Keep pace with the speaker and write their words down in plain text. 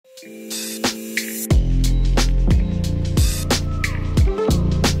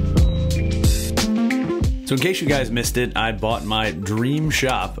So in case you guys missed it, I bought my dream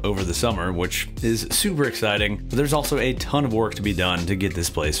shop over the summer, which is super exciting, but there's also a ton of work to be done to get this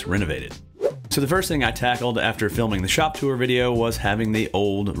place renovated. So the first thing I tackled after filming the shop tour video was having the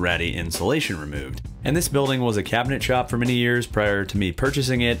old ratty insulation removed. And this building was a cabinet shop for many years prior to me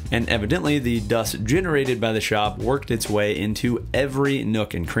purchasing it, and evidently the dust generated by the shop worked its way into every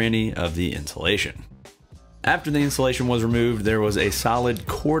nook and cranny of the insulation. After the insulation was removed, there was a solid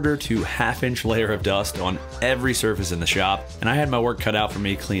 1/4 to 1/2 inch layer of dust on every surface in the shop, and I had my work cut out for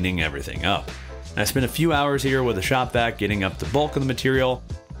me cleaning everything up. I spent a few hours here with a shop vac getting up the bulk of the material,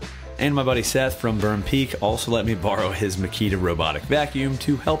 and my buddy Seth from Burn Peak also let me borrow his Makita robotic vacuum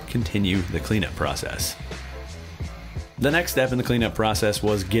to help continue the cleanup process. The next step in the cleanup process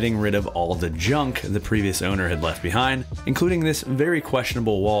was getting rid of all the junk the previous owner had left behind, including this very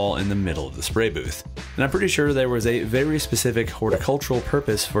questionable wall in the middle of the spray booth. And I'm pretty sure there was a very specific horticultural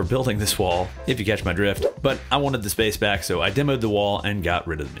purpose for building this wall, if you catch my drift, but I wanted the space back, so I demoed the wall and got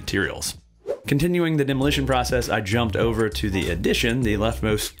rid of the materials. Continuing the demolition process, I jumped over to the addition, the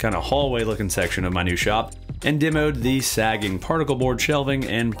leftmost kind of hallway looking section of my new shop, and demoed the sagging particle board shelving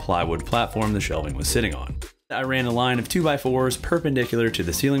and plywood platform the shelving was sitting on. I ran a line of 2x4s perpendicular to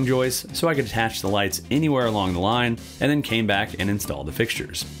the ceiling joists so I could attach the lights anywhere along the line, and then came back and installed the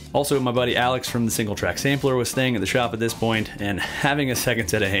fixtures. Also, my buddy Alex from the Single Track Sampler was staying at the shop at this point, and having a second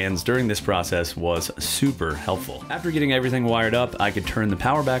set of hands during this process was super helpful. After getting everything wired up, I could turn the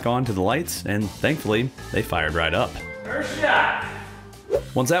power back on to the lights, and thankfully, they fired right up. First shot!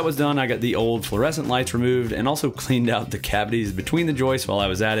 Once that was done, I got the old fluorescent lights removed and also cleaned out the cavities between the joists while I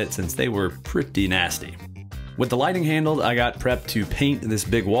was at it, since they were pretty nasty. With the lighting handled, I got prepped to paint this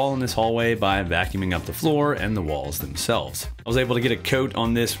big wall in this hallway by vacuuming up the floor and the walls themselves. I was able to get a coat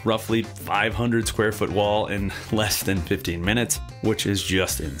on this roughly 500 square foot wall in less than 15 minutes, which is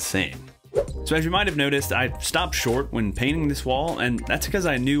just insane. So as you might have noticed, I stopped short when painting this wall, and that's because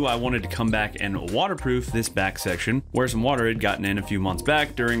I knew I wanted to come back and waterproof this back section where some water had gotten in a few months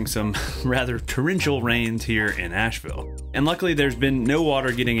back during some rather torrential rains here in Asheville. And luckily there's been no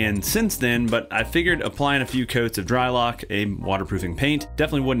water getting in since then, but I figured applying a few coats of Drylock, a waterproofing paint,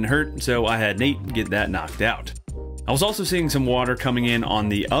 definitely wouldn't hurt, so I had Nate get that knocked out. I was also seeing some water coming in on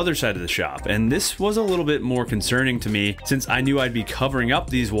the other side of the shop, and this was a little bit more concerning to me since I knew I'd be covering up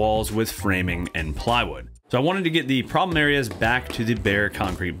these walls with framing and plywood. So I wanted to get the problem areas back to the bare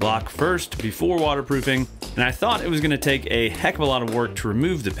concrete block first before waterproofing, and I thought it was going to take a heck of a lot of work to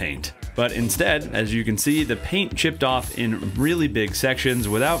remove the paint. But instead, as you can see, the paint chipped off in really big sections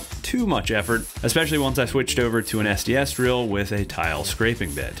without too much effort, especially once I switched over to an SDS drill with a tile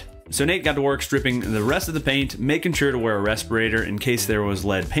scraping bit. So Nate got to work stripping the rest of the paint, making sure to wear a respirator in case there was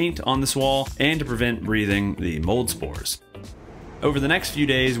lead paint on this wall, and to prevent breathing the mold spores. Over the next few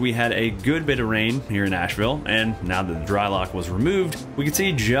days, we had a good bit of rain here in Asheville, and now that the Drylock was removed, we could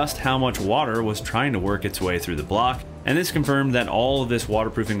see just how much water was trying to work its way through the block, and this confirmed that all of this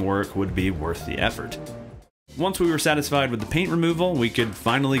waterproofing work would be worth the effort. Once we were satisfied with the paint removal, we could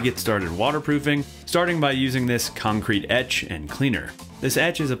finally get started waterproofing, starting by using this concrete etch and cleaner. This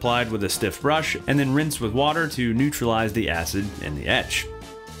etch is applied with a stiff brush and then rinsed with water to neutralize the acid in the etch.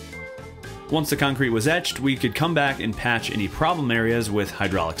 Once the concrete was etched, we could come back and patch any problem areas with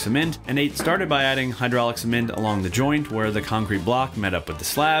hydraulic cement, and Nate started by adding hydraulic cement along the joint where the concrete block met up with the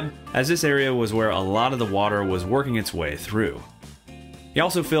slab, as this area was where a lot of the water was working its way through. He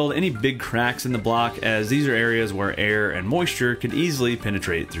also filled any big cracks in the block, as these are areas where air and moisture could easily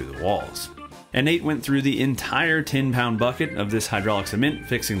penetrate through the walls. And Nate went through the entire 10-pound bucket of this hydraulic cement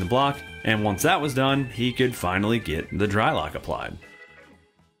fixing the block, and once that was done, he could finally get the Drylock applied.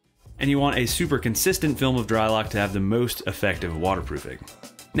 And you want a super consistent film of Drylock to have the most effective waterproofing.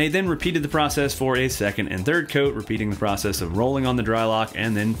 Nate then repeated the process for a second and third coat, repeating the process of rolling on the Drylock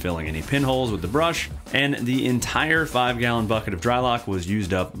and then filling any pinholes with the brush, and the entire 5-gallon bucket of Drylock was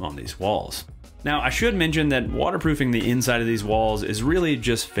used up on these walls. Now, I should mention that waterproofing the inside of these walls is really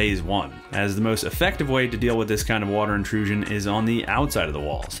just phase 1, as the most effective way to deal with this kind of water intrusion is on the outside of the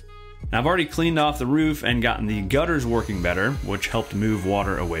walls. Now, I've already cleaned off the roof and gotten the gutters working better, which helped move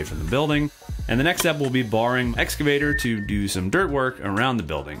water away from the building, and the next step will be borrowing an excavator to do some dirt work around the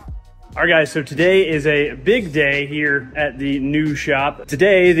building. All right guys, so today is a big day here at the new shop.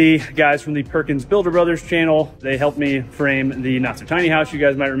 Today, the guys from the Perkins Builder Brothers channel, they helped me frame the Not So Tiny house you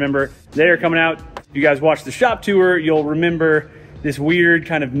guys might remember. They are coming out. If you guys watched the shop tour, you'll remember this weird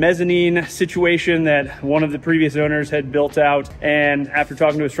kind of mezzanine situation that one of the previous owners had built out. And after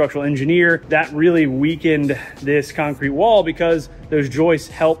talking to a structural engineer, that really weakened this concrete wall because those joists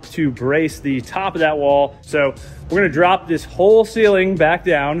help to brace the top of that wall. So we're gonna drop this whole ceiling back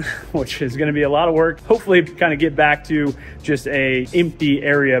down, which is gonna be a lot of work. Hopefully kind of get back to just a empty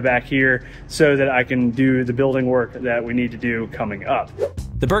area back here so that I can do the building work that we need to do coming up.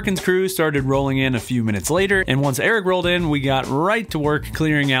 The Perkins crew started rolling in a few minutes later, and once Eric rolled in, we got right to work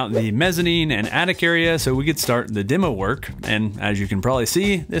clearing out the mezzanine and attic area so we could start the demo work. And as you can probably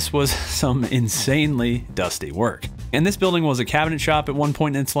see, this was some insanely dusty work. And this building was a cabinet shop at one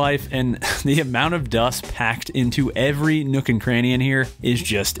point in its life, and the amount of dust packed into every nook and cranny in here is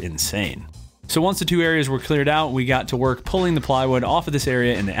just insane. So once the two areas were cleared out, we got to work pulling the plywood off of this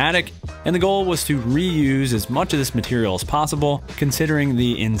area in the attic, and the goal was to reuse as much of this material as possible, considering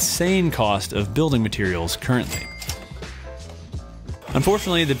the insane cost of building materials currently.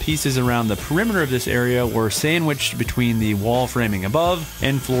 Unfortunately, the pieces around the perimeter of this area were sandwiched between the wall framing above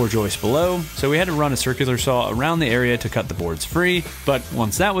and floor joists below, so we had to run a circular saw around the area to cut the boards free, but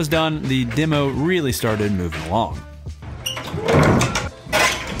once that was done, the demo really started moving along.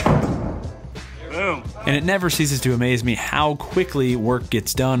 Boom. And it never ceases to amaze me how quickly work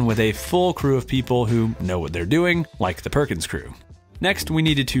gets done with a full crew of people who know what they're doing, like the Perkins crew. Next, we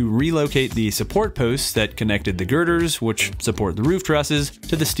needed to relocate the support posts that connected the girders, which support the roof trusses,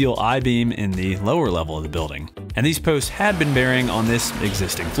 to the steel I-beam in the lower level of the building. And these posts had been bearing on this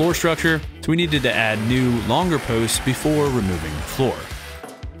existing floor structure, so we needed to add new, longer posts before removing the floor.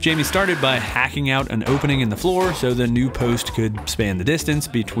 Jamie started by hacking out an opening in the floor so the new post could span the distance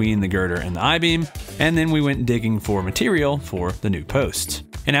between the girder and the I-beam, and then we went digging for material for the new posts.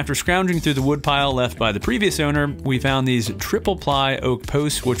 And after scrounging through the wood pile left by the previous owner, we found these triple ply oak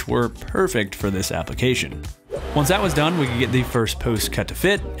posts which were perfect for this application. Once that was done, we could get the first post cut to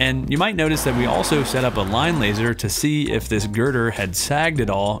fit, and you might notice that we also set up a line laser to see if this girder had sagged at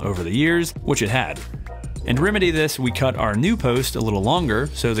all over the years, which it had. And to remedy this, we cut our new post a little longer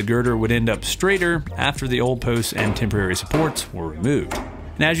so the girder would end up straighter after the old posts and temporary supports were removed.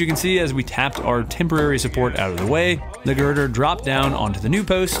 And as you can see, as we tapped our temporary support out of the way, the girder dropped down onto the new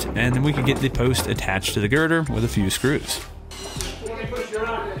post, and then we could get the post attached to the girder with a few screws.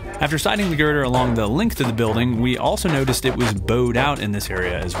 After siding the girder along the length of the building, we also noticed it was bowed out in this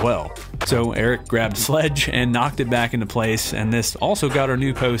area as well. So Eric grabbed a sledge and knocked it back into place, and this also got our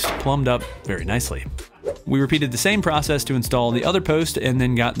new post plumbed up very nicely. We repeated the same process to install the other post and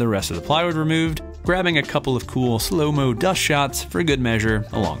then got the rest of the plywood removed, grabbing a couple of cool slow-mo dust shots for good measure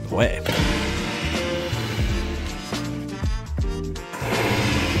along the way.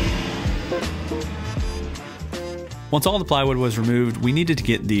 Once all the plywood was removed, we needed to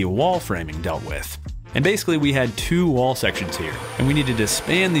get the wall framing dealt with. And basically we had two wall sections here, and we needed to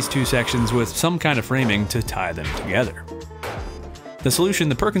span these two sections with some kind of framing to tie them together. The solution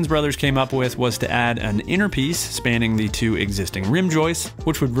the Perkins brothers came up with was to add an inner piece spanning the two existing rim joists,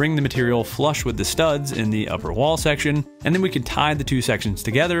 which would bring the material flush with the studs in the upper wall section, and then we could tie the two sections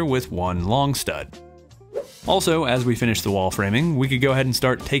together with one long stud. Also, as we finished the wall framing, we could go ahead and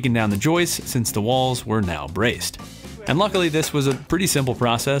start taking down the joists since the walls were now braced. And luckily this was a pretty simple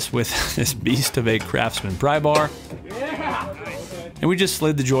process with this beast of a Craftsman pry bar, and we just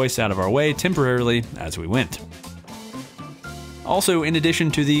slid the joists out of our way temporarily as we went. Also, in addition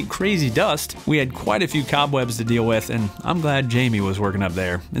to the crazy dust, we had quite a few cobwebs to deal with, and I'm glad Jamie was working up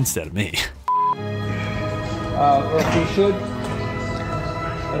there instead of me. If you should.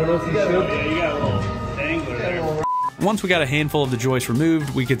 I don't know if you should. Yeah, you got a little dangler there. Once we got a handful of the joists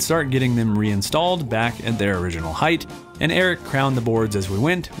removed, we could start getting them reinstalled back at their original height, and Eric crowned the boards as we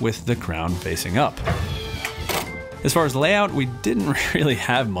went, with the crown facing up. As far as layout, we didn't really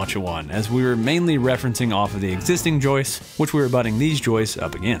have much of one, as we were mainly referencing off of the existing joists, which we were butting these joists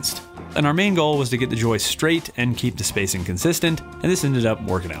up against. And our main goal was to get the joists straight and keep the spacing consistent, and this ended up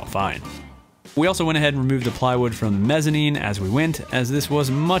working out fine. We also went ahead and removed the plywood from the mezzanine as we went, as this was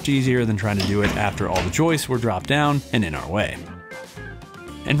much easier than trying to do it after all the joists were dropped down and in our way.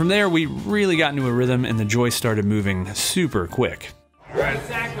 And from there, we really got into a rhythm and the joists started moving super quick. All right,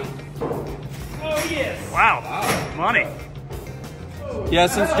 exactly. Oh yes! Wow, money. Yeah,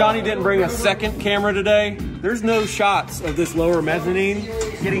 since Johnny didn't bring a second camera today, there's no shots of this lower mezzanine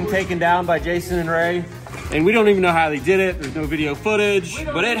getting taken down by Jason and Ray. And we don't even know how they did it. There's no video footage,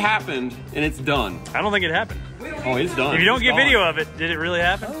 but it happened and it's done. I don't think it happened. Oh, it's done. If you don't get video of it, did it really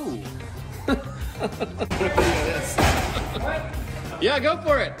happen? Oh. Yeah, go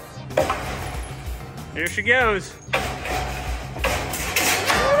for it. Here she goes.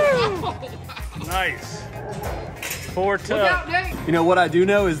 Nice. Poor Tub. You know, what I do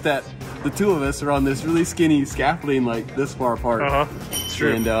know is that the two of us are on this really skinny scaffolding like this far apart. It's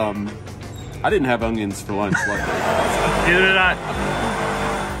true. And I didn't have onions for lunch. Neither did I.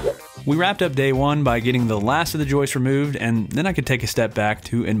 We wrapped up day one by getting the last of the joists removed, and then I could take a step back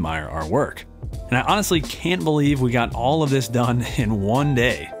to admire our work. And I honestly can't believe we got all of this done in one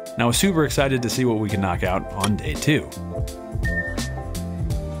day. And I was super excited to see what we could knock out on day two.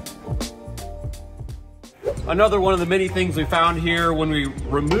 Another one of the many things we found here when we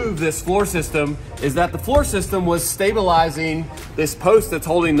removed this floor system is that the floor system was stabilizing this post that's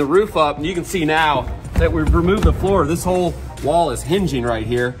holding the roof up. And you can see now that we've removed the floor, this whole wall is hinging right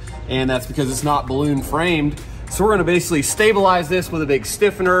here, and that's because it's not balloon framed. So we're gonna basically stabilize this with a big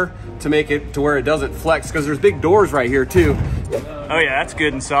stiffener to make it to where it doesn't flex, because there's big doors right here too. Oh yeah, that's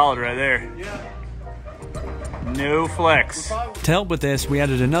good and solid right there. No flex. To help with this, we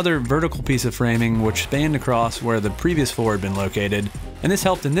added another vertical piece of framing which spanned across where the previous floor had been located. And this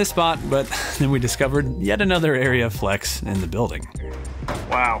helped in this spot, but then we discovered yet another area of flex in the building.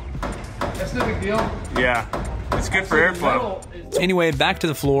 Wow. That's no big deal. Yeah, it's good for airflow. Anyway, back to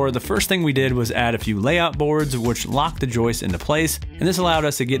the floor, the first thing we did was add a few layout boards which locked the joists into place, and this allowed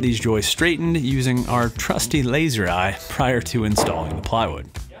us to get these joists straightened using our trusty laser eye prior to installing the plywood.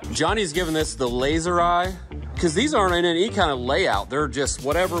 Johnny's given this the laser eye, because these aren't in any kind of layout. They're just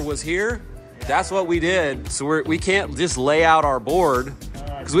whatever was here, that's what we did. So we can't just lay out our board,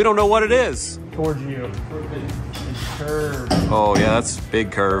 because we don't know what it is. Towards you. Curve. Oh yeah, that's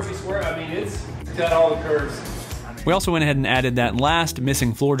big curve. I mean, it's got all the curves. We also went ahead and added that last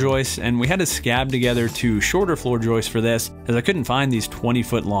missing floor joist, and we had to scab together two shorter floor joists for this, as I couldn't find these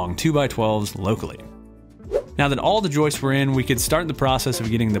 20-foot long 2x12s locally. Now that all the joists were in, we could start the process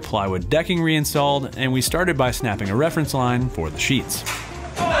of getting the plywood decking reinstalled, and we started by snapping a reference line for the sheets.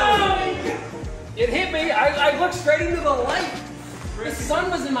 Oh! It hit me. I looked straight into the light. The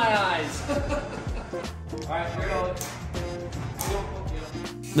sun was in my eyes.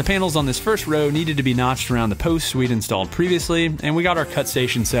 The panels on this first row needed to be notched around the posts we'd installed previously, and we got our cut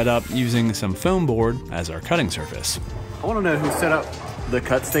station set up using some foam board as our cutting surface. I want to know who set up the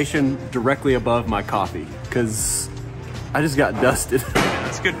cut station directly above my coffee, because I just got dusted.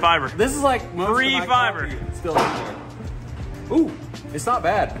 That's good fiber. This is like free fiber. Still in there. Ooh, it's not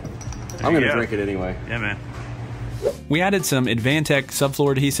bad. I'm gonna drink it anyway. Yeah, man. We added some Advantech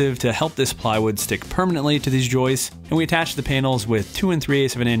subfloor adhesive to help this plywood stick permanently to these joists, and we attached the panels with 2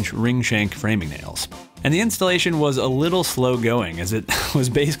 3/8 inch ring shank framing nails. And the installation was a little slow going, as it was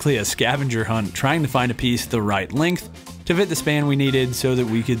basically a scavenger hunt trying to find a piece the right length to fit the span we needed so that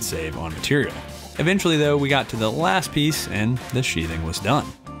we could save on material. Eventually though, we got to the last piece and the sheathing was done.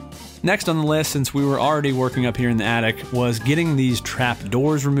 Next on the list, since we were already working up here in the attic, was getting these trap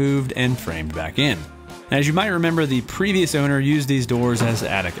doors removed and framed back in. As you might remember, the previous owner used these doors as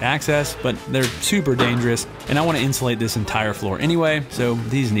attic access, but they're super dangerous, and I want to insulate this entire floor anyway, so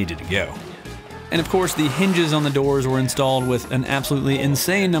these needed to go. And of course, the hinges on the doors were installed with an absolutely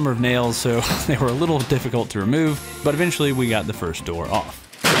insane number of nails, so they were a little difficult to remove, but eventually we got the first door off.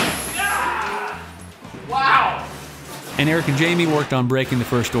 Wow! And Eric and Jamie worked on breaking the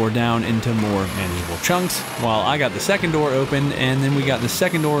first door down into more manageable chunks, while I got the second door open, and then we got the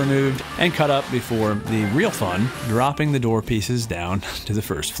second door removed and cut up before the real fun, dropping the door pieces down to the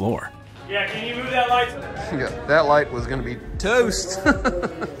first floor. Yeah, can you move that light? Yeah, that light was gonna be toast.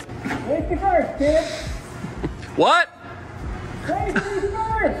 Safety first, kid. What? Safety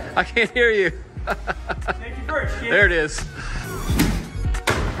first. I can't hear you. Safety first, kid. There it is.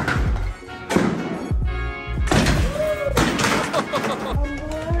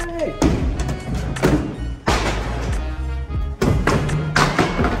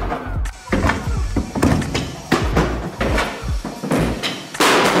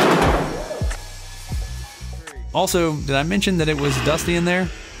 Also, did I mention that it was dusty in there?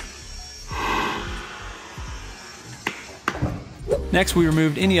 Next, we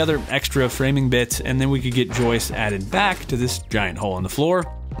removed any other extra framing bits, and then we could get joists added back to this giant hole in the floor.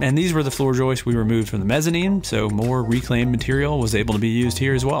 And these were the floor joists we removed from the mezzanine, so more reclaimed material was able to be used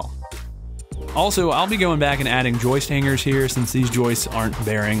here as well. Also, I'll be going back and adding joist hangers here, since these joists aren't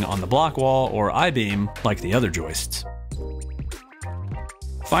bearing on the block wall or I-beam like the other joists.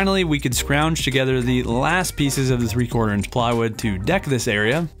 Finally, we could scrounge together the last pieces of the 3/4 inch plywood to deck this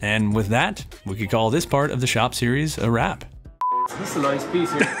area, and with that, we could call this part of the shop series a wrap. This is a nice piece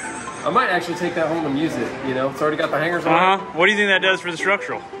here. I might actually take that home and use it, you know? It's already got the hangers on it. What do you think that does for the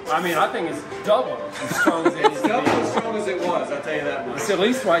structural? I mean, I think it's double as strong as it is. long as it was, I'll tell you that much. It's at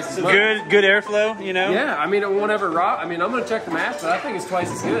least twice as much. Good airflow, you know? Yeah, I mean, it won't ever rot. I mean, I'm gonna check the math, but I think it's twice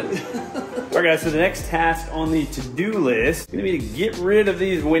as good. All right, guys, so the next task on the to-do list is gonna be to get rid of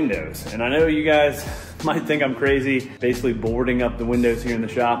these windows. And I know you guys might think I'm crazy, basically boarding up the windows here in the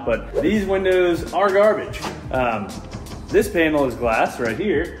shop, but these windows are garbage. This panel is glass right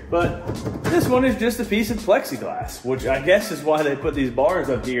here, but this one is just a piece of plexiglass, which I guess is why they put these bars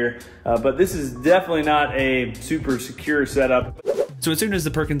up here. But this is definitely not a super secure setup. So as soon as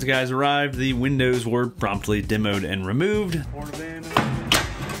the Perkins guys arrived, the windows were promptly demoed and removed. Oh,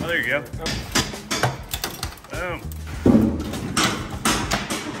 there you go. Boom.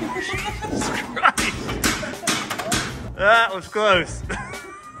 That was close.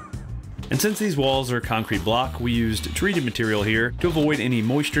 And since these walls are concrete block, we used treated material here to avoid any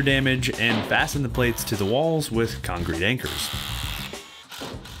moisture damage and fasten the plates to the walls with concrete anchors.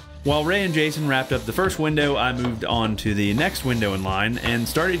 While Ray and Jason wrapped up the first window, I moved on to the next window in line and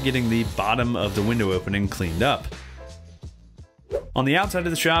started getting the bottom of the window opening cleaned up. On the outside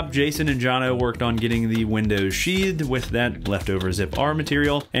of the shop, Jason and Jono worked on getting the windows sheathed with that leftover zip R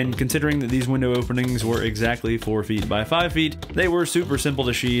material, and considering that these window openings were exactly 4 feet by 5 feet, they were super simple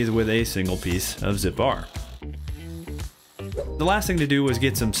to sheathe with a single piece of zip R. The last thing to do was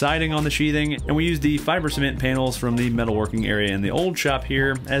get some siding on the sheathing, and we used the fiber cement panels from the metalworking area in the old shop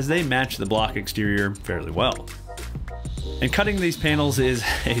here, as they match the block exterior fairly well. And cutting these panels is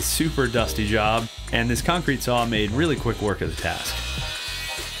a super dusty job, and this concrete saw made really quick work of the task.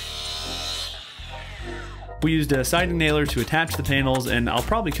 We used a siding nailer to attach the panels, and I'll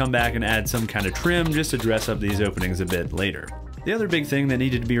probably come back and add some kind of trim just to dress up these openings a bit later. The other big thing that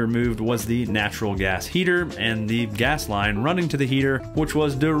needed to be removed was the natural gas heater and the gas line running to the heater, which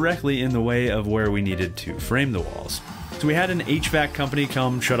was directly in the way of where we needed to frame the walls. So we had an HVAC company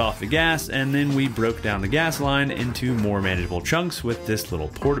come shut off the gas, and then we broke down the gas line into more manageable chunks with this little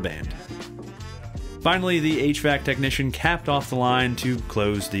portaband. Finally, the HVAC technician capped off the line to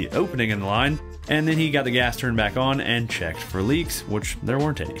close the opening in the line, and then he got the gas turned back on and checked for leaks, which there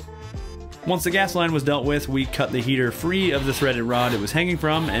weren't any. Once the gas line was dealt with, we cut the heater free of the threaded rod it was hanging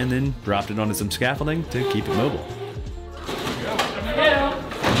from, and then dropped it onto some scaffolding to keep it mobile.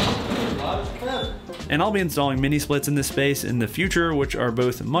 And I'll be installing mini splits in this space in the future, which are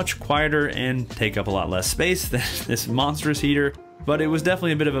both much quieter and take up a lot less space than this monstrous heater, but it was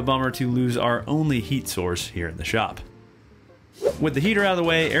definitely a bit of a bummer to lose our only heat source here in the shop. With the heater out of the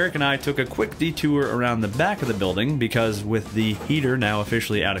way, Eric and I took a quick detour around the back of the building because with the heater now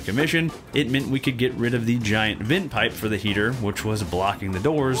officially out of commission, it meant we could get rid of the giant vent pipe for the heater, which was blocking the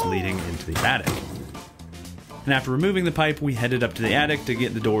doors leading into the attic. And after removing the pipe, we headed up to the attic to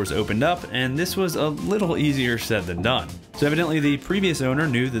get the doors opened up, and this was a little easier said than done. So evidently the previous owner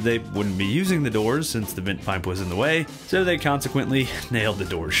knew that they wouldn't be using the doors since the vent pipe was in the way, so they consequently nailed the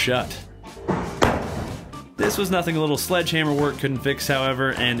doors shut. This was nothing a little sledgehammer work couldn't fix,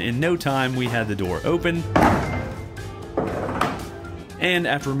 however, and in no time we had the door open. And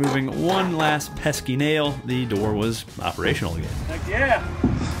after removing one last pesky nail, the door was operational again. Heck yeah!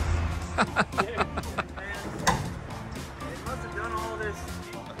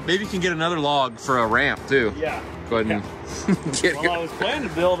 Maybe you can get another log for a ramp too. Yeah. Go ahead and get Well, I was planning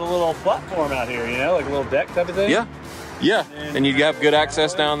to build a little platform out here, you know, like a little deck type of thing. Yeah. Yeah. And you have good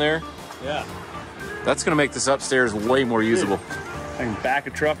access down there. Yeah. That's gonna make this upstairs way more usable. I can back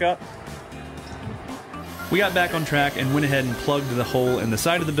a truck up. We got back on track and went ahead and plugged the hole in the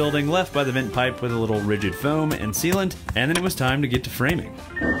side of the building left by the vent pipe with a little rigid foam and sealant, and then it was time to get to framing.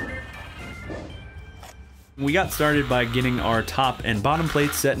 We got started by getting our top and bottom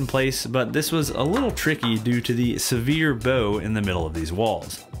plates set in place, but this was a little tricky due to the severe bow in the middle of these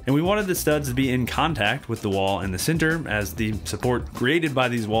walls. And we wanted the studs to be in contact with the wall in the center, as the support created by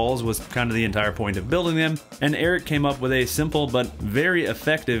these walls was kind of the entire point of building them, and Eric came up with a simple but very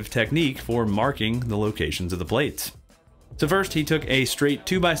effective technique for marking the locations of the plates. So first he took a straight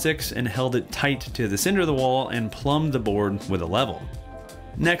 2x6 and held it tight to the center of the wall and plumbed the board with a level.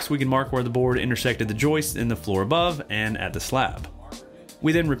 Next, we can mark where the board intersected the joists in the floor above and at the slab.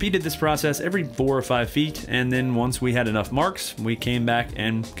 We then repeated this process every 4 or 5 feet, and then once we had enough marks, we came back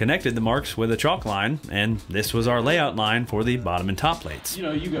and connected the marks with a chalk line, and this was our layout line for the bottom and top plates. You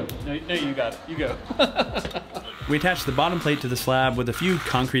know, you go. No, you got it. You go. We attached the bottom plate to the slab with a few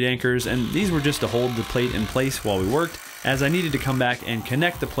concrete anchors, and these were just to hold the plate in place while we worked, as I needed to come back and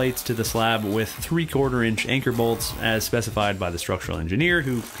connect the plates to the slab with 3/4 inch anchor bolts as specified by the structural engineer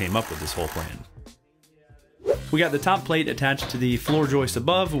who came up with this whole plan. We got the top plate attached to the floor joist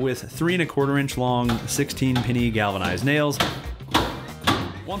above with 3¼ inch long 16 penny galvanized nails.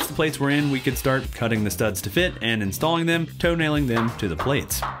 Once the plates were in, we could start cutting the studs to fit and installing them, toenailing them to the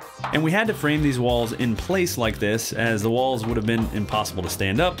plates. And we had to frame these walls in place like this, as the walls would have been impossible to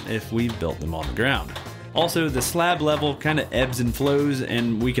stand up if we built them on the ground. Also, the slab level kind of ebbs and flows,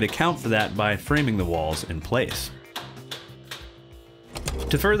 and we could account for that by framing the walls in place.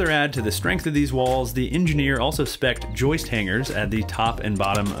 To further add to the strength of these walls, the engineer also spec'd joist hangers at the top and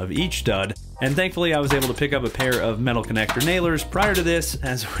bottom of each stud, and thankfully I was able to pick up a pair of metal connector nailers prior to this,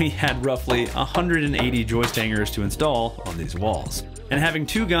 as we had roughly 180 joist hangers to install on these walls. And having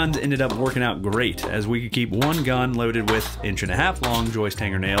two guns ended up working out great, as we could keep one gun loaded with 1.5-inch long joist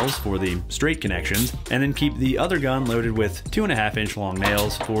hanger nails for the straight connections, and then keep the other gun loaded with 2.5-inch long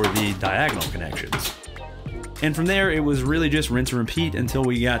nails for the diagonal connections. And from there, it was really just rinse and repeat until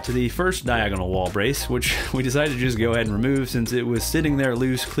we got to the first diagonal wall brace, which we decided to just go ahead and remove since it was sitting there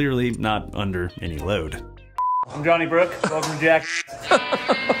loose, clearly not under any load. I'm Johnny Brook, welcome to Jack.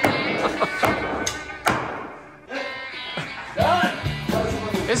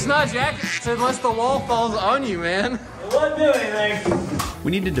 It's not Jack unless the wall falls on you, man. It wasn't doing anything.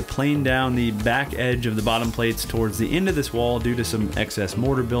 We needed to plane down the back edge of the bottom plates towards the end of this wall due to some excess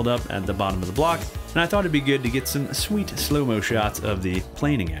mortar buildup at the bottom of the block, and I thought it'd be good to get some sweet slow-mo shots of the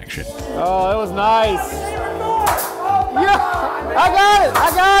planing action. Oh, that was nice. Yeah, I got it,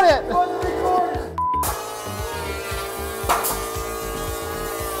 I got it.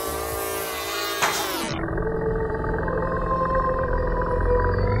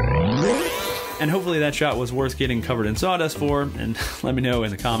 And hopefully that shot was worth getting covered in sawdust for, and let me know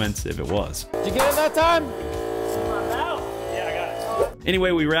in the comments if it was. Did you get it that time? Yeah, I got it. Anyway,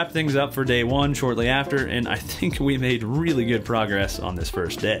 we wrapped things up for day one shortly after, and I think we made really good progress on this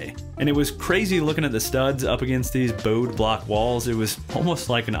first day. And it was crazy looking at the studs up against these bowed block walls. It was almost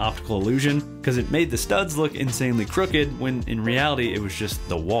like an optical illusion, because it made the studs look insanely crooked, when in reality it was just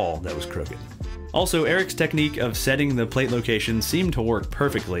the wall that was crooked. Also, Eric's technique of setting the plate location seemed to work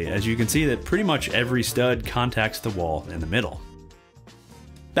perfectly, as you can see that pretty much every stud contacts the wall in the middle.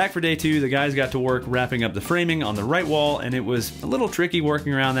 Back for day two, the guys got to work wrapping up the framing on the right wall, and it was a little tricky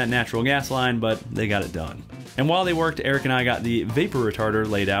working around that natural gas line, but they got it done. And while they worked, Eric and I got the vapor retarder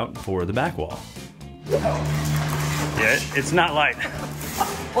laid out for the back wall. Yeah, it's not light.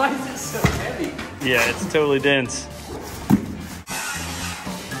 Why is it so heavy? Yeah, it's totally dense.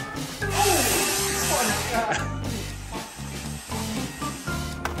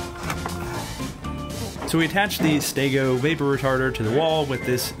 So we attached the Stego vapor retarder to the wall with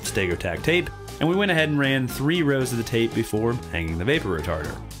this Stego tack tape, and we went ahead and ran 3 rows of the tape before hanging the vapor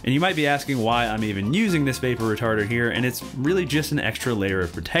retarder. And you might be asking why I'm even using this vapor retarder here, and it's really just an extra layer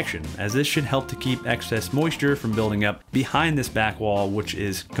of protection, as this should help to keep excess moisture from building up behind this back wall, which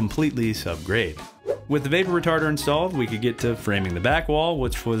is completely subgrade. With the vapor retarder installed, we could get to framing the back wall,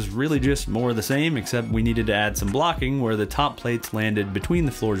 which was really just more of the same, except we needed to add some blocking where the top plates landed between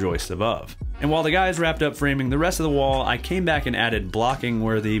the floor joists above. And while the guys wrapped up framing the rest of the wall, I came back and added blocking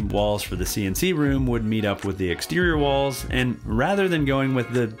where the walls for the CNC room would meet up with the exterior walls, and rather than going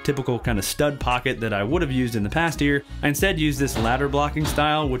with the typical kind of stud pocket that I would have used in the past here, I instead used this ladder blocking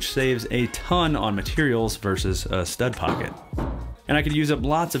style, which saves a ton on materials versus a stud pocket. And I could use up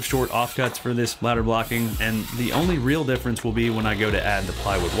lots of short offcuts for this ladder blocking, and the only real difference will be when I go to add the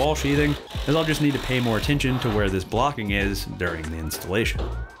plywood wall sheathing, as I'll just need to pay more attention to where this blocking is during the installation.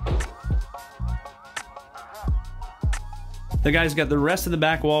 The guys got the rest of the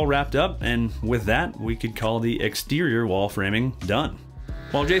back wall wrapped up, and with that, we could call the exterior wall framing done.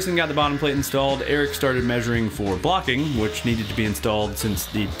 While Jason got the bottom plate installed, Eric started measuring for blocking, which needed to be installed since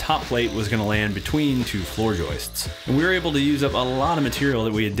the top plate was going to land between 2 floor joists. And we were able to use up a lot of material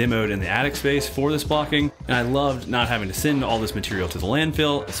that we had demoed in the attic space for this blocking, and I loved not having to send all this material to the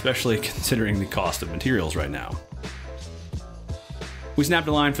landfill, especially considering the cost of materials right now. We snapped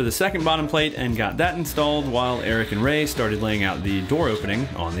a line for the second bottom plate and got that installed, while Eric and Ray started laying out the door opening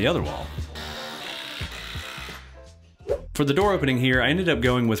on the other wall. For the door opening here, I ended up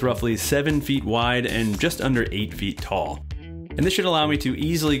going with roughly 7 feet wide and just under 8 feet tall. And this should allow me to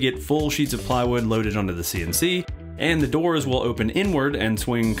easily get full sheets of plywood loaded onto the CNC, and the doors will open inward and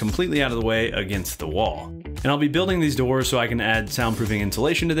swing completely out of the way against the wall. And I'll be building these doors so I can add soundproofing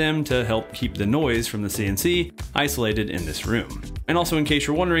insulation to them to help keep the noise from the CNC isolated in this room. And also, in case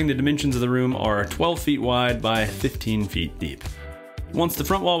you're wondering, the dimensions of the room are 12 feet wide by 15 feet deep. Once the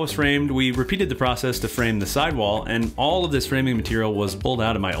front wall was framed, we repeated the process to frame the side wall, and all of this framing material was pulled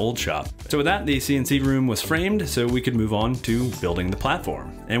out of my old shop. So with that, the CNC room was framed so we could move on to building the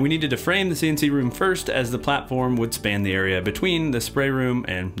platform. And we needed to frame the CNC room first, as the platform would span the area between the spray room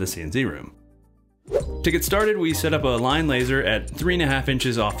and the CNC room. To get started, we set up a line laser at 3.5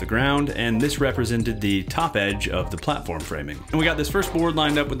 inches off the ground, and this represented the top edge of the platform framing. And we got this first board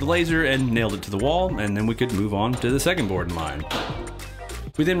lined up with the laser and nailed it to the wall, and then we could move on to the second board in line.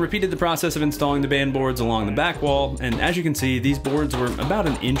 We then repeated the process of installing the band boards along the back wall, and as you can see, these boards were about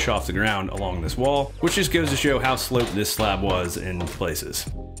 1 inch off the ground along this wall, which just goes to show how sloped this slab was in places.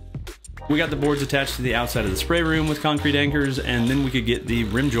 We got the boards attached to the outside of the spray room with concrete anchors, and then we could get the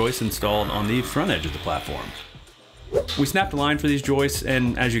rim joists installed on the front edge of the platform. We snapped a line for these joists,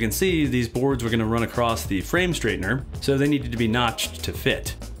 and as you can see, these boards were going to run across the frame straightener, so they needed to be notched to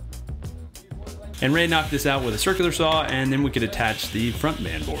fit. And Ray knocked this out with a circular saw, and then we could attach the front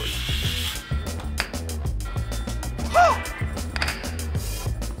band board.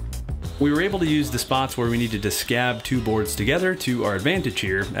 We were able to use the spots where we needed to scab 2 boards together to our advantage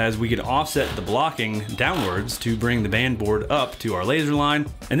here, as we could offset the blocking downwards to bring the band board up to our laser line,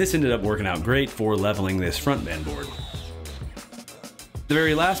 and this ended up working out great for leveling this front band board. The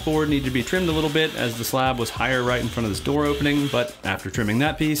very last board needed to be trimmed a little bit as the slab was higher right in front of this door opening, but after trimming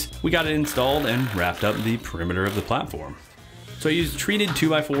that piece, we got it installed and wrapped up the perimeter of the platform. So I used treated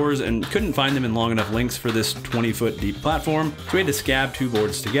 2x4s and couldn't find them in long enough lengths for this 20-foot deep platform, so we had to scab 2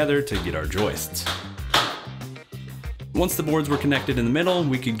 boards together to get our joists. Once the boards were connected in the middle,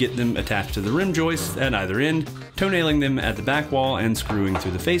 we could get them attached to the rim joists at either end, toe-nailing them at the back wall and screwing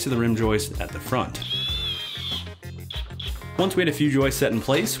through the face of the rim joist at the front. Once we had a few joists set in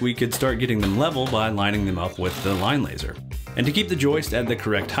place, we could start getting them level by lining them up with the line laser. And to keep the joist at the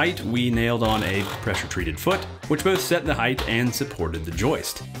correct height, we nailed on a pressure-treated foot, which both set the height and supported the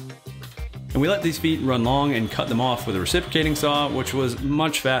joist. And we let these feet run long and cut them off with a reciprocating saw, which was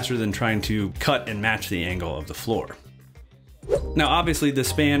much faster than trying to cut and match the angle of the floor. Now obviously the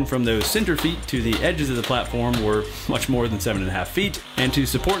span from those center feet to the edges of the platform were much more than 7.5 feet, and to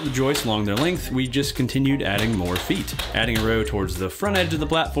support the joists along their length, we just continued adding more feet, adding a row towards the front edge of the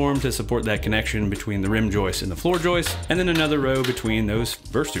platform to support that connection between the rim joist and the floor joist, and then another row between those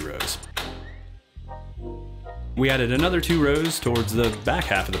first 2 rows. We added another 2 rows towards the back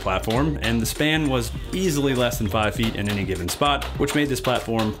half of the platform, and the span was easily less than 5 feet in any given spot, which made this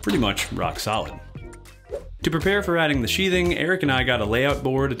platform pretty much rock solid. To prepare for adding the sheathing, Eric and I got a layout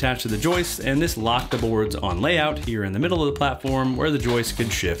board attached to the joists, and this locked the boards on layout here in the middle of the platform where the joists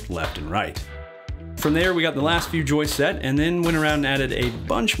could shift left and right. From there, we got the last few joists set, and then went around and added a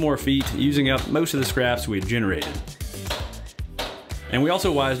bunch more feet, using up most of the scraps we had generated. And we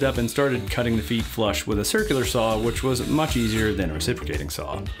also wised up and started cutting the feet flush with a circular saw, which was much easier than a reciprocating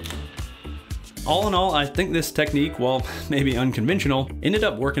saw. All in all, I think this technique, while maybe unconventional, ended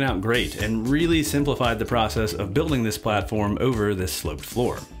up working out great and really simplified the process of building this platform over this sloped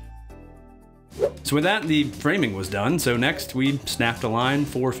floor. So with that, the framing was done, so next we snapped a line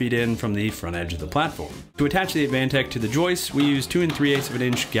 4 feet in from the front edge of the platform. To attach the Advantech to the joists, we used 2 3/8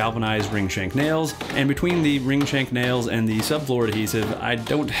 inch galvanized ring shank nails, and between the ring shank nails and the subfloor adhesive, I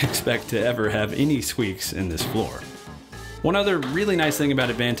don't expect to ever have any squeaks in this floor. One other really nice thing about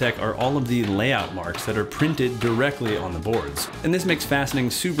Advantech are all of the layout marks that are printed directly on the boards. And this makes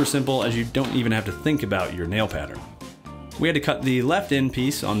fastening super simple, as you don't even have to think about your nail pattern. We had to cut the left end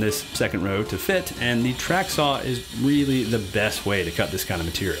piece on this second row to fit, and the track saw is really the best way to cut this kind of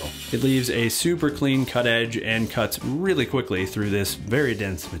material. It leaves a super clean cut edge and cuts really quickly through this very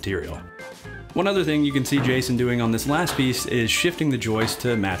dense material. One other thing you can see Jason doing on this last piece is shifting the joists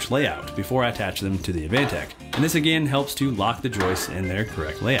to match layout before I attach them to the Advantech, and this again helps to lock the joists in their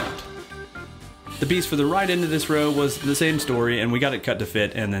correct layout. The piece for the right end of this row was the same story, and we got it cut to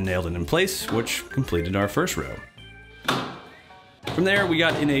fit and then nailed it in place, which completed our first row. From there, we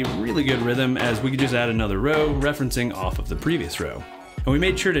got in a really good rhythm as we could just add another row referencing off of the previous row. And we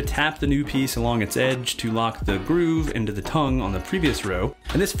made sure to tap the new piece along its edge to lock the groove into the tongue on the previous row,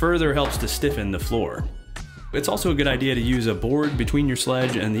 and this further helps to stiffen the floor. It's also a good idea to use a board between your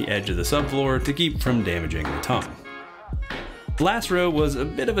sledge and the edge of the subfloor to keep from damaging the tongue. The last row was a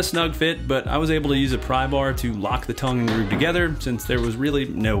bit of a snug fit, but I was able to use a pry bar to lock the tongue and groove together since there was really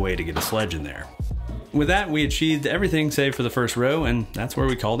no way to get a sledge in there. With that, we had sheathed everything save for the first row, and that's where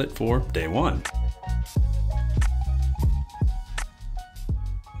we called it for day 1.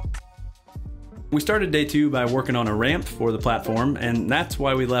 We started day 2 by working on a ramp for the platform, and that's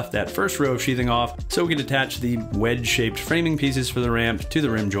why we left that first row of sheathing off, so we could attach the wedge-shaped framing pieces for the ramp to the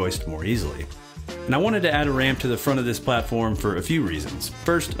rim joist more easily. And I wanted to add a ramp to the front of this platform for a few reasons.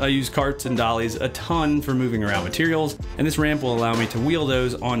 First, I use carts and dollies a ton for moving around materials, and this ramp will allow me to wheel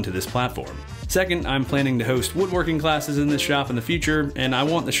those onto this platform. Second, I'm planning to host woodworking classes in this shop in the future, and I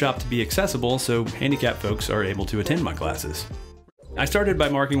want the shop to be accessible so handicapped folks are able to attend my classes. I started by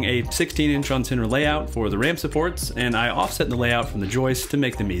marking a 16-inch on center layout for the ramp supports, and I offset the layout from the joists to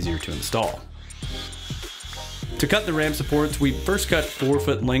make them easier to install. To cut the ramp supports, we first cut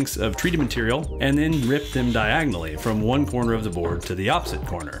 4-foot lengths of treated material and then ripped them diagonally from one corner of the board to the opposite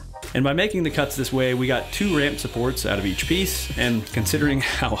corner. And by making the cuts this way, we got 2 ramp supports out of each piece, and considering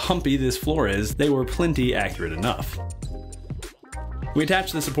how humpy this floor is, they were plenty accurate enough. We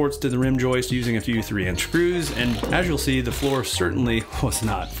attached the supports to the rim joist using a few 3-inch screws, and as you'll see, the floor certainly was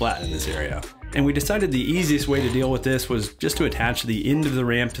not flat in this area. And we decided the easiest way to deal with this was just to attach the end of the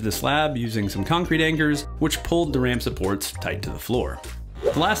ramp to the slab using some concrete anchors, which pulled the ramp supports tight to the floor.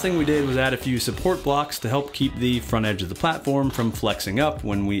 The last thing we did was add a few support blocks to help keep the front edge of the platform from flexing up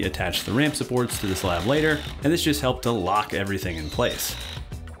when we attached the ramp supports to the slab later, and this just helped to lock everything in place.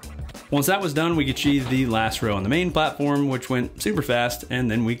 Once that was done, we could sheathe the last row on the main platform, which went super fast, and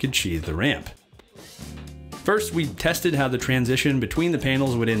then we could sheathe the ramp. First, we tested how the transition between the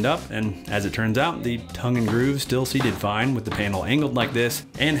panels would end up, and as it turns out, the tongue and groove still seated fine with the panel angled like this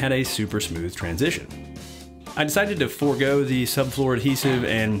and had a super smooth transition. I decided to forego the subfloor adhesive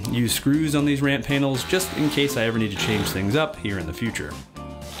and use screws on these ramp panels just in case I ever need to change things up here in the future.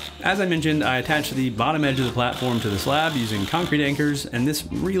 As I mentioned, I attached the bottom edge of the platform to the slab using concrete anchors, and this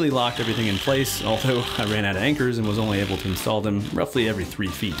really locked everything in place, although I ran out of anchors and was only able to install them roughly every 3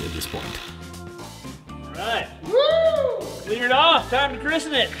 feet at this point. Alright, woo! Cleared off, time to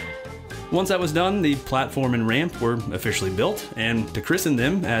christen it. Once that was done, the platform and ramp were officially built, and to christen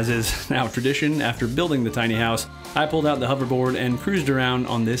them, as is now tradition after building the tiny house, I pulled out the hoverboard and cruised around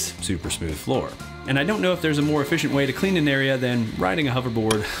on this super smooth floor. And I don't know if there's a more efficient way to clean an area than riding a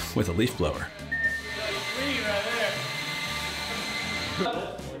hoverboard with a leaf blower.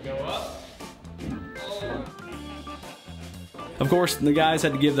 Of course, the guys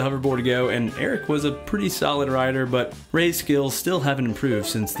had to give the hoverboard a go, and Eric was a pretty solid rider, but Ray's skills still haven't improved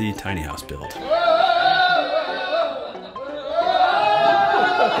since the tiny house build.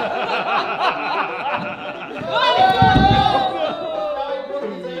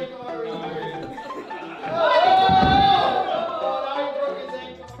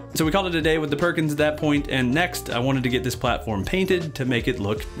 So we called it a day with the Perkins at that point, and next I wanted to get this platform painted to make it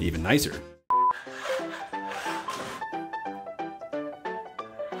look even nicer.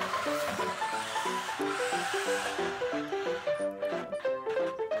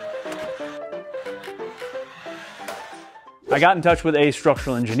 I got in touch with a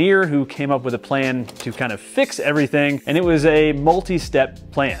structural engineer who came up with a plan to kind of fix everything, and it was a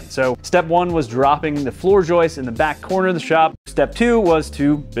multi-step plan. So step 1 was dropping the floor joists in the back corner of the shop. Step 2 was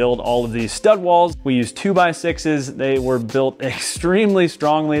to build all of these stud walls. We used 2x6s. They were built extremely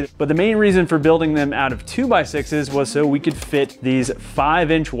strongly, but the main reason for building them out of 2x6s was so we could fit these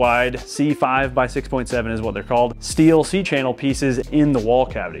 5-inch wide C5 by 6.7 is what they're called, steel C-channel pieces in the wall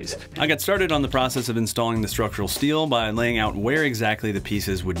cavities. I got started on the process of installing the structural steel by laying out where exactly the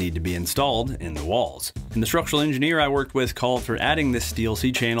pieces would need to be installed in the walls. And the structural engineer I worked with called for adding this steel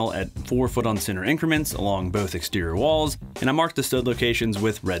C-channel at 4 foot on center increments along both exterior walls, and I marked the stud locations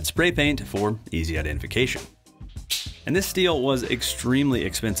with red spray paint for easy identification. And this steel was extremely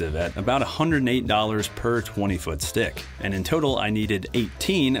expensive at about $108 per 20-foot stick. And in total, I needed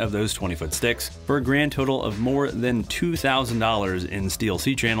 18 of those 20-foot sticks for a grand total of more than $2,000 in steel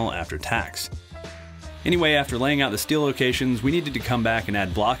C-channel after tax. Anyway, after laying out the steel locations, we needed to come back and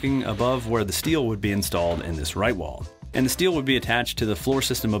add blocking above where the steel would be installed in this right wall. And the steel would be attached to the floor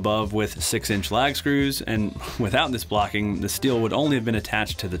system above with 6-inch lag screws, and without this blocking, the steel would only have been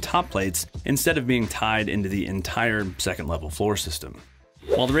attached to the top plates instead of being tied into the entire second level floor system.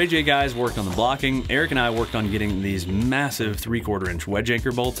 While the Ray J guys worked on the blocking, Eric and I worked on getting these massive 3/4-inch wedge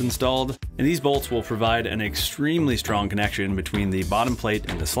anchor bolts installed, and these bolts will provide an extremely strong connection between the bottom plate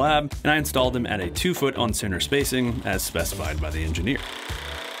and the slab, and I installed them at a 2 foot on center spacing as specified by the engineer.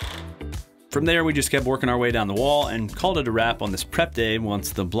 From there, we just kept working our way down the wall and called it a wrap on this prep day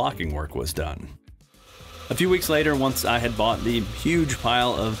once the blocking work was done. A few weeks later, once I had bought the huge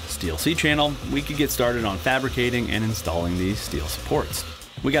pile of steel C-channel, we could get started on fabricating and installing these steel supports.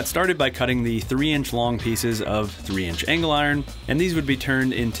 We got started by cutting the 3-inch long pieces of 3-inch angle iron, and these would be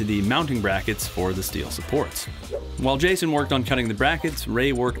turned into the mounting brackets for the steel supports. While Jason worked on cutting the brackets,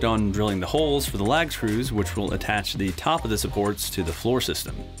 Ray worked on drilling the holes for the lag screws, which will attach the top of the supports to the floor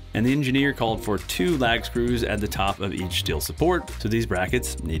system. And the engineer called for 2 lag screws at the top of each steel support, so these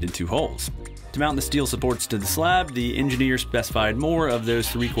brackets needed 2 holes. To mount the steel supports to the slab, the engineer specified more of those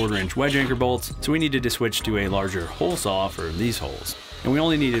 3/4-inch wedge anchor bolts, so we needed to switch to a larger hole saw for these holes. And we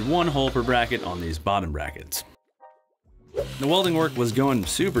only needed 1 hole per bracket on these bottom brackets. The welding work was going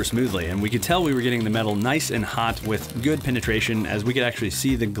super smoothly, and we could tell we were getting the metal nice and hot with good penetration, as we could actually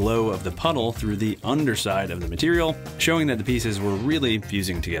see the glow of the puddle through the underside of the material, showing that the pieces were really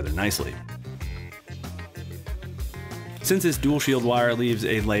fusing together nicely. Since this dual shield wire leaves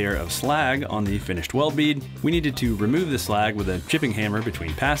a layer of slag on the finished weld bead, we needed to remove the slag with a chipping hammer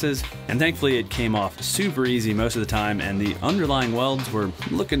between passes, and thankfully it came off super easy most of the time, and the underlying welds were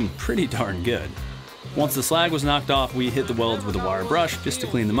looking pretty darn good. Once the slag was knocked off, we hit the welds with a wire brush just to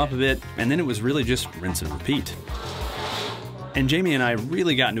clean them up a bit, and then it was really just rinse and repeat. And Jamie and I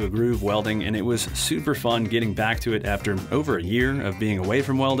really got into a groove welding, and it was super fun getting back to it after over a year of being away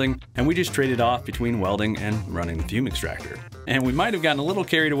from welding, and we just traded off between welding and running the fume extractor. And we might have gotten a little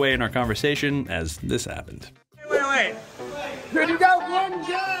carried away in our conversation as this happened. Wait. Dude, you got one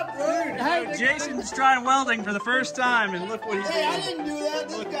job, bro. Dude, Jason's trying welding for the first time, and look what he's doing. I didn't do that.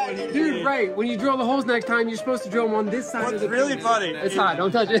 This guy did. Dude, right. When you drill the holes next time, you're supposed to drill them on this side of the really funny. It's hot.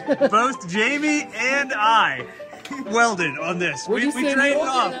 Don't touch it. Both Jamie and I welded on this. We traded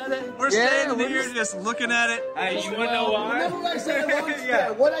off. We're standing here just looking at it. Hey, you want to know why? Remember what I said at lunch?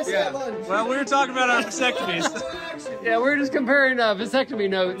 Yeah. What I said at lunch? Well, we were talking about our vasectomies. Yeah, we're just comparing vasectomy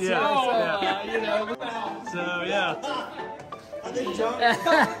notes. Yeah. You know. So, yeah.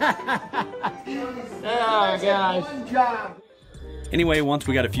 Oh, gosh. Anyway, once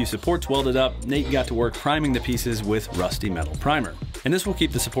we got a few supports welded up, Nate got to work priming the pieces with rusty metal primer. And this will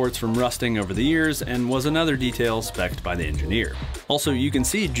keep the supports from rusting over the years, and was another detail spec'd by the engineer. Also, you can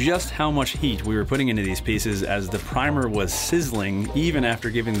see just how much heat we were putting into these pieces, as the primer was sizzling even after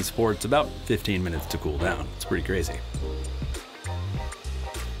giving the supports about 15 minutes to cool down. It's pretty crazy.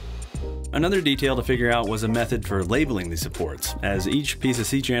 Another detail to figure out was a method for labeling the supports, as each piece of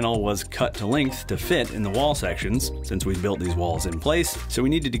C-channel was cut to length to fit in the wall sections, since we built these walls in place, so we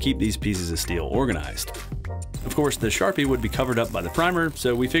needed to keep these pieces of steel organized. Of course, the Sharpie would be covered up by the primer,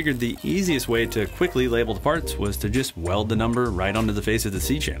 so we figured the easiest way to quickly label the parts was to just weld the number right onto the face of the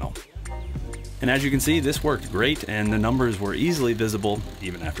C-channel. And as you can see, this worked great, and the numbers were easily visible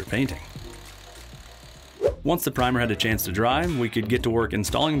even after painting. Once the primer had a chance to dry, we could get to work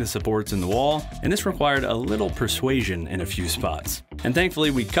installing the supports in the wall, and this required a little persuasion in a few spots. And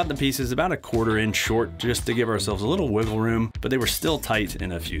thankfully, we cut the pieces about a 1/4 inch short just to give ourselves a little wiggle room, but they were still tight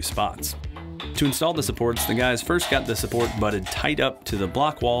in a few spots. To install the supports, the guys first got the support butted tight up to the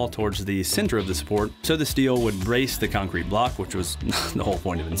block wall towards the center of the support, so the steel would brace the concrete block, which was the whole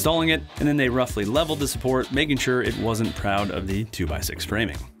point of installing it, and then they roughly leveled the support, making sure it wasn't proud of the 2x6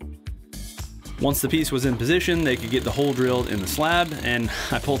 framing. Once the piece was in position, they could get the hole drilled in the slab, and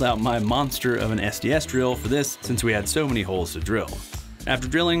I pulled out my monster of an SDS drill for this since we had so many holes to drill. After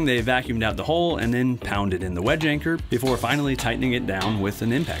drilling, they vacuumed out the hole and then pounded in the wedge anchor before finally tightening it down with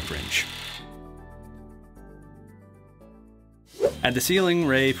an impact wrench. At the ceiling,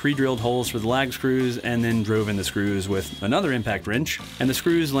 Ray pre-drilled holes for the lag screws and then drove in the screws with another impact wrench, and the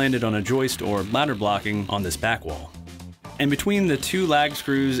screws landed on a joist or ladder blocking on this back wall. And between the 2 lag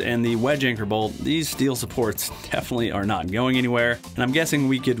screws and the wedge anchor bolt, these steel supports definitely are not going anywhere, and I'm guessing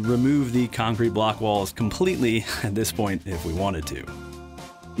we could remove the concrete block walls completely at this point if we wanted to.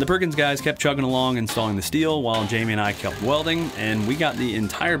 The Perkins guys kept chugging along installing the steel while Jamie and I kept welding, and we got the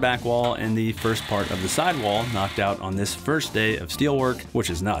entire back wall and the first part of the side wall knocked out on this first day of steel work, which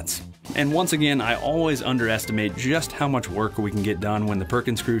is nuts. And once again, I always underestimate just how much work we can get done when the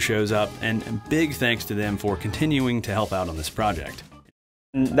Perkins crew shows up, and big thanks to them for continuing to help out on this project.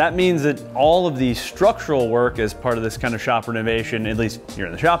 That means that all of the structural work as part of this kind of shop renovation, at least here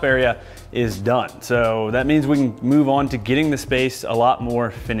in the shop area, is done. So that means we can move on to getting the space a lot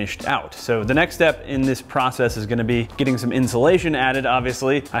more finished out. So the next step in this process is going to be getting some insulation added,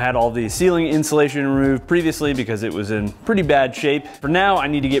 obviously. I had all the ceiling insulation removed previously because it was in pretty bad shape. For now, I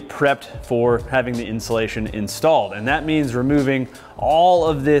need to get prepped for having the insulation installed, and that means removing all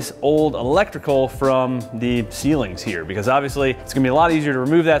of this old electrical from the ceilings here, because obviously it's gonna be a lot easier to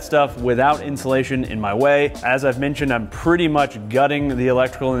remove that stuff without insulation in my way. As I've mentioned, I'm pretty much gutting the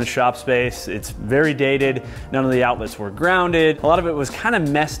electrical in the shop space. It's very dated. None of the outlets were grounded. A lot of it was kind of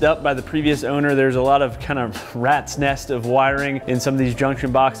messed up by the previous owner. There's a lot of kind of rat's nest of wiring in some of these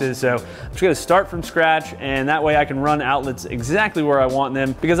junction boxes. So I'm just gonna start from scratch, and that way I can run outlets exactly where I want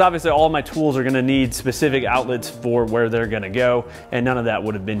them, because obviously all of my tools are gonna need specific outlets for where they're gonna go, and none of that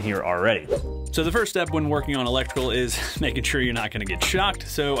would have been here already. So the first step when working on electrical is making sure you're not going to get shocked,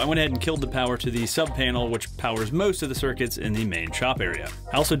 so I went ahead and killed the power to the sub panel, which powers most of the circuits in the main shop area.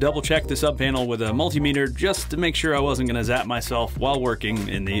 I also double checked the sub panel with a multimeter just to make sure I wasn't going to zap myself while working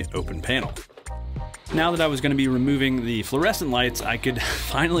in the open panel. Now that I was going to be removing the fluorescent lights, I could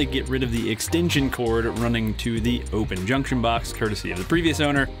finally get rid of the extension cord running to the open junction box, courtesy of the previous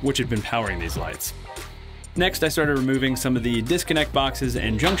owner, which had been powering these lights. Next, I started removing some of the disconnect boxes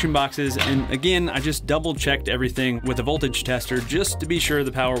and junction boxes, and again, I just double checked everything with a voltage tester just to be sure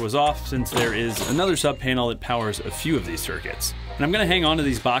the power was off, since there is another sub panel that powers a few of these circuits. And I'm going to hang on to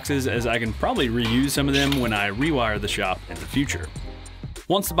these boxes as I can probably reuse some of them when I rewire the shop in the future.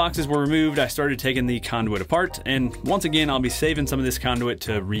 Once the boxes were removed, I started taking the conduit apart, and once again, I'll be saving some of this conduit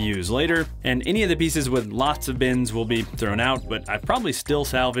to reuse later, and any of the pieces with lots of bins will be thrown out, but I probably still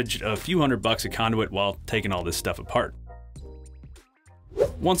salvaged a few $100 of conduit while taking all this stuff apart.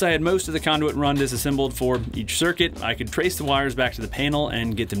 Once I had most of the conduit run disassembled for each circuit, I could trace the wires back to the panel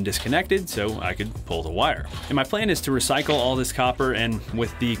and get them disconnected so I could pull the wire. And my plan is to recycle all this copper, and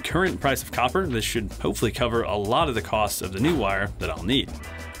with the current price of copper, this should hopefully cover a lot of the costs of the new wire that I'll need.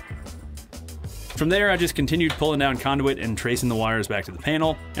 From there, I just continued pulling down conduit and tracing the wires back to the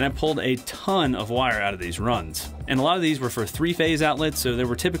panel, and I pulled a ton of wire out of these runs. And a lot of these were for 3-phase outlets, so there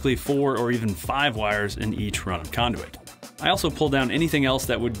were typically 4 or even 5 wires in each run of conduit. I also pulled down anything else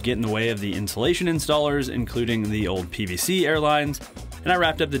that would get in the way of the insulation installers, including the old PVC air lines, and I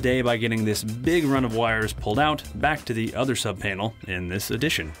wrapped up the day by getting this big run of wires pulled out back to the other sub panel in this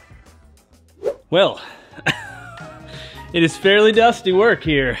addition. Well, it is fairly dusty work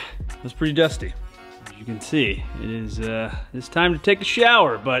here. It was pretty dusty. As you can see, it is it's time to take a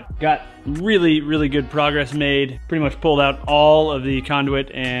shower, but got really good progress made. Pretty much pulled out all of the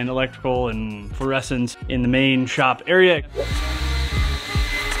conduit and electrical and fluorescents in the main shop area.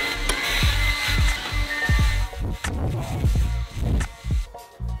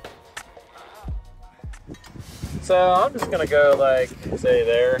 So I'm just gonna go like, say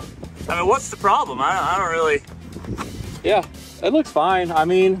there. I mean, what's the problem? I don't really... Yeah, it looks fine. I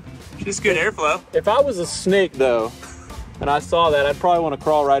mean, Just good airflow. if I was a snake though, and I saw that, I'd probably want to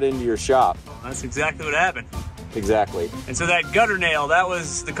crawl right into your shop. That's exactly what happened. Exactly. And so that gutter nail, that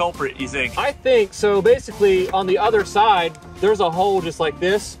was the culprit, you think? I think, so basically on the other side, there's a hole just like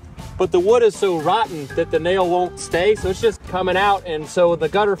this, but the wood is so rotten that the nail won't stay, so it's just coming out, and so the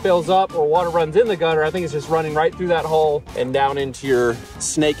gutter fills up or water runs in the gutter, I think it's just running right through that hole and down into your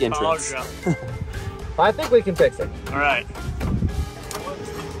snake entrance. I think we can fix it. All right.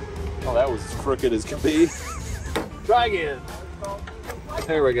 Oh, that was as crooked as could be. Try again.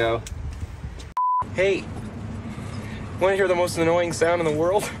 There we go. Hey, want to hear the most annoying sound in the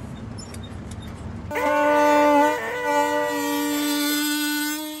world?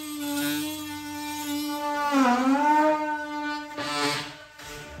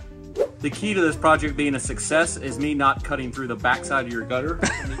 The key to this project being a success is me not cutting through the backside of your gutter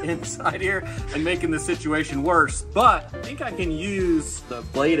from the inside here and making the situation worse. But I think I can use the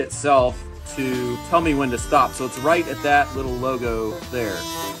blade itself to tell me when to stop. So it's right at that little logo there.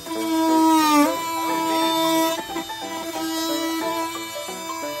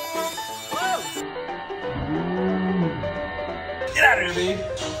 Get out of here, babe.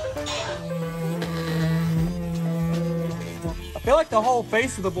 I feel like the whole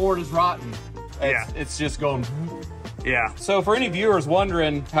face of the board is rotten. It's just going. Yeah. So for any viewers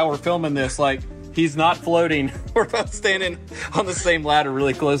wondering how we're filming this, like, he's not floating. We're both standing on the same ladder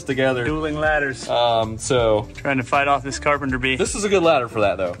really close together. Dueling ladders. So Trying to fight off this carpenter bee. this is a good ladder for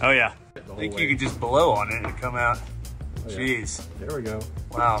that though. Oh yeah. I think you could just blow on it and come out. Oh, yeah. Jeez. There we go.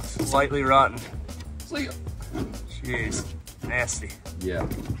 Wow, slightly rotten. Jeez, nasty. Yeah.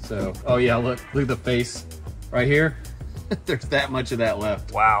 So, oh yeah, look at the face right here. There's that much of that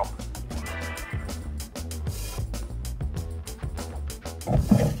left. Wow.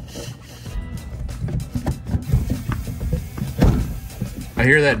 I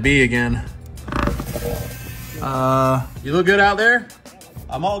hear that bee again. You look good out there?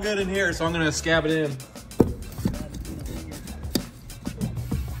 I'm all good in here, so I'm gonna scab it in.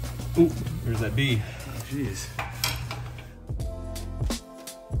 Ooh, there's that bee. Jeez.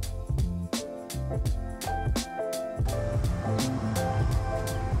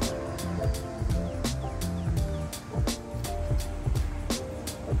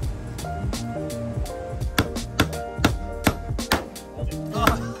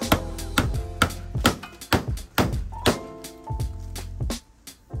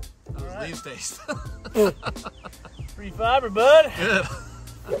 Leaves taste. Free fiber, bud. Good.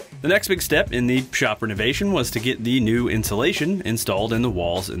 The next big step in the shop renovation was to get the new insulation installed in the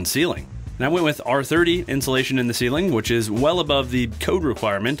walls and ceiling. And I went with R30 insulation in the ceiling, which is well above the code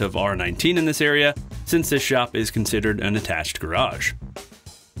requirement of R19 in this area, since this shop is considered an attached garage.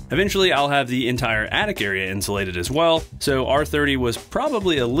 Eventually, I'll have the entire attic area insulated as well, so R30 was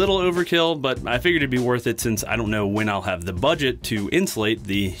probably a little overkill, but I figured it'd be worth it since I don't know when I'll have the budget to insulate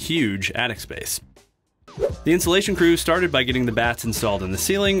the huge attic space. The installation crew started by getting the bats installed in the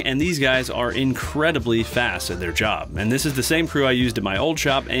ceiling, and these guys are incredibly fast at their job. And this is the same crew I used at my old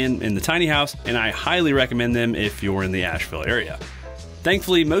shop and in the tiny house, and I highly recommend them if you're in the Asheville area.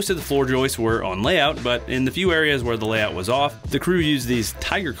 Thankfully, most of the floor joists were on layout, but in the few areas where the layout was off, the crew used these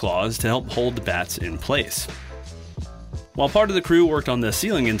tiger claws to help hold the bats in place. While part of the crew worked on the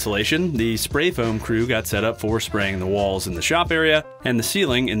ceiling insulation, the spray foam crew got set up for spraying the walls in the shop area and the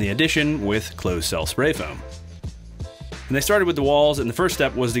ceiling in the addition with closed cell spray foam. And they started with the walls, and the first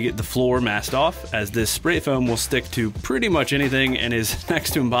step was to get the floor masked off, as this spray foam will stick to pretty much anything and is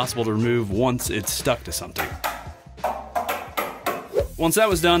next to impossible to remove once it's stuck to something. Once that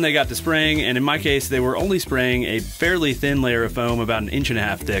was done, they got to spraying, and in my case, they were only spraying a fairly thin layer of foam about 1.5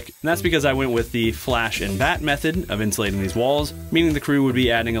 inches thick, and that's because I went with the flash and bat method of insulating these walls, meaning the crew would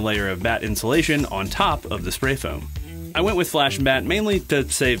be adding a layer of bat insulation on top of the spray foam. I went with flash and bat mainly to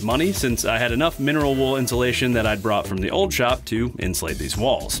save money, since I had enough mineral wool insulation that I'd brought from the old shop to insulate these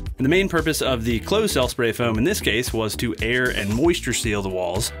walls. And the main purpose of the closed cell spray foam in this case was to air and moisture seal the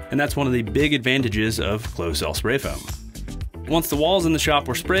walls, and that's one of the big advantages of closed cell spray foam. Once the walls in the shop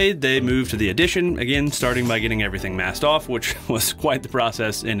were sprayed, they moved to the addition, again starting by getting everything masked off, which was quite the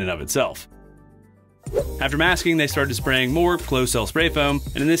process in and of itself. After masking, they started spraying more closed cell spray foam,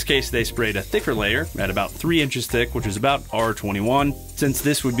 and in this case they sprayed a thicker layer at about 3 inches thick, which is about R21, since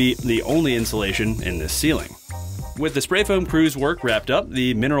this would be the only insulation in this ceiling. With the spray foam crew's work wrapped up,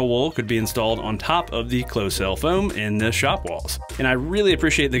 the mineral wool could be installed on top of the closed cell foam in the shop walls. And I really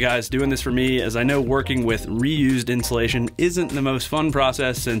appreciate the guys doing this for me, as I know working with reused insulation isn't the most fun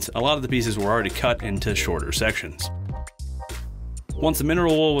process, since a lot of the pieces were already cut into shorter sections. Once the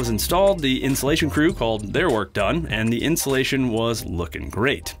mineral wool was installed, the insulation crew called their work done, and the insulation was looking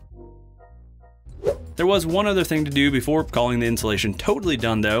great. There was one other thing to do before calling the insulation totally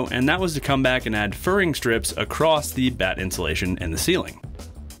done though, and that was to come back and add furring strips across the bat insulation and the ceiling.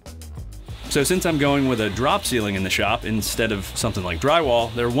 So since I'm going with a drop ceiling in the shop instead of something like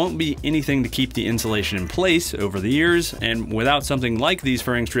drywall, there won't be anything to keep the insulation in place over the years, and without something like these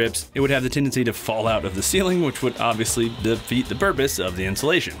furring strips, it would have the tendency to fall out of the ceiling, which would obviously defeat the purpose of the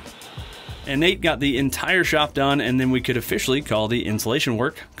insulation. And Nate got the entire shop done, and then we could officially call the insulation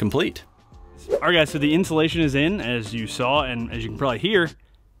work complete. Alright guys, so the insulation is in, as you saw, and as you can probably hear,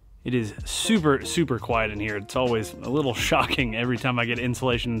 it is super quiet in here. It's always a little shocking every time I get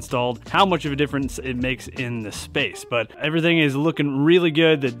insulation installed, how much of a difference it makes in the space. But everything is looking really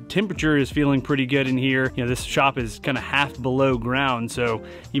good. The temperature is feeling pretty good in here. You know, this shop is kind of half below ground, so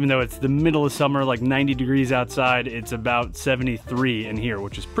even though it's the middle of summer, like 90 degrees outside, it's about 73 in here,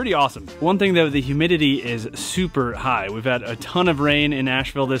 which is pretty awesome. One thing though, the humidity is super high. We've had a ton of rain in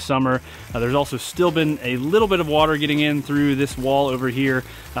Asheville this summer. There's also still been a little bit of water getting in through this wall over here.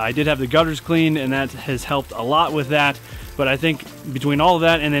 I did have the gutters cleaned, and that has helped a lot with that, but I think between all of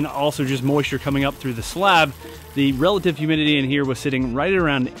that and then also just moisture coming up through the slab, the relative humidity in here was sitting right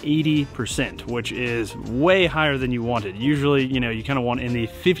around 80%, which is way higher than you wanted. Usually, you know, you kind of want in the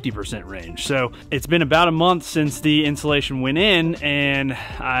 50% range. So it's been about a month since the insulation went in, and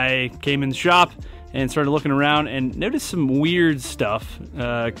I came in the shop and started looking around and noticed some weird stuff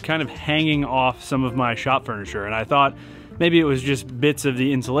kind of hanging off some of my shop furniture, and I thought maybe it was just bits of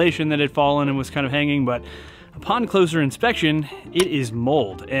the insulation that had fallen and was kind of hanging, but upon closer inspection, it is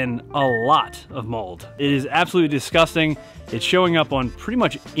mold, and a lot of mold. It is absolutely disgusting. It's showing up on pretty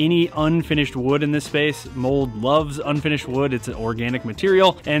much any unfinished wood in this space. Mold loves unfinished wood. It's an organic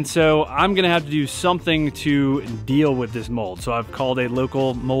material, and so I'm gonna have to do something to deal with this mold. So I've called a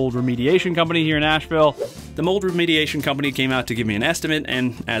local mold remediation company here in Asheville. The mold remediation company came out to give me an estimate,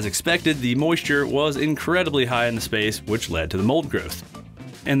 and as expected, the moisture was incredibly high in the space, which led to the mold growth.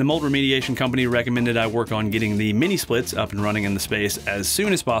 And the mold remediation company recommended I work on getting the mini splits up and running in the space as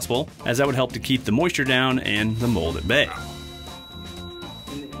soon as possible, as that would help to keep the moisture down and the mold at bay.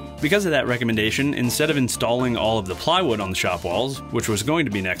 Because of that recommendation, instead of installing all of the plywood on the shop walls, which was going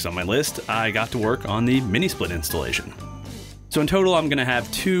to be next on my list, I got to work on the mini split installation. So in total, I'm going to have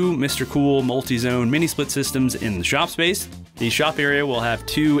 2 Mr. Cool multi-zone mini split systems in the shop space. The shop area will have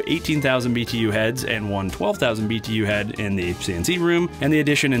 2 18,000 BTU heads and 1 12,000 BTU head in the CNC room, and the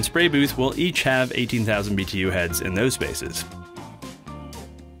addition and spray booth will each have 18,000 BTU heads in those spaces.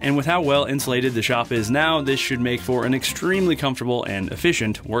 And with how well insulated the shop is now, this should make for an extremely comfortable and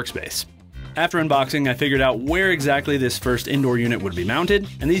efficient workspace. After unboxing, I figured out where exactly this first indoor unit would be mounted,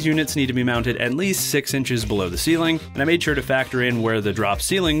 and these units need to be mounted at least 6 inches below the ceiling, and I made sure to factor in where the drop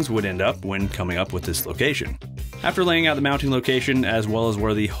ceilings would end up when coming up with this location. After laying out the mounting location as well as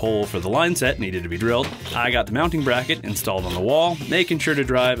where the hole for the line set needed to be drilled, I got the mounting bracket installed on the wall, making sure to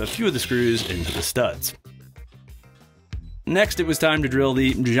drive a few of the screws into the studs. Next, it was time to drill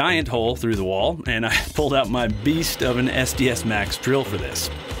the giant hole through the wall, and I pulled out my beast of an SDS Max drill for this.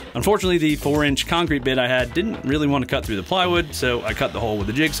 Unfortunately, the 4-inch concrete bit I had didn't really want to cut through the plywood, so I cut the hole with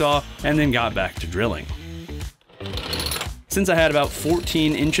a jigsaw and then got back to drilling. Since I had about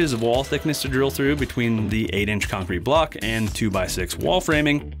 14 inches of wall thickness to drill through between the 8-inch concrete block and 2x6 wall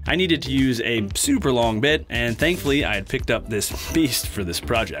framing, I needed to use a super long bit, and thankfully I had picked up this beast for this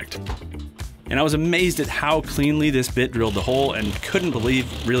project. And I was amazed at how cleanly this bit drilled the hole and couldn't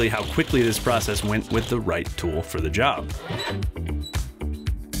believe really how quickly this process went with the right tool for the job.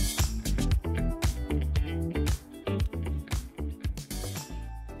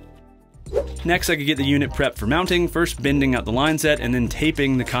 Next, I could get the unit prepped for mounting, first bending out the line set and then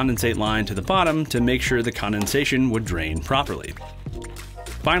taping the condensate line to the bottom to make sure the condensation would drain properly.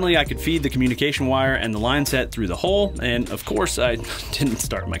 Finally, I could feed the communication wire and the line set through the hole, and of course I didn't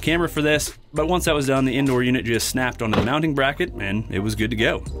start my camera for this, but once that was done, the indoor unit just snapped onto the mounting bracket and it was good to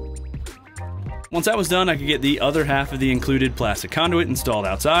go. Once that was done, I could get the other half of the included plastic conduit installed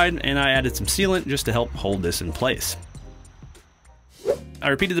outside, and I added some sealant just to help hold this in place. I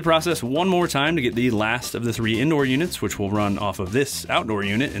repeated the process one more time to get the last of the 3 indoor units, which will run off of this outdoor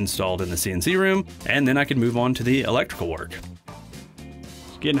unit installed in the CNC room, and then I could move on to the electrical work.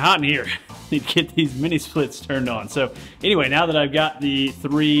 It's getting hot in here. Need to get these mini splits turned on. So anyway, now that I've got the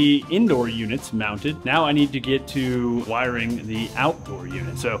 3 indoor units mounted, now I need to get to wiring the outdoor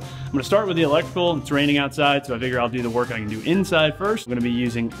unit. So I'm gonna start with the electrical. It's raining outside, so I figure I'll do the work I can do inside first. I'm gonna be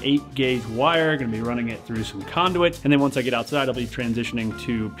using 8-gauge wire, gonna be running it through some conduit, and then once I get outside, I'll be transitioning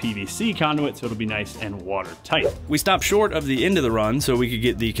to PVC conduit, so it'll be nice and watertight. We stopped short of the end of the run so we could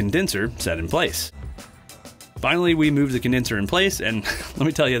get the condenser set in place. Finally, we moved the condenser in place, and let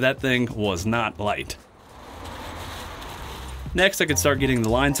me tell you, that thing was not light. Next, I could start getting the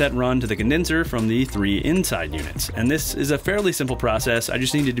line set run to the condenser from the 3 inside units, and this is a fairly simple process. I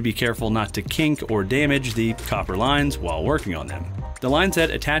just needed to be careful not to kink or damage the copper lines while working on them. The line set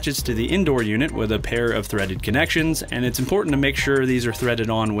attaches to the indoor unit with a pair of threaded connections, and it's important to make sure these are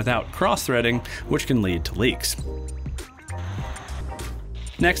threaded on without cross-threading, which can lead to leaks.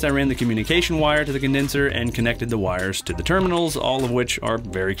 Next, I ran the communication wire to the condenser and connected the wires to the terminals, all of which are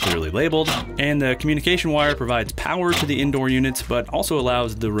very clearly labeled. And the communication wire provides power to the indoor units, but also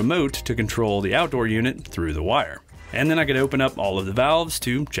allows the remote to control the outdoor unit through the wire. And then I could open up all of the valves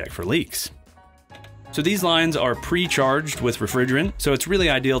to check for leaks. So these lines are pre-charged with refrigerant, so it's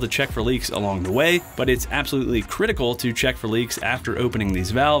really ideal to check for leaks along the way, but it's absolutely critical to check for leaks after opening these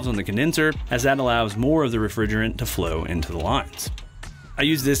valves on the condenser, as that allows more of the refrigerant to flow into the lines. I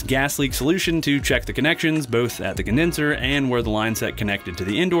used this gas leak solution to check the connections, both at the condenser and where the line set connected to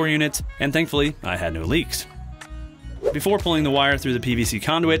the indoor units, and thankfully, I had no leaks. Before pulling the wire through the PVC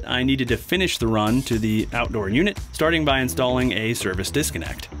conduit, I needed to finish the run to the outdoor unit, starting by installing a service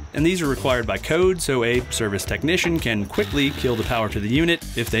disconnect. And these are required by code, so a service technician can quickly kill the power to the unit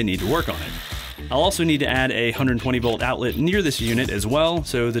if they need to work on it. I'll also need to add a 120 volt outlet near this unit as well,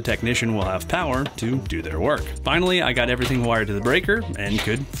 so the technician will have power to do their work. Finally, I got everything wired to the breaker and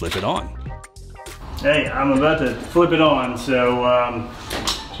could flip it on. Hey, I'm about to flip it on, so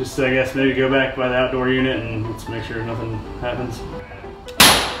just I guess maybe go back by the outdoor unit and let's make sure nothing happens.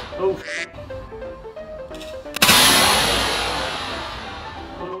 Oh.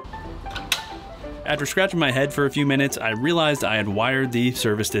 After scratching my head for a few minutes, I realized I had wired the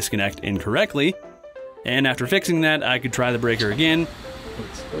service disconnect incorrectly, and after fixing that, I could try the breaker again.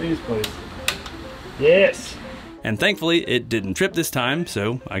 Please, please. Yes! And thankfully, it didn't trip this time,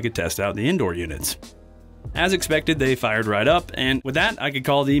 so I could test out the indoor units. As expected, they fired right up, and with that, I could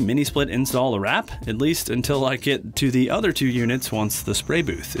call the mini split install a wrap, at least until I get to the other 2 units once the spray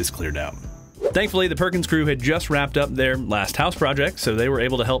booth is cleared out. Thankfully, the Perkins crew had just wrapped up their last house project, so they were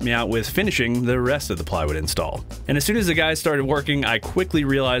able to help me out with finishing the rest of the plywood install. And as soon as the guys started working, I quickly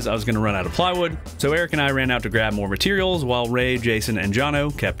realized I was going to run out of plywood, so Eric and I ran out to grab more materials while Ray, Jason, and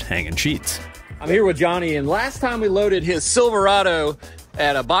Jono kept hanging sheets. I'm here with Johnny, and last time we loaded his Silverado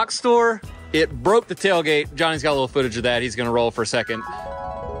at a box store, it broke the tailgate. Johnny's got a little footage of that. He's going to roll for a second.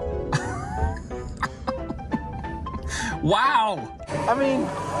 Wow! I mean,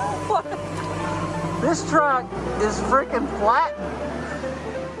 what? This truck is freaking flat.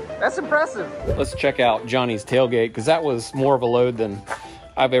 That's impressive. Let's check out Johnny's tailgate, because that was more of a load than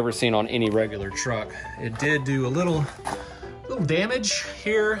I've ever seen on any regular truck. It did do a little damage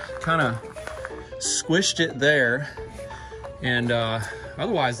here, kind of squished it there. And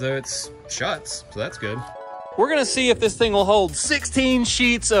otherwise though, it's shuts, so that's good. We're gonna see if this thing will hold 16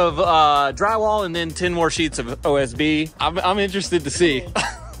 sheets of drywall and then 10 more sheets of OSB. I'm interested to see.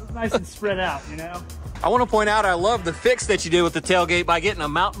 It's nice and spread out, you know? I wanna point out, I love the fix that you did with the tailgate by getting a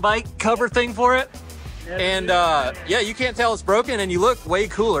mountain bike cover thing for it. And yeah, you can't tell it's broken and you look way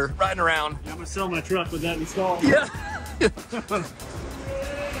cooler riding around. I'm gonna sell my truck with that installed. Yeah.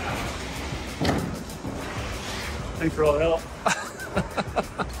 Thanks for all the help.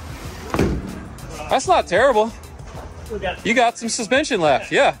 That's not terrible. You got some suspension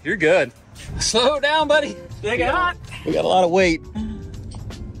left. Yeah, you're good. Slow down, buddy. We got a lot of weight.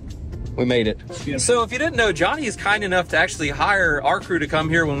 We made it. So if you didn't know, Johnny is kind enough to actually hire our crew to come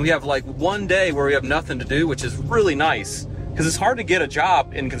here when we have like one day where we have nothing to do, which is really nice. Because it's hard to get a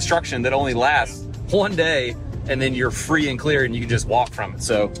job in construction that only lasts one day and then you're free and clear and you can just walk from it.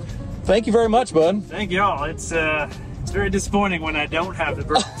 So thank you very much, bud. Thank y'all. It's very disappointing when I don't have the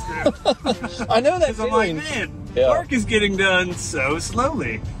broken screw. I know that I'm feeling. like, man, work is getting done so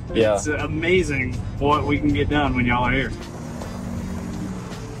slowly. Yeah. It's amazing what we can get done when y'all are here.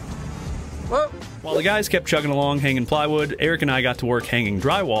 While the guys kept chugging along hanging plywood, Eric and I got to work hanging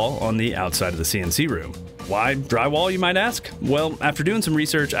drywall on the outside of the CNC room. Why drywall, you might ask? Well, after doing some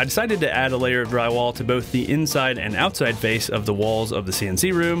research, I decided to add a layer of drywall to both the inside and outside face of the walls of the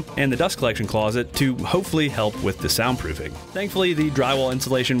CNC room and the dust collection closet to hopefully help with the soundproofing. Thankfully, the drywall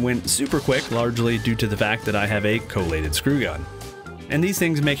installation went super quick, largely due to the fact that I have a collated screw gun. And these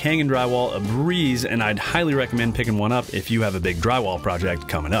things make hanging drywall a breeze, and I'd highly recommend picking one up if you have a big drywall project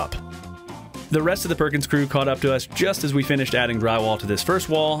coming up. The rest of the Perkins crew caught up to us just as we finished adding drywall to this first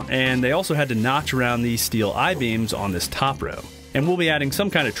wall, and they also had to notch around these steel I-beams on this top row. And we'll be adding some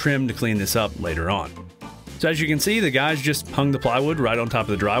kind of trim to clean this up later on. So as you can see, the guys just hung the plywood right on top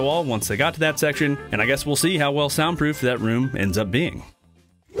of the drywall once they got to that section, and I guess we'll see how well soundproof that room ends up being.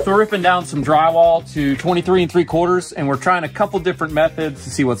 So we're ripping down some drywall to 23 3/4, and we're trying a couple different methods to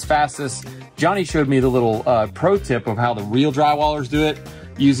see what's fastest. Johnny showed me the little pro tip of how the real drywallers do it,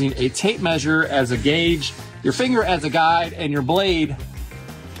 using a tape measure as a gauge, your finger as a guide, and your blade.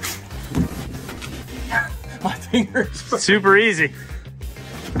 My finger. Super easy.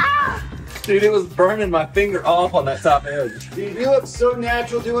 Dude, it was burning my finger off on that top edge. Dude, you look so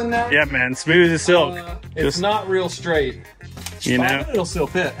natural doing that. Yeah, man, smooth as silk. It's not real straight. You know, it'll still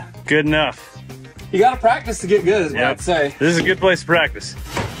fit. good enough. You gotta practice to get good, is what I'd say. This is a good place to practice.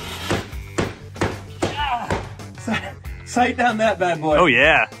 Sight down that bad boy. Oh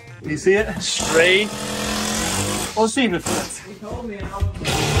yeah. You see it? Straight. Let's see if it fits.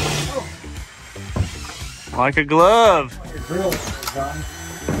 Like a glove.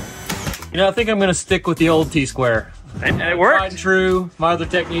 You know, I think I'm gonna stick with the old T-square. It Tried worked. and true. My other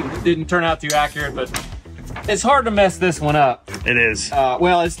technique didn't turn out too accurate, but it's hard to mess this one up. It is.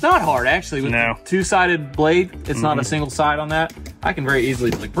 Well, it's not hard actually. With No. the two-sided blade, it's not a single side on that. I can very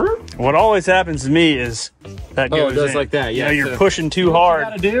easily like. What always happens to me is that goes it does in. like that. Yeah, You know, you're so pushing too what hard. you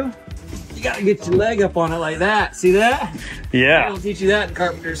gotta do? You gotta get your leg up on it like that. See that? They Yeah. don't teach you that in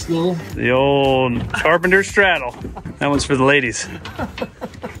carpenter school. The old carpenter straddle. That one's for the ladies.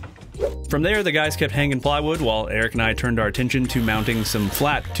 From there, the guys kept hanging plywood while Eric and I turned our attention to mounting some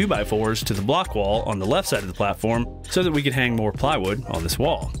flat 2x4s to the block wall on the left side of the platform so that we could hang more plywood on this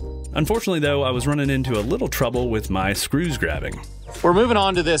wall. Unfortunately though, I was running into a little trouble with my screws grabbing. We're moving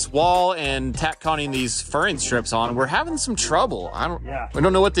on to this wall and tack-conning these furring strips on. We're having some trouble. I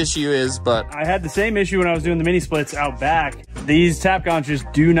don't know what the issue is, but I had the same issue when I was doing the mini splits out back. These Tapcons just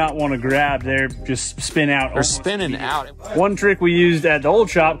do not want to grab. They're just spin out. they're spinning out. One trick we used at the old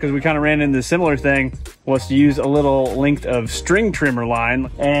shop, because we kind of ran into a similar thing, was to use a little length of string trimmer line,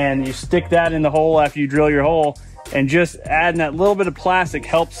 and you stick that in the hole after you drill your hole, and just adding that little bit of plastic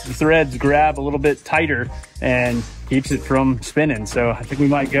helps the threads grab a little bit tighter and keeps it from spinning. So I think we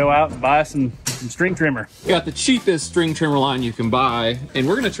might go out and buy some string trimmer. Got the cheapest string trimmer line you can buy, and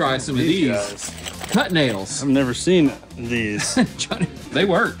we're gonna try some of these cut nails. I've never seen these. Johnny, they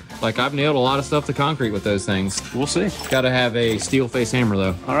work. Like, I've nailed a lot of stuff to concrete with those things. We'll see. Gotta have a steel face hammer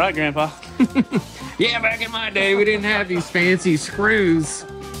though. All right, Grandpa. Yeah, back in my day, we didn't have these fancy screws.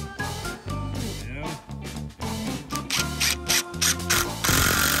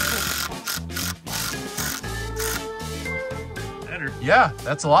 Better. Yeah,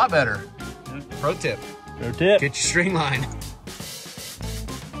 that's a lot better. Pro tip. Pro tip. Get your string line.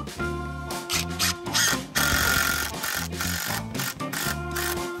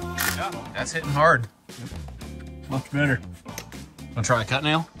 Yeah, that's hitting hard. Much better. Wanna try a cut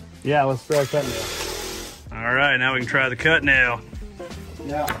nail? Yeah, let's try a cut nail. All right, now we can try the cut nail.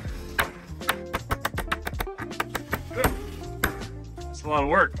 Yeah. It's a lot of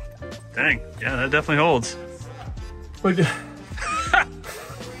work. Dang, yeah, that definitely holds.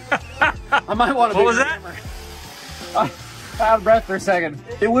 I might want to. What was that? Out of breath for a second.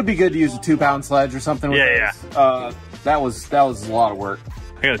 It would be good to use a 2-pound sledge or something. With Yeah, those. That was a lot of work.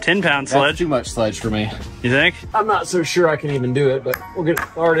 I got a 10-pound That's sledge. too much sledge for me. You think? I'm not so sure I can even do it, but we'll get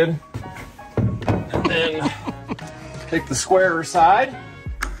started. And then take the squarer side.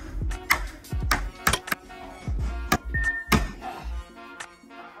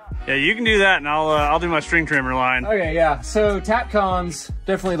 Yeah, you can do that, and I'll do my string trimmer line. Okay, yeah. So Tapcon's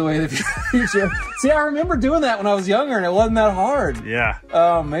definitely the way of the future. See, I remember doing that when I was younger, and it wasn't that hard. Yeah.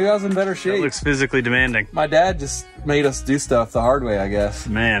 Maybe I was in better shape. It looks physically demanding. My dad just made us do stuff the hard way, I guess.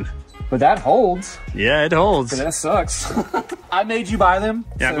 Man. But that holds. Yeah, it holds. That sucks. I made you buy them.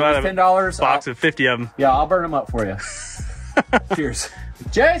 Yeah, so I'm glad I have $10. Box of 50 of them. Yeah, I'll burn them up for you. Cheers.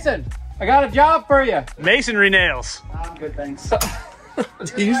 Jason, I got a job for you. Masonry nails. I'm good, thanks.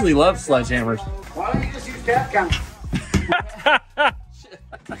 He usually loves sledgehammers. Why don't you just use Tapcon?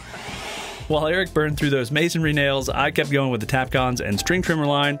 While Eric burned through those masonry nails, I kept going with the Tapcons and string trimmer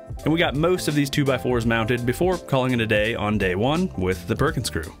line, and we got most of these 2x4s mounted before calling it a day on day one with the Perkins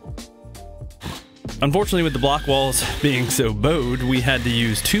screw. Unfortunately, with the block walls being so bowed, we had to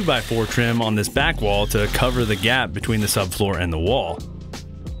use 2x4 trim on this back wall to cover the gap between the subfloor and the wall.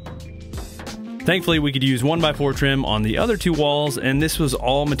 Thankfully, we could use 1x4 trim on the other two walls, and this was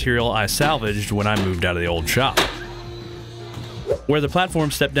all material I salvaged when I moved out of the old shop. Where the platform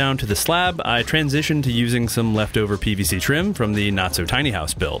stepped down to the slab, I transitioned to using some leftover PVC trim from the not-so-tiny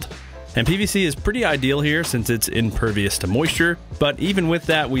house build. And PVC is pretty ideal here since it's impervious to moisture, but even with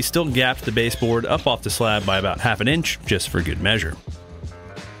that, we still gapped the baseboard up off the slab by about ½ inch, just for good measure.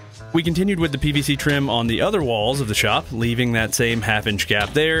 We continued with the PVC trim on the other walls of the shop, leaving that same ½ inch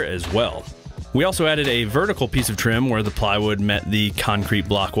gap there as well. We also added a vertical piece of trim where the plywood met the concrete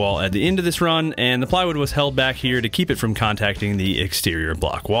block wall at the end of this run, and the plywood was held back here to keep it from contacting the exterior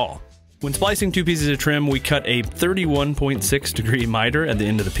block wall. When splicing two pieces of trim, we cut a 31.6 degree miter at the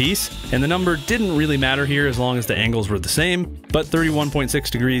end of the piece, and the number didn't really matter here as long as the angles were the same, but 31.6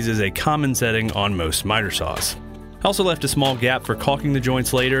 degrees is a common setting on most miter saws. I also left a small gap for caulking the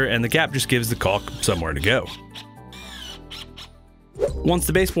joints later, and the gap just gives the caulk somewhere to go. Once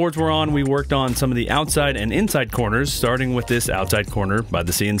the baseboards were on, we worked on some of the outside and inside corners, starting with this outside corner by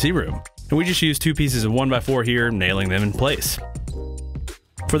the CNC room. And we just used two pieces of 1x4 here, nailing them in place.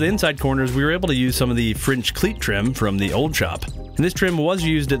 For the inside corners, we were able to use some of the French cleat trim from the old shop. And this trim was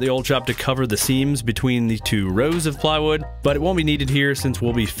used at the old shop to cover the seams between the two rows of plywood, but it won't be needed here since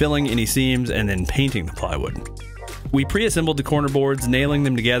we'll be filling any seams and then painting the plywood. We pre-assembled the corner boards, nailing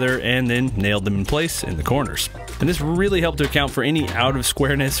them together, and then nailed them in place in the corners. And this really helped to account for any out of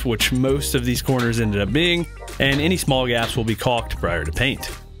squareness, which most of these corners ended up being, and any small gaps will be caulked prior to paint.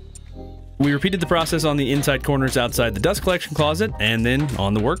 We repeated the process on the inside corners outside the dust collection closet, and then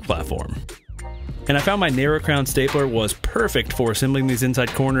on the work platform. And I found my narrow crown stapler was perfect for assembling these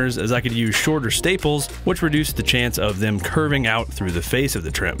inside corners, as I could use shorter staples, which reduced the chance of them curving out through the face of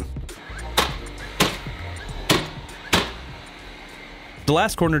the trim. The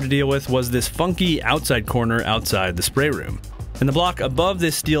last corner to deal with was this funky outside corner outside the spray room. And the block above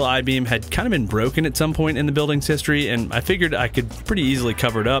this steel I-beam had kind of been broken at some point in the building's history, and I figured I could pretty easily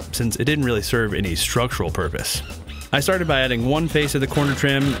cover it up since it didn't really serve any structural purpose. I started by adding one face of the corner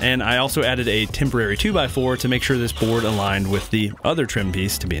trim, and I also added a temporary 2x4 to make sure this board aligned with the other trim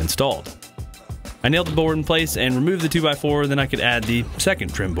piece to be installed. I nailed the board in place and removed the 2x4, then I could add the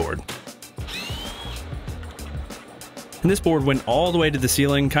second trim board. And this board went all the way to the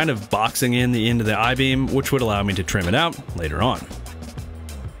ceiling, kind of boxing in the end of the I-beam, which would allow me to trim it out later on.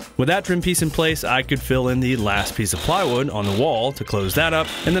 With that trim piece in place, I could fill in the last piece of plywood on the wall to close that up,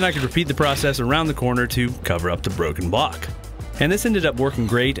 and then I could repeat the process around the corner to cover up the broken block. And this ended up working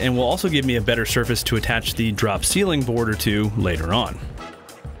great, and will also give me a better surface to attach the drop ceiling board or two later on.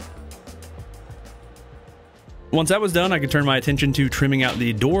 Once that was done, I could turn my attention to trimming out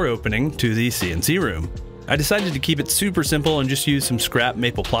the door opening to the CNC room. I decided to keep it super simple and just use some scrap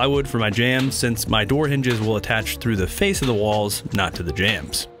maple plywood for my jambs, since my door hinges will attach through the face of the walls, not to the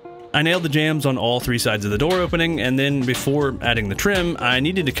jambs. I nailed the jambs on all three sides of the door opening, and then before adding the trim, I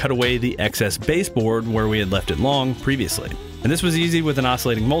needed to cut away the excess baseboard where we had left it long previously. And this was easy with an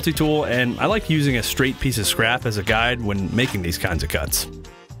oscillating multi-tool, and I like using a straight piece of scrap as a guide when making these kinds of cuts.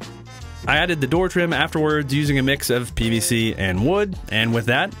 I added the door trim afterwards using a mix of PVC and wood, and with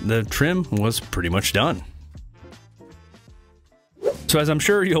that, the trim was pretty much done. So as I'm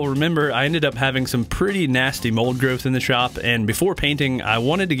sure you'll remember, I ended up having some pretty nasty mold growth in the shop, and before painting, I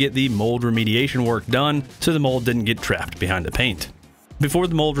wanted to get the mold remediation work done so the mold didn't get trapped behind the paint. Before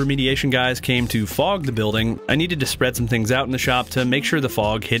the mold remediation guys came to fog the building, I needed to spread some things out in the shop to make sure the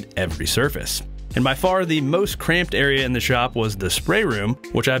fog hit every surface. And by far the most cramped area in the shop was the spray room,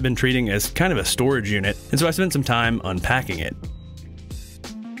 which I've been treating as kind of a storage unit, and so I spent some time unpacking it.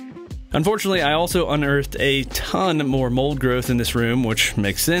 Unfortunately, I also unearthed a ton more mold growth in this room, which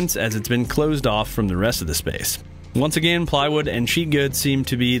makes sense as it's been closed off from the rest of the space. Once again, plywood and sheet goods seem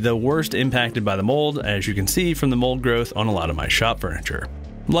to be the worst impacted by the mold, as you can see from the mold growth on a lot of my shop furniture.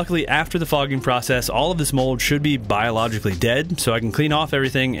 Luckily, after the fogging process, all of this mold should be biologically dead, so I can clean off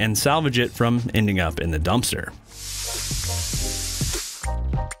everything and salvage it from ending up in the dumpster.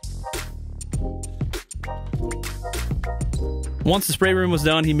 Once the spray room was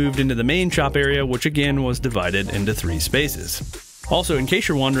done, he moved into the main shop area, which again was divided into 3 spaces. Also, in case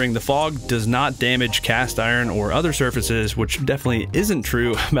you're wondering, the fog does not damage cast iron or other surfaces, which definitely isn't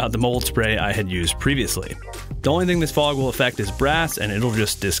true about the mold spray I had used previously. The only thing this fog will affect is brass, and it'll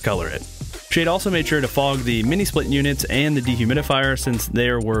just discolor it. Shade also made sure to fog the mini split units and the dehumidifier, since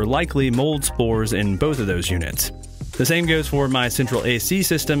there were likely mold spores in both of those units. The same goes for my central AC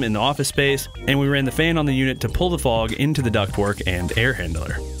system in the office space, and we ran the fan on the unit to pull the fog into the ductwork and air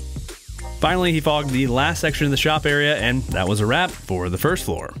handler. Finally, he fogged the last section of the shop area, and that was a wrap for the first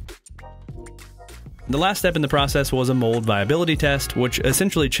floor. The last step in the process was a mold viability test, which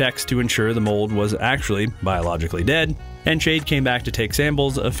essentially checks to ensure the mold was actually biologically dead, and Shade came back to take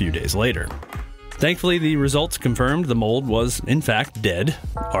samples a few days later. Thankfully, the results confirmed the mold was, in fact, dead,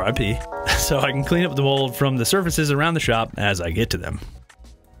 RIP, so I can clean up the mold from the surfaces around the shop as I get to them.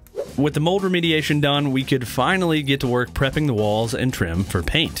 With the mold remediation done, we could finally get to work prepping the walls and trim for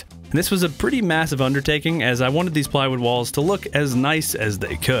paint. And this was a pretty massive undertaking, as I wanted these plywood walls to look as nice as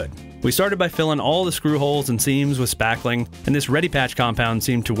they could. We started by filling all the screw holes and seams with spackling, and this Ready Patch compound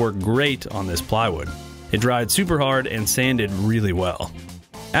seemed to work great on this plywood. It dried super hard and sanded really well.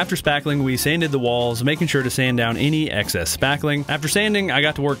 After spackling, we sanded the walls, making sure to sand down any excess spackling. After sanding, I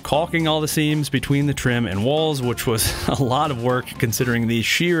got to work caulking all the seams between the trim and walls, which was a lot of work considering the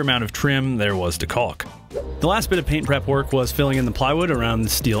sheer amount of trim there was to caulk. The last bit of paint prep work was filling in the plywood around the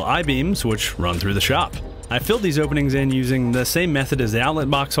steel I-beams, which run through the shop. I filled these openings in using the same method as the outlet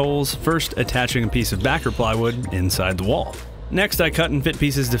box holes, first attaching a piece of backer plywood inside the wall. Next, I cut and fit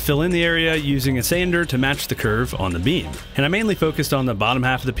pieces to fill in the area using a sander to match the curve on the beam. And I mainly focused on the bottom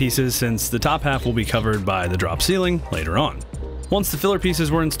half of the pieces, since the top half will be covered by the drop ceiling later on. Once the filler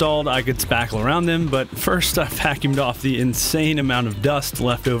pieces were installed, I could spackle around them, but first I vacuumed off the insane amount of dust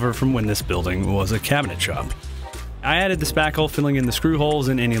left over from when this building was a cabinet shop. I added the spackle, filling in the screw holes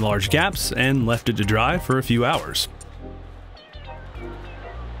in any large gaps, and left it to dry for a few hours.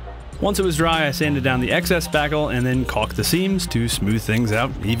 Once it was dry, I sanded down the excess spackle and then caulked the seams to smooth things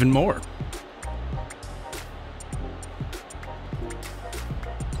out even more.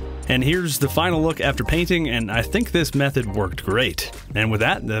 And here's the final look after painting, and I think this method worked great. And with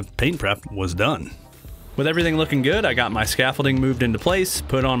that, the paint prep was done. With everything looking good, I got my scaffolding moved into place,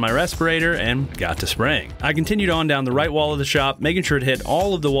 put on my respirator, and got to spraying. I continued on down the right wall of the shop, making sure to hit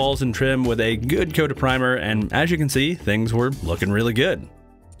all of the walls and trim with a good coat of primer, and as you can see, things were looking really good.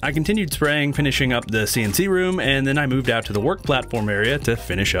 I continued spraying, finishing up the CNC room, and then I moved out to the work platform area to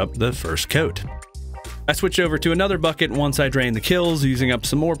finish up the first coat. I switched over to another bucket once I drained the kills, using up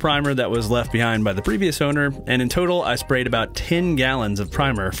some more primer that was left behind by the previous owner, and in total I sprayed about 10 gallons of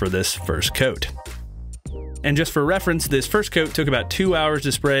primer for this first coat. And just for reference, this first coat took about 2 hours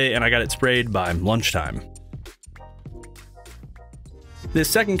to spray, and I got it sprayed by lunchtime. This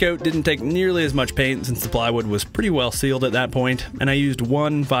second coat didn't take nearly as much paint since the plywood was pretty well sealed at that point, and I used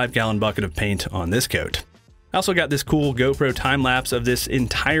one 5-gallon bucket of paint on this coat. I also got this cool GoPro time-lapse of this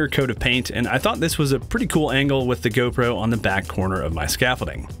entire coat of paint, and I thought this was a pretty cool angle with the GoPro on the back corner of my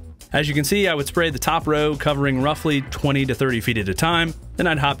scaffolding. As you can see, I would spray the top row, covering roughly 20 to 30 feet at a time, then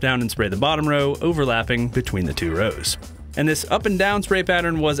I'd hop down and spray the bottom row, overlapping between the 2 rows. And this up and down spray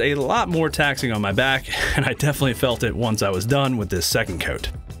pattern was a lot more taxing on my back, and I definitely felt it once I was done with this second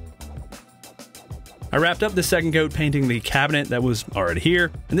coat. I wrapped up the second coat painting the cabinet that was already here,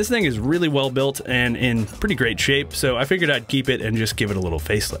 and this thing is really well built and in pretty great shape, so I figured I'd keep it and just give it a little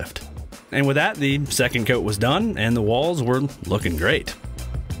facelift. And with that, the second coat was done, and the walls were looking great.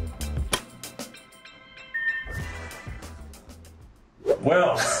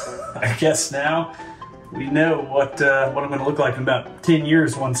 Well, I guess now we know what I'm going to look like in about 10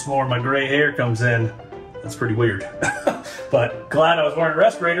 years once more my gray hair comes in. That's pretty weird. But glad I was wearing a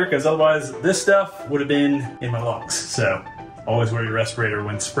respirator, because otherwise this stuff would have been in my lungs. So Always wear your respirator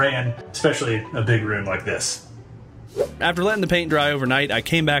when spraying, especially a big room like this. After letting the paint dry overnight, I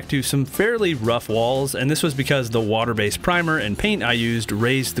came back to some fairly rough walls, and this was because the water-based primer and paint I used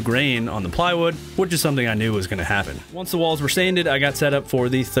raised the grain on the plywood, which is something I knew was going to happen. Once the walls were sanded, I got set up for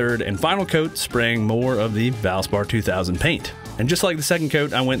the third and final coat, spraying more of the Valspar 2000 paint. And just like the second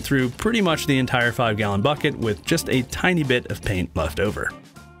coat, I went through pretty much the entire 5-gallon bucket with just a tiny bit of paint left over.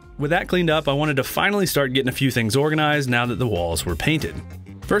 With that cleaned up, I wanted to finally start getting a few things organized now that the walls were painted.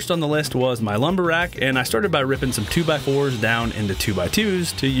 First on the list was my lumber rack, and I started by ripping some 2x4s down into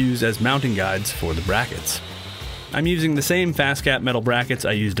 2x2s to use as mounting guides for the brackets. I'm using the same fast cap metal brackets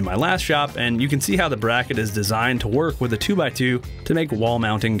I used in my last shop, and you can see how the bracket is designed to work with a 2x2 to make wall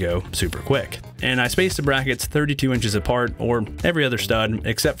mounting go super quick. And I spaced the brackets 32 inches apart, or every other stud,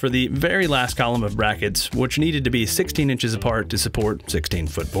 except for the very last column of brackets, which needed to be 16 inches apart to support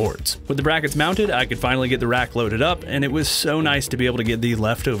 16-foot boards. With the brackets mounted, I could finally get the rack loaded up, and it was so nice to be able to get the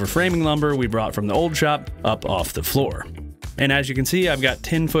leftover framing lumber we brought from the old shop up off the floor. And as you can see, I've got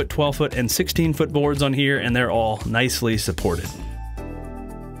 10-foot, 12-foot, and 16-foot boards on here, and they're all nicely supported.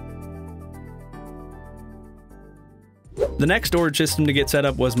 The next storage system to get set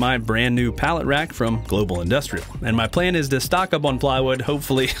up was my brand new pallet rack from Global Industrial, and my plan is to stock up on plywood,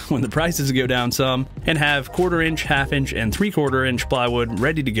 hopefully when the prices go down some, and have 1/4 inch, 1/2 inch, and 3/4 inch plywood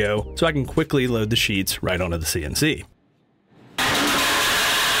ready to go so I can quickly load the sheets right onto the CNC.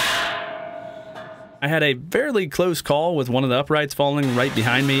 I had a fairly close call with one of the uprights falling right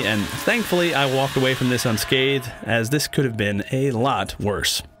behind me, and thankfully I walked away from this unscathed, as this could have been a lot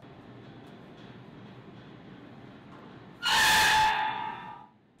worse.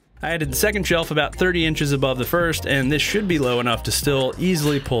 I added the second shelf about 30 inches above the first, and this should be low enough to still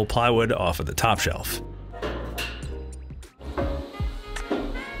easily pull plywood off of the top shelf.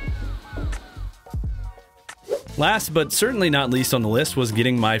 Last but certainly not least on the list was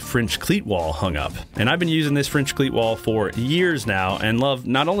getting my French cleat wall hung up. And I've been using this French cleat wall for years now and love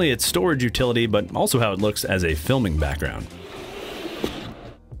not only its storage utility, but also how it looks as a filming background.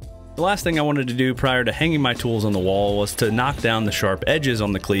 The last thing I wanted to do prior to hanging my tools on the wall was to knock down the sharp edges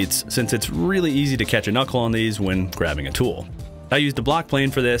on the cleats, since it's really easy to catch a knuckle on these when grabbing a tool. I used a block plane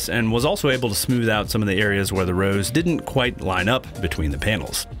for this and was also able to smooth out some of the areas where the rows didn't quite line up between the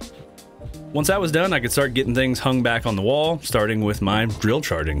panels. Once that was done, I could start getting things hung back on the wall, starting with my drill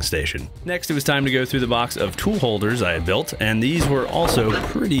charging station. Next, it was time to go through the box of tool holders I had built, and these were also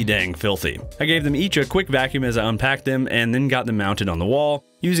pretty dang filthy. I gave them each a quick vacuum as I unpacked them, and then got them mounted on the wall,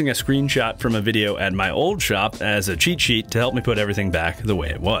 using a screenshot from a video at my old shop as a cheat sheet to help me put everything back the way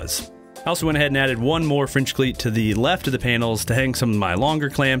it was. I also went ahead and added one more French cleat to the left of the panels to hang some of my longer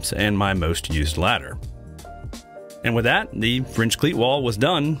clamps and my most used ladder. And with that, the French cleat wall was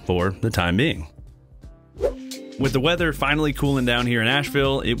done for the time being. With the weather finally cooling down here in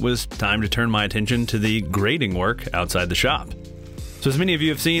Asheville, it was time to turn my attention to the grading work outside the shop. So as many of you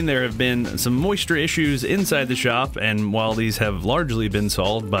have seen, there have been some moisture issues inside the shop, and while these have largely been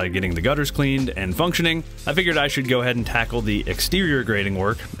solved by getting the gutters cleaned and functioning, I figured I should go ahead and tackle the exterior grading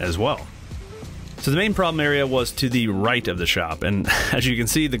work as well. So the main problem area was to the right of the shop, and as you can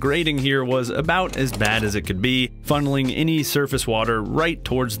see, the grading here was about as bad as it could be, funneling any surface water right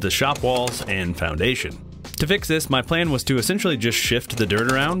towards the shop walls and foundation. To fix this, my plan was to essentially just shift the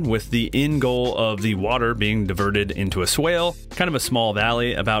dirt around, with the end goal of the water being diverted into a swale, kind of a small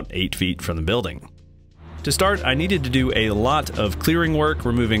valley about 8 feet from the building. To start, I needed to do a lot of clearing work,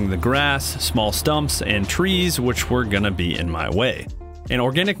 removing the grass, small stumps, and trees which were gonna be in my way. And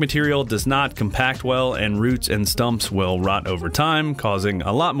organic material does not compact well, and roots and stumps will rot over time, causing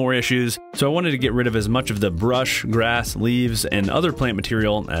a lot more issues, so I wanted to get rid of as much of the brush, grass, leaves, and other plant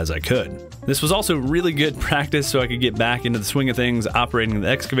material as I could. This was also really good practice so I could get back into the swing of things operating the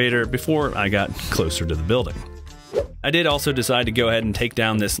excavator before I got closer to the building. I did also decide to go ahead and take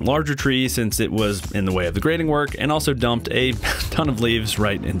down this larger tree since it was in the way of the grading work, and also dumped a ton of leaves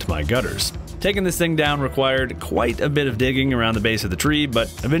right into my gutters. Taking this thing down required quite a bit of digging around the base of the tree,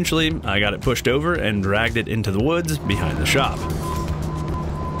 but eventually I got it pushed over and dragged it into the woods behind the shop.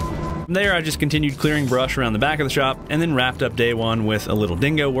 From there, I just continued clearing brush around the back of the shop, and then wrapped up day one with a little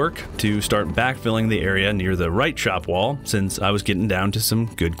dingo work to start backfilling the area near the right shop wall, since I was getting down to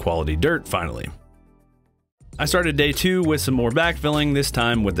some good quality dirt finally. I started day two with some more backfilling, this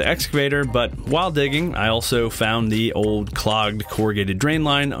time with the excavator, but while digging, I also found the old clogged corrugated drain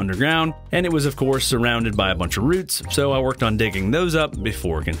line underground, and it was of course surrounded by a bunch of roots, so I worked on digging those up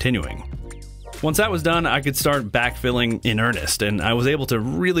before continuing. Once that was done, I could start backfilling in earnest, and I was able to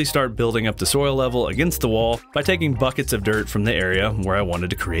really start building up the soil level against the wall by taking buckets of dirt from the area where I wanted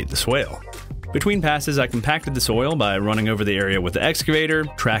to create the swale. Between passes, I compacted the soil by running over the area with the excavator,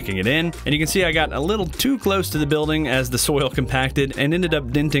 tracking it in, and you can see I got a little too close to the building as the soil compacted and ended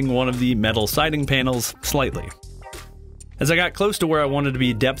up denting one of the metal siding panels slightly. As I got close to where I wanted to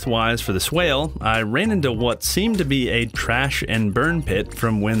be depth-wise for the swale, I ran into what seemed to be a trash and burn pit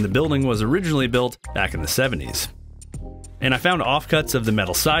from when the building was originally built back in the 70s. And I found offcuts of the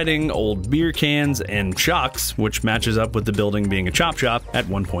metal siding, old beer cans, and shocks, which matches up with the building being a chop shop at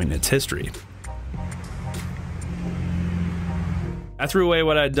one point in its history. I threw away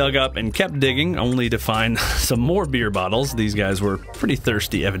what I dug up and kept digging, only to find some more beer bottles. These guys were pretty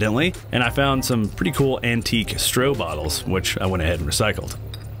thirsty, evidently, and I found some pretty cool antique straw bottles, which I went ahead and recycled.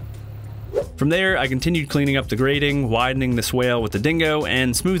 From there, I continued cleaning up the grading, widening the swale with the dingo,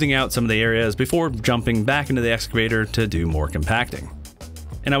 and smoothing out some of the areas before jumping back into the excavator to do more compacting.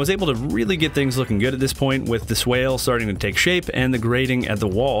 And I was able to really get things looking good at this point, with the swale starting to take shape and the grading at the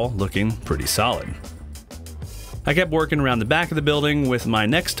wall looking pretty solid. I kept working around the back of the building, with my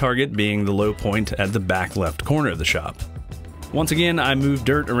next target being the low point at the back left corner of the shop. Once again, I moved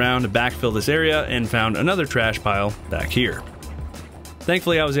dirt around to backfill this area and found another trash pile back here.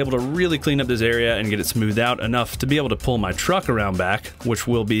 Thankfully, I was able to really clean up this area and get it smoothed out enough to be able to pull my truck around back, which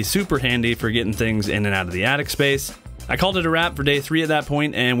will be super handy for getting things in and out of the attic space. I called it a wrap for day 3 at that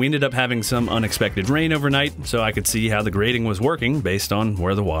point, and we ended up having some unexpected rain overnight, so I could see how the grading was working based on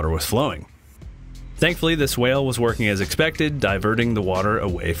where the water was flowing. Thankfully, the swale was working as expected, diverting the water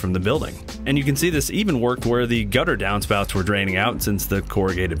away from the building. And you can see this even worked where the gutter downspouts were draining out, since the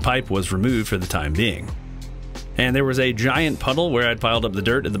corrugated pipe was removed for the time being. And there was a giant puddle where I'd piled up the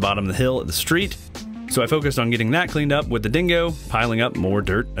dirt at the bottom of the hill at the street, so I focused on getting that cleaned up with the dingo, piling up more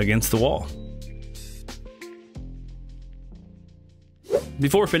dirt against the wall.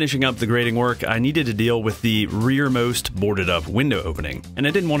 Before finishing up the grading work, I needed to deal with the rearmost boarded up window opening, and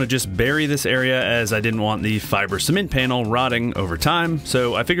I didn't want to just bury this area as I didn't want the fiber cement panel rotting over time,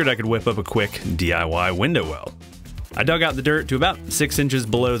 so I figured I could whip up a quick DIY window well. I dug out the dirt to about 6 inches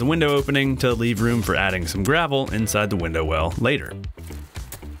below the window opening to leave room for adding some gravel inside the window well later.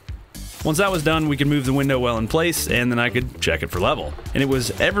 Once that was done, we could move the window well in place, and then I could check it for level. And it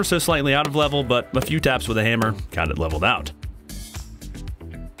was ever so slightly out of level, but a few taps with a hammer got it leveled out.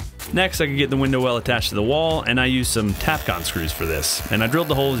 Next, I could get the window well attached to the wall, and I used some Tapcon screws for this. And I drilled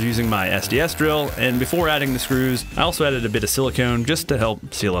the holes using my SDS drill, and before adding the screws, I also added a bit of silicone just to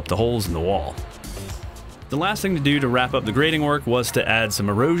help seal up the holes in the wall. The last thing to do to wrap up the grading work was to add some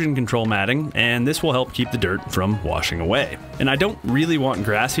erosion control matting, and this will help keep the dirt from washing away. And I don't really want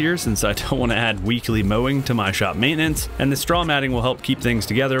grass here, since I don't want to add weekly mowing to my shop maintenance, and the straw matting will help keep things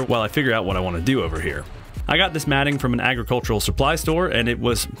together while I figure out what I want to do over here. I got this matting from an agricultural supply store, and it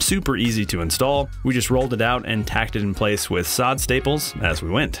was super easy to install. We just rolled it out and tacked it in place with sod staples as we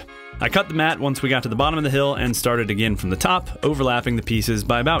went. I cut the mat once we got to the bottom of the hill and started again from the top, overlapping the pieces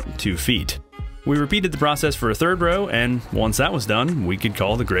by about 2 feet. We repeated the process for a 3rd row, and once that was done, we could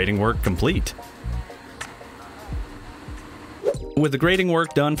call the grading work complete. With the grading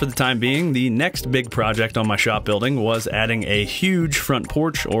work done for the time being, the next big project on my shop building was adding a huge front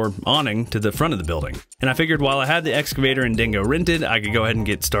porch or awning to the front of the building. And I figured while I had the excavator and dingo rented, I could go ahead and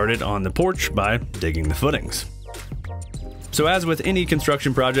get started on the porch by digging the footings. So as with any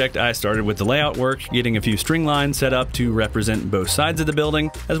construction project, I started with the layout work, getting a few string lines set up to represent both sides of the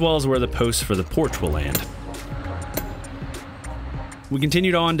building, as well as where the posts for the porch will land. We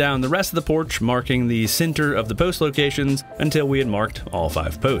continued on down the rest of the porch, marking the center of the post locations until we had marked all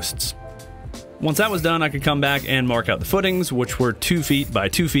 5 posts. Once that was done, I could come back and mark out the footings, which were 2 feet by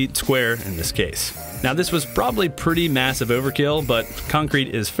 2 feet square in this case. Now this was probably pretty massive overkill, but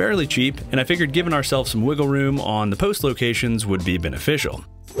concrete is fairly cheap, and I figured giving ourselves some wiggle room on the post locations would be beneficial.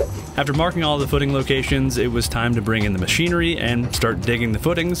 After marking all the footing locations, it was time to bring in the machinery and start digging the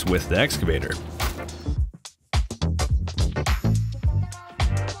footings with the excavator.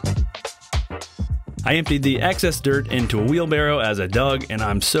 I emptied the excess dirt into a wheelbarrow as I dug, and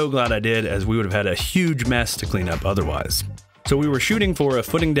I'm so glad I did, as we would have had a huge mess to clean up otherwise. So we were shooting for a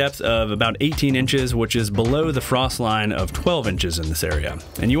footing depth of about 18 inches, which is below the frost line of 12 inches in this area.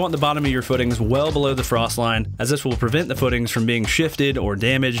 And you want the bottom of your footings well below the frost line, as this will prevent the footings from being shifted or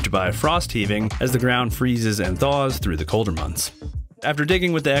damaged by frost heaving as the ground freezes and thaws through the colder months. After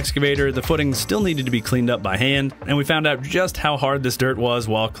digging with the excavator, the footings still needed to be cleaned up by hand, and we found out just how hard this dirt was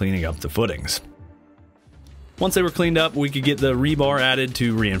while cleaning up the footings. Once they were cleaned up, we could get the rebar added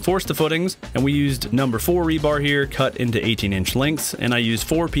to reinforce the footings, and we used number 4 rebar here cut into 18-inch lengths, and I used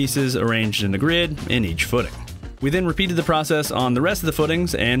 4 pieces arranged in a grid in each footing. We then repeated the process on the rest of the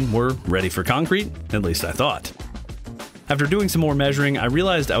footings and were ready for concrete, at least I thought. After doing some more measuring, I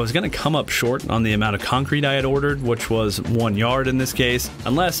realized I was going to come up short on the amount of concrete I had ordered, which was 1 yard in this case,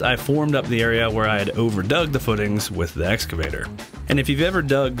 unless I formed up the area where I had overdug the footings with the excavator. And if you've ever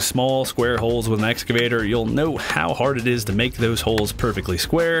dug small square holes with an excavator, you'll know how hard it is to make those holes perfectly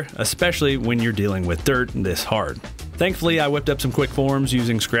square, especially when you're dealing with dirt this hard. Thankfully, I whipped up some quick forms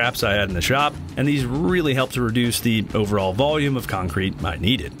using scraps I had in the shop, and these really helped to reduce the overall volume of concrete I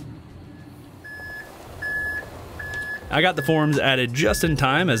needed. I got the forms added just in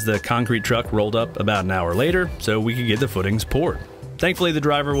time as the concrete truck rolled up about an hour later, so we could get the footings poured. Thankfully, the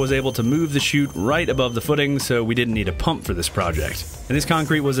driver was able to move the chute right above the footings, so we didn't need a pump for this project. And this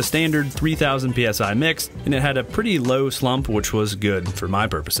concrete was a standard 3000 psi mix, and it had a pretty low slump, which was good for my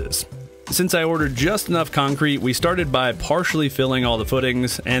purposes. Since I ordered just enough concrete, we started by partially filling all the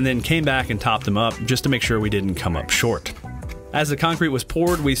footings, and then came back and topped them up just to make sure we didn't come up short. As the concrete was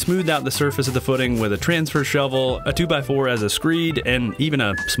poured, we smoothed out the surface of the footing with a transfer shovel, a 2x4 as a screed, and even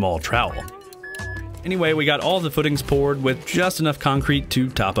a small trowel. Anyway, we got all the footings poured with just enough concrete to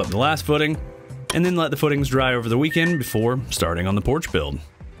top up the last footing, and then let the footings dry over the weekend before starting on the porch build.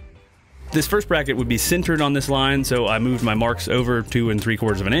 This first bracket would be centered on this line, so I moved my marks over 2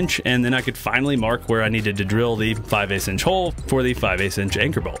 3/4 of an inch, and then I could finally mark where I needed to drill the 5/8 inch hole for the 5/8 inch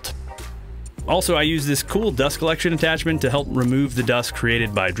anchor bolt. Also, I used this cool dust collection attachment to help remove the dust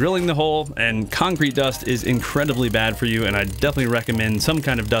created by drilling the hole, and concrete dust is incredibly bad for you, and I definitely recommend some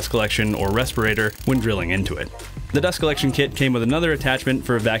kind of dust collection or respirator when drilling into it. The dust collection kit came with another attachment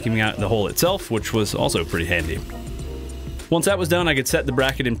for vacuuming out the hole itself, which was also pretty handy. Once that was done, I could set the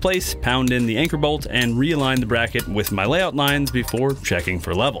bracket in place, pound in the anchor bolt, and realign the bracket with my layout lines before checking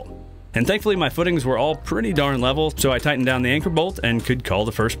for level. And thankfully my footings were all pretty darn level, so I tightened down the anchor bolt and could call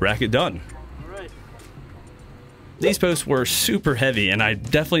the first bracket done. These posts were super heavy, and I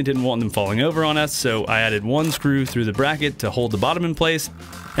definitely didn't want them falling over on us, so I added 1 screw through the bracket to hold the bottom in place,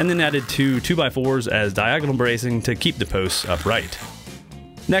 and then added 2 2x4s as diagonal bracing to keep the posts upright.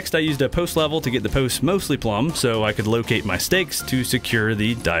 Next, I used a post level to get the posts mostly plumb, so I could locate my stakes to secure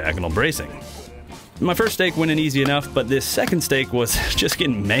the diagonal bracing. My first stake went in easy enough, but this second stake was just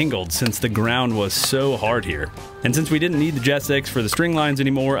getting mangled since the ground was so hard here. And since we didn't need the jet stakes for the string lines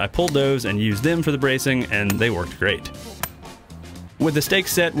anymore, I pulled those and used them for the bracing, and they worked great. With the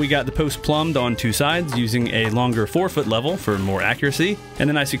stakes set, we got the post plumbed on 2 sides using a longer 4-foot level for more accuracy, and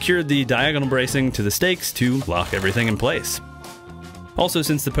then I secured the diagonal bracing to the stakes to lock everything in place. Also,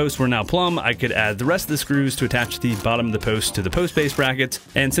 since the posts were now plumb, I could add the rest of the screws to attach the bottom of the post to the post base brackets,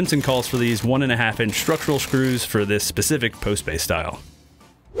 and Simpson calls for these 1.5 inch structural screws for this specific post base style.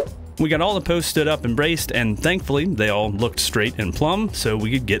 We got all the posts stood up and braced, and thankfully they all looked straight and plumb, so we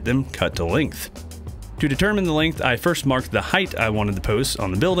could get them cut to length. To determine the length, I first marked the height I wanted the posts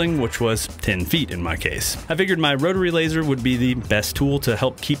on the building, which was 10 feet in my case. I figured my rotary laser would be the best tool to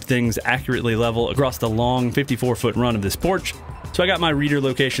help keep things accurately level across the long 54-foot run of this porch, so I got my reader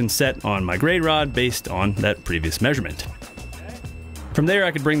location set on my grade rod based on that previous measurement. From there,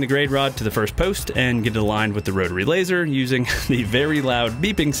 I could bring the grade rod to the first post and get it aligned with the rotary laser using the very loud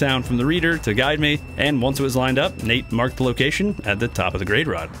beeping sound from the reader to guide me, and once it was lined up, Nate marked the location at the top of the grade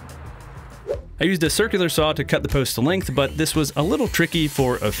rod. I used a circular saw to cut the post to length, but this was a little tricky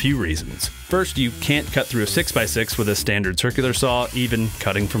for a few reasons. First, you can't cut through a 6x6 with a standard circular saw, even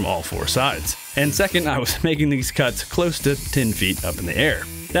cutting from all 4 sides. And second, I was making these cuts close to 10 feet up in the air.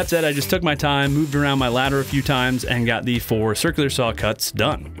 That said, I just took my time, moved around my ladder a few times, and got the 4 circular saw cuts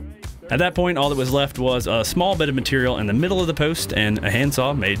done. At that point, all that was left was a small bit of material in the middle of the post, and a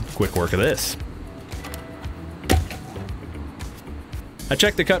handsaw made quick work of this. I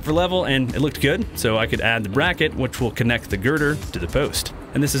checked the cut for level and it looked good, so I could add the bracket, which will connect the girder to the post.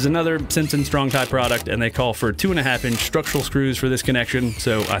 And this is another Simpson strong tie product, and they call for 2.5 inch structural screws for this connection,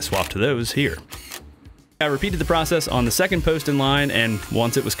 so I swapped those here. I repeated the process on the second post in line, and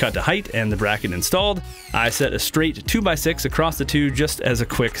once it was cut to height and the bracket installed, I set a straight 2x6 across the 2 just as a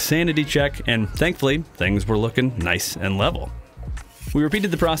quick sanity check, and thankfully, things were looking nice and level. We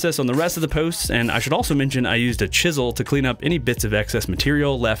repeated the process on the rest of the posts, and I should also mention I used a chisel to clean up any bits of excess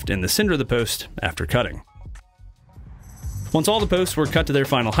material left in the center of the post after cutting. Once all the posts were cut to their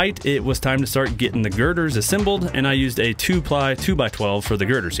final height, it was time to start getting the girders assembled, and I used a 2-ply 2x12 for the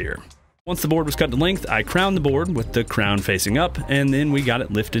girders here. Once the board was cut to length, I crowned the board with the crown facing up, and then we got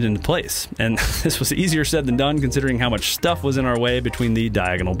it lifted into place. And this was easier said than done considering how much stuff was in our way between the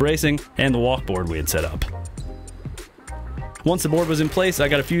diagonal bracing and the walkboard we had set up. Once the board was in place, I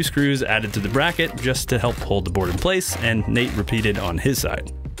got a few screws added to the bracket just to help hold the board in place, and Nate repeated on his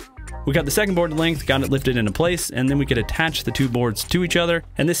side. We got the second board to length, got it lifted into place, and then we could attach the two boards to each other.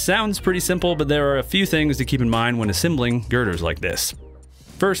 And this sounds pretty simple, but there are a few things to keep in mind when assembling girders like this.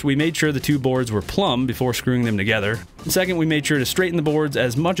 First, we made sure the two boards were plumb before screwing them together. Second, we made sure to straighten the boards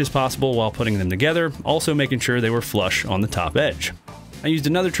as much as possible while putting them together, also making sure they were flush on the top edge. I used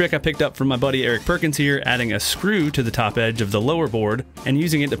another trick I picked up from my buddy Eric Perkins here, adding a screw to the top edge of the lower board and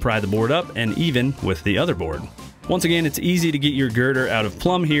using it to pry the board up and even with the other board. Once again, it's easy to get your girder out of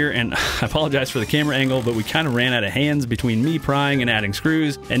plumb here, and I apologize for the camera angle, but we kind of ran out of hands between me prying and adding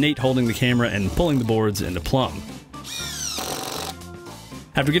screws and Nate holding the camera and pulling the boards into plumb.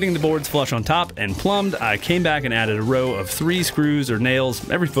 After getting the boards flush on top and plumbed, I came back and added a row of 3 screws or nails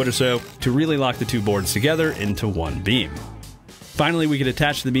every foot or so to really lock the two boards together into one beam. Finally, we could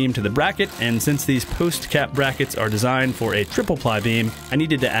attach the beam to the bracket, and since these post cap brackets are designed for a triple ply beam, I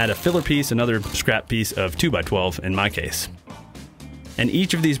needed to add a filler piece, another scrap piece of 2x12 in my case. And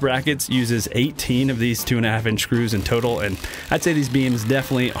each of these brackets uses 18 of these 2.5 inch screws in total, and I'd say these beams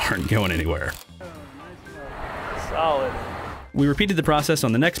definitely aren't going anywhere. Solid. We repeated the process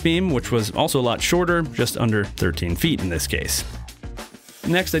on the next beam, which was also a lot shorter, just under 13 feet in this case.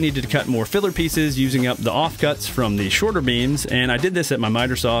 Next, I needed to cut more filler pieces using up the offcuts from the shorter beams, and I did this at my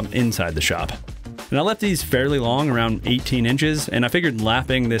miter saw inside the shop. And I left these fairly long, around 18 inches, and I figured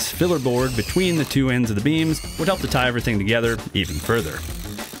lapping this filler board between the two ends of the beams would help to tie everything together even further.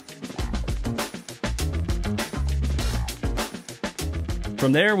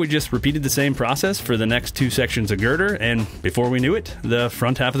 From there, we just repeated the same process for the next 2 sections of girder, and before we knew it, the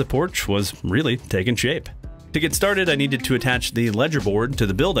front half of the porch was really taking shape. To get started, I needed to attach the ledger board to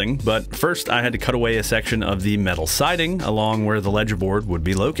the building, but first I had to cut away a section of the metal siding along where the ledger board would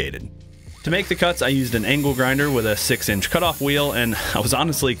be located. To make the cuts, I used an angle grinder with a 6-inch cutoff wheel, and I was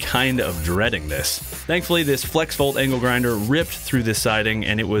honestly kind of dreading this. Thankfully, this flex volt angle grinder ripped through this siding,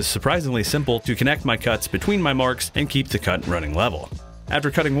 and it was surprisingly simple to connect my cuts between my marks and keep the cut running level. After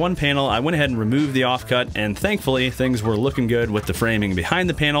cutting one panel, I went ahead and removed the offcut, and thankfully things were looking good with the framing behind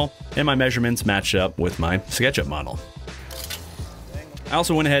the panel, and my measurements matched up with my SketchUp model. I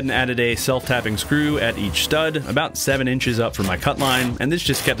also went ahead and added a self-tapping screw at each stud, about 7 inches up from my cut line, and this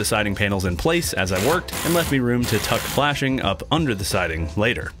just kept the siding panels in place as I worked and left me room to tuck flashing up under the siding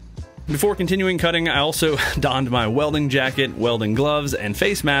later. Before continuing cutting, I also donned my welding jacket, welding gloves, and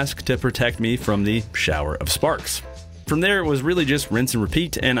face mask to protect me from the shower of sparks. From there, it was really just rinse and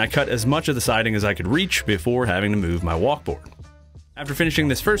repeat, and I cut as much of the siding as I could reach before having to move my walkboard. After finishing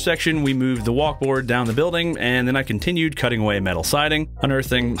this first section, we moved the walkboard down the building, and then I continued cutting away metal siding,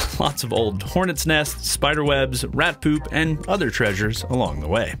 unearthing lots of old hornet's nests, spider webs, rat poop, and other treasures along the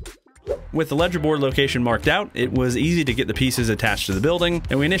way. With the ledger board location marked out, it was easy to get the pieces attached to the building,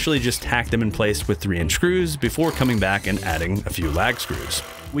 and we initially just tacked them in place with 3-inch screws before coming back and adding a few lag screws.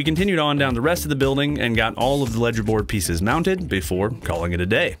 We continued on down the rest of the building and got all of the ledger board pieces mounted before calling it a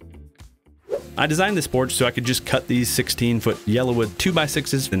day. I designed this porch so I could just cut these 16-foot yellowwood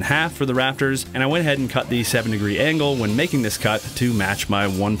 2x6s in half for the rafters, and I went ahead and cut the 7-degree angle when making this cut to match my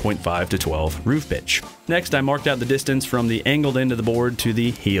 1.5 to 12 roof pitch. Next, I marked out the distance from the angled end of the board to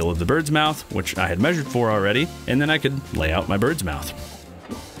the heel of the bird's mouth, which I had measured for already, and then I could lay out my bird's mouth.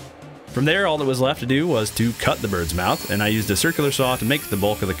 From there, all that was left to do was to cut the bird's mouth, and I used a circular saw to make the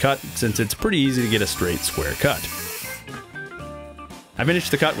bulk of the cut since it's pretty easy to get a straight square cut. I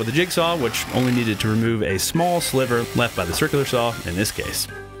finished the cut with a jigsaw, which only needed to remove a small sliver left by the circular saw in this case.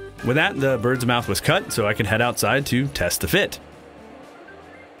 With that, the bird's mouth was cut, so I could head outside to test the fit.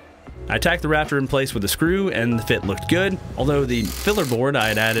 I tacked the rafter in place with a screw, and the fit looked good, although the filler board I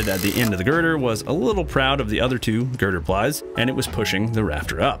had added at the end of the girder was a little proud of the other 2 girder plies, and it was pushing the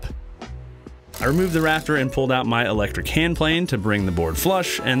rafter up. I removed the rafter and pulled out my electric hand plane to bring the board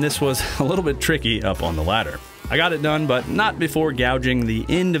flush, and this was a little bit tricky up on the ladder. I got it done, but not before gouging the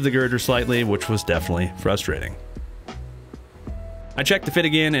end of the girder slightly, which was definitely frustrating. I checked the fit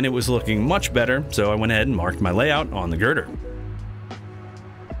again, and it was looking much better, so I went ahead and marked my layout on the girder.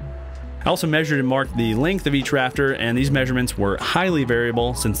 I also measured and marked the length of each rafter, and these measurements were highly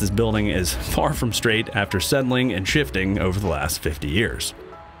variable since this building is far from straight after settling and shifting over the last 50 years.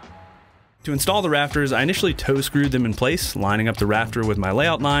 To install the rafters, I initially toe screwed them in place, lining up the rafter with my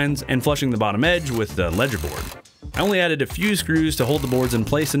layout lines and flushing the bottom edge with the ledger board. I only added a few screws to hold the boards in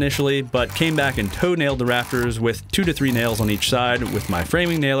place initially, but came back and toe nailed the rafters with 2 to 3 nails on each side with my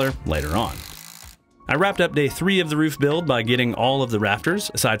framing nailer later on. I wrapped up day 3 of the roof build by getting all of the rafters,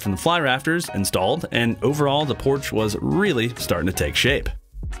 aside from the fly rafters, installed, and overall the porch was really starting to take shape.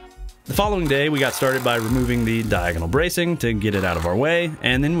 The following day, we got started by removing the diagonal bracing to get it out of our way,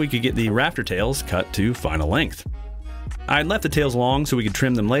 and then we could get the rafter tails cut to final length. I left the tails long so we could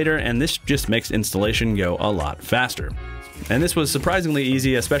trim them later, and this just makes installation go a lot faster. And this was surprisingly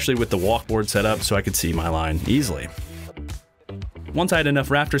easy, especially with the walkboard set up so I could see my line easily. Once I had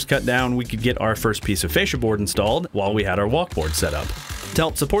enough rafters cut down, we could get our first piece of fascia board installed while we had our walkboard set up. To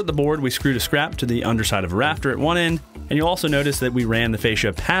help support the board, we screwed a scrap to the underside of a rafter at one end, and you'll also notice that we ran the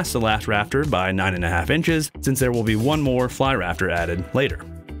fascia past the last rafter by 9.5 inches, since there will be one more fly rafter added later.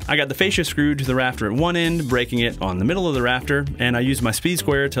 I got the fascia screwed to the rafter at one end, breaking it on the middle of the rafter, and I used my speed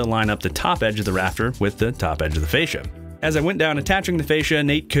square to line up the top edge of the rafter with the top edge of the fascia. As I went down attaching the fascia,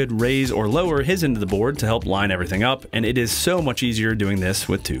 Nate could raise or lower his end of the board to help line everything up, and it is so much easier doing this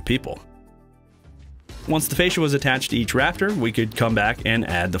with two people. Once the fascia was attached to each rafter, we could come back and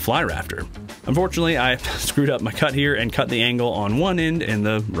add the fly rafter. Unfortunately, I screwed up my cut here and cut the angle on one end in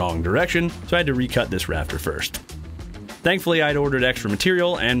the wrong direction, so I had to recut this rafter first. Thankfully, I'd ordered extra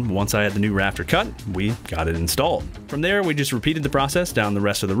material, and once I had the new rafter cut, we got it installed. From there, we just repeated the process down the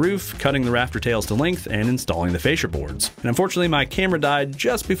rest of the roof, cutting the rafter tails to length and installing the fascia boards. And unfortunately, my camera died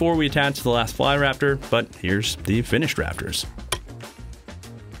just before we attached the last fly rafter, but here's the finished rafters.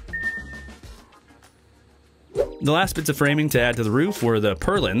 The last bits of framing to add to the roof were the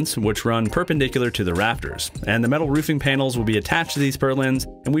purlins, which run perpendicular to the rafters, and the metal roofing panels will be attached to these purlins,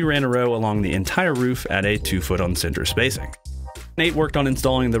 and we ran a row along the entire roof at a 2-foot on center spacing. Nate worked on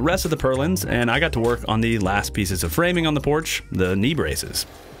installing the rest of the purlins, and I got to work on the last pieces of framing on the porch, the knee braces.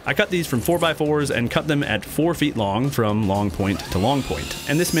 I cut these from 4x4s and cut them at 4 feet long from long point to long point,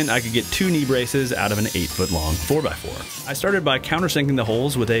 and this meant I could get 2 knee braces out of an 8-foot long 4x4. I started by countersinking the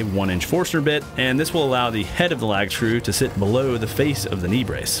holes with a 1-inch Forstner bit, and this will allow the head of the lag screw to sit below the face of the knee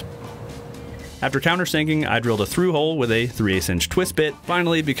brace. After countersinking, I drilled a through hole with a 3/8-inch twist bit.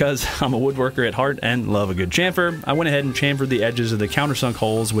 Finally, because I'm a woodworker at heart and love a good chamfer, I went ahead and chamfered the edges of the countersunk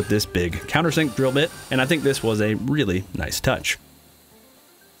holes with this big countersink drill bit, and I think this was a really nice touch.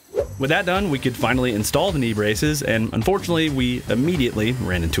 With that done, we could finally install the knee braces, and unfortunately, we immediately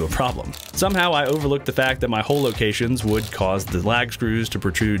ran into a problem. Somehow I overlooked the fact that my hole locations would cause the lag screws to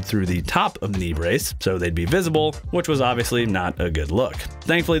protrude through the top of the knee brace, so they'd be visible, which was obviously not a good look.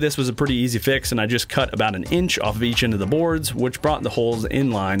 Thankfully, this was a pretty easy fix, and I just cut about 1 inch off of each end of the boards, which brought the holes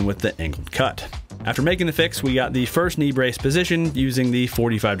in line with the angled cut. After making the fix, we got the first knee brace positioned using the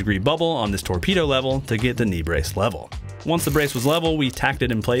 45-degree bubble on this torpedo level to get the knee brace level. Once the brace was level, we tacked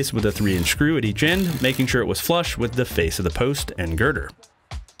it in place with a 3-inch screw at each end, making sure it was flush with the face of the post and girder.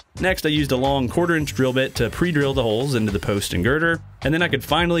 Next, I used a long 1/4-inch drill bit to pre-drill the holes into the post and girder, and then I could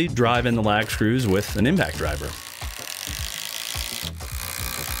finally drive in the lag screws with an impact driver.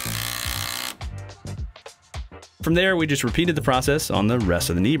 From there, we just repeated the process on the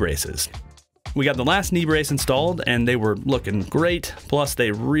rest of the knee braces. We got the last knee brace installed, and they were looking great, plus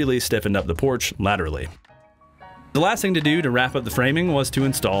they really stiffened up the porch laterally. The last thing to do to wrap up the framing was to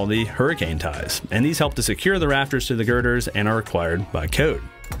install the hurricane ties, and these help to secure the rafters to the girders and are required by code.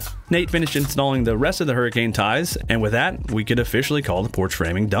 Nate finished installing the rest of the hurricane ties, and with that, we could officially call the porch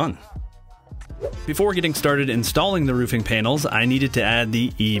framing done. Before getting started installing the roofing panels, I needed to add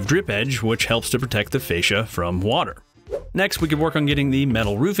the eave drip edge, which helps to protect the fascia from water. Next, we could work on getting the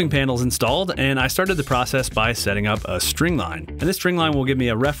metal roofing panels installed, and I started the process by setting up a string line. And this string line will give me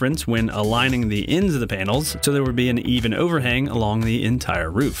a reference when aligning the ends of the panels, so there would be an even overhang along the entire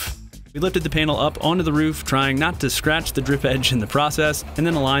roof. We lifted the panel up onto the roof, trying not to scratch the drip edge in the process, and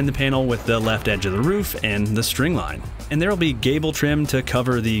then aligned the panel with the left edge of the roof and the string line. And there will be gable trim to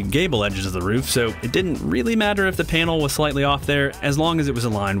cover the gable edges of the roof, so it didn't really matter if the panel was slightly off there, as long as it was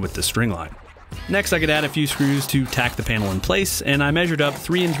aligned with the string line. Next, I could add a few screws to tack the panel in place, and I measured up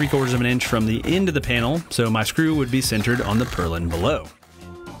 3 3/4 inches from the end of the panel, so my screw would be centered on the purlin below.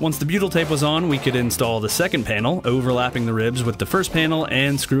 Once the butyl tape was on, we could install the second panel, overlapping the ribs with the first panel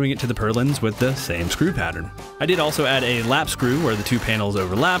and screwing it to the purlins with the same screw pattern. I did also add a lap screw where the two panels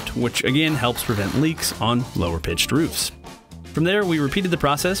overlapped, which again helps prevent leaks on lower pitched roofs. From there, we repeated the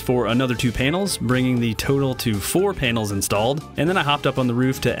process for another 2 panels, bringing the total to 4 panels installed, and then I hopped up on the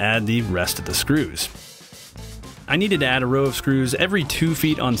roof to add the rest of the screws. I needed to add a row of screws every 2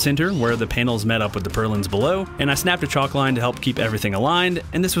 feet on center where the panels met up with the purlins below, and I snapped a chalk line to help keep everything aligned,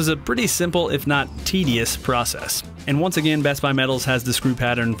 and this was a pretty simple, if not tedious, process. And once again, Best Buy Metals has the screw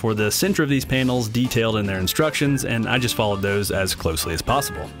pattern for the center of these panels detailed in their instructions, and I just followed those as closely as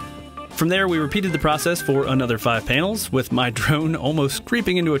possible. From there, we repeated the process for another 5 panels, with my drone almost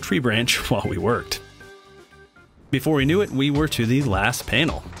creeping into a tree branch while we worked. Before we knew it, we were to the last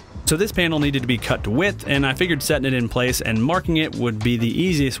panel. So this panel needed to be cut to width, and I figured setting it in place and marking it would be the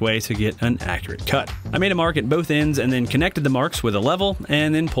easiest way to get an accurate cut. I made a mark at both ends and then connected the marks with a level,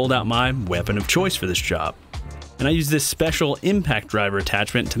 and then pulled out my weapon of choice for this job. and I used this special impact driver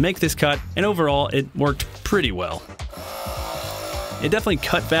attachment to make this cut, and overall it worked pretty well. It definitely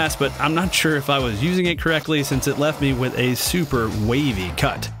cut fast, but I'm not sure if I was using it correctly since it left me with a super wavy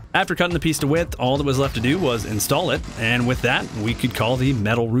cut. After cutting the piece to width, all that was left to do was install it, and with that, we could call the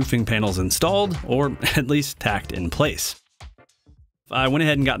metal roofing panels installed, or at least tacked in place. I went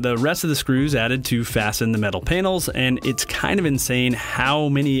ahead and got the rest of the screws added to fasten the metal panels, and it's kind of insane how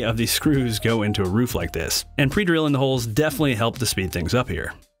many of these screws go into a roof like this. And pre-drilling the holes definitely helped to speed things up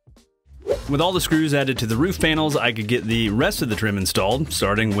here. With all the screws added to the roof panels, I could get the rest of the trim installed,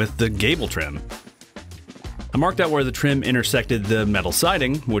 starting with the gable trim. I marked out where the trim intersected the metal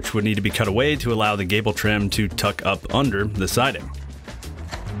siding, which would need to be cut away to allow the gable trim to tuck up under the siding.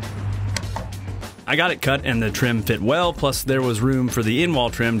 I got it cut and the trim fit well, plus there was room for the in-wall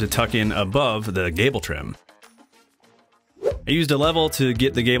trim to tuck in above the gable trim. I used a level to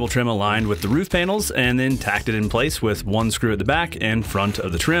get the gable trim aligned with the roof panels and then tacked it in place with one screw at the back and front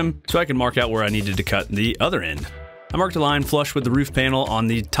of the trim so I could mark out where I needed to cut the other end. I marked a line flush with the roof panel on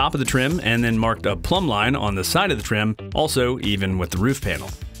the top of the trim and then marked a plumb line on the side of the trim, also even with the roof panel.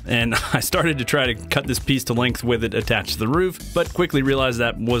 And I started to try to cut this piece to length with it attached to the roof, but quickly realized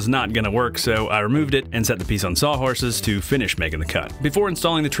that was not going to work, so I removed it and set the piece on sawhorses to finish making the cut. Before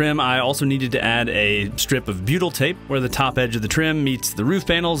installing the trim, I also needed to add a strip of butyl tape where the top edge of the trim meets the roof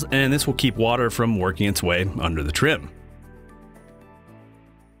panels, and this will keep water from working its way under the trim.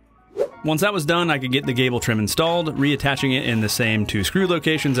 Once that was done, I could get the gable trim installed, reattaching it in the same 2 screw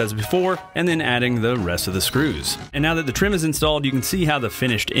locations as before, and then adding the rest of the screws. And now that the trim is installed, you can see how the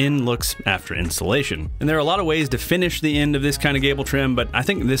finished end looks after installation. And there are a lot of ways to finish the end of this kind of gable trim, but I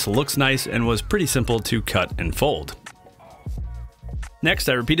think this looks nice and was pretty simple to cut and fold. Next,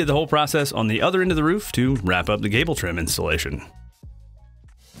 I repeated the whole process on the other end of the roof to wrap up the gable trim installation.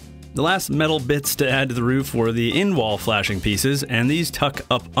 The last metal bits to add to the roof were the in-wall flashing pieces, and these tuck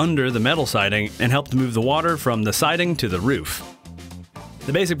up under the metal siding and help to move the water from the siding to the roof.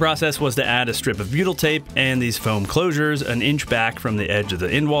 The basic process was to add a strip of butyl tape and these foam closures an inch back from the edge of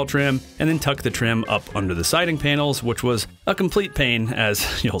the in-wall trim, and then tuck the trim up under the siding panels, which was a complete pain,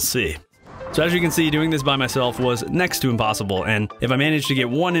 as you'll see. So as you can see, doing this by myself was next to impossible, and if I managed to get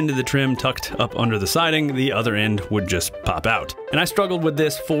one end of the trim tucked up under the siding, the other end would just pop out. And I struggled with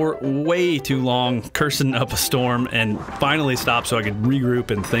this for way too long, cursing up a storm, and finally stopped so I could regroup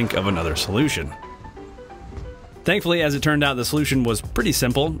and think of another solution. Thankfully, as it turned out, the solution was pretty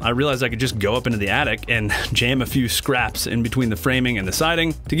simple. I realized I could just go up into the attic and jam a few scraps in between the framing and the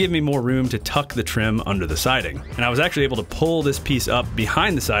siding to give me more room to tuck the trim under the siding. And I was actually able to pull this piece up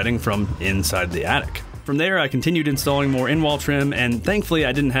behind the siding from inside the attic. From there, I continued installing more in-wall trim, and thankfully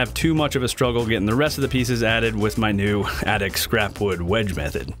I didn't have too much of a struggle getting the rest of the pieces added with my new attic scrap wood wedge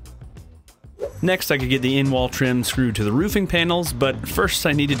method. Next, I could get the in-wall trim screwed to the roofing panels, but first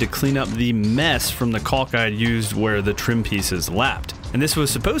I needed to clean up the mess from the caulk I had used where the trim pieces lapped. And this was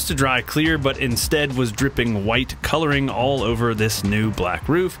supposed to dry clear, but instead was dripping white coloring all over this new black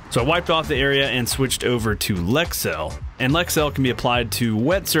roof. So I wiped off the area and switched over to Lexel. And Lexel can be applied to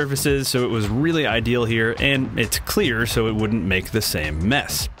wet surfaces, so it was really ideal here, and it's clear so it wouldn't make the same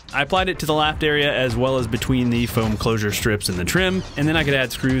mess. I applied it to the lapped area as well as between the foam closure strips and the trim, and then I could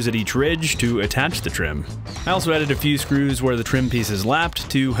add screws at each ridge to attach the trim. I also added a few screws where the trim pieces lapped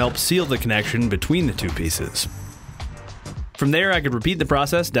to help seal the connection between the 2 pieces. From there, I could repeat the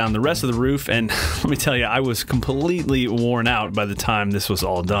process down the rest of the roof, and let me tell you, I was completely worn out by the time this was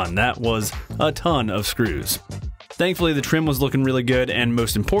all done. That was a ton of screws. Thankfully, the trim was looking really good, and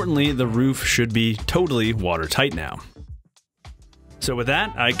most importantly, the roof should be totally watertight now. So with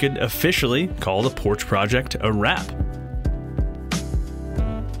that, I could officially call the porch project a wrap.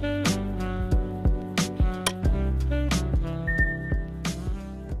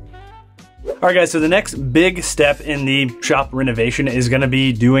 Alright guys, so the next big step in the shop renovation is going to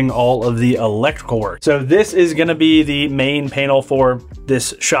be doing all of the electrical work. So this is going to be the main panel for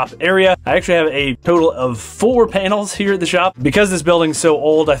this shop area. I actually have a total of 4 panels here at the shop. Because this building's so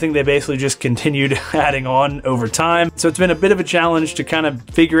old, I think they basically just continued adding on over time. So it's been a bit of a challenge to kind of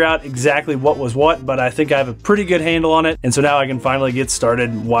figure out exactly what was what, but I think I have a pretty good handle on it. And so now I can finally get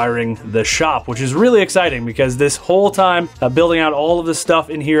started wiring the shop, which is really exciting because this whole time building out all of the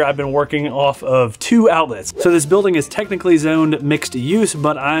stuff in here, I've been working off of 2 outlets. So this building is technically zoned mixed use,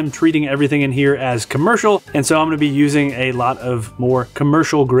 but I'm treating everything in here as commercial, and so I'm going to be using a lot of more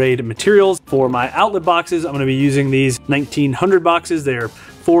commercial grade materials. For my outlet boxes, I'm going to be using these 1900 boxes. They're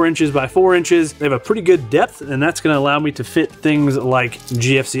 4 inches by 4 inches. They have a pretty good depth, and that's gonna allow me to fit things like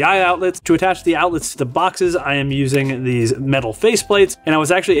GFCI outlets. To attach the outlets to the boxes, I am using these metal faceplates, and I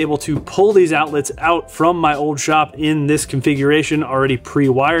was actually able to pull these outlets out from my old shop in this configuration already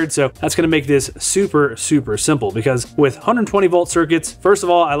pre-wired. So that's gonna make this super, super simple, because with 120 volt circuits, first of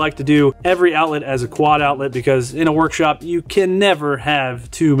all, I like to do every outlet as a quad outlet, because in a workshop, you can never have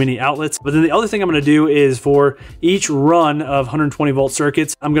too many outlets. But then the other thing I'm gonna do is for each run of 120 volt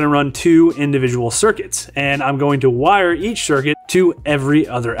circuits, I'm gonna run 2 individual circuits, and I'm going to wire each circuit to every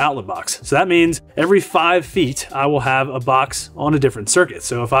other outlet box. So that means every 5 feet, I will have a box on a different circuit.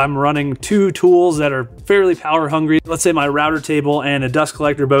 So if I'm running 2 tools that are fairly power hungry, let's say my router table and a dust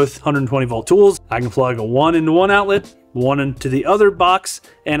collector, both 120 volt tools, I can plug one into one outlet, one into the other box,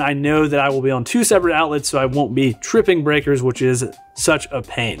 and I know that I will be on 2 separate outlets, so I won't be tripping breakers, which is such a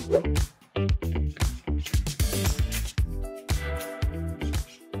pain.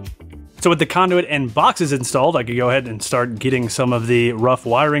 So with the conduit and boxes installed, I could go ahead and start getting some of the rough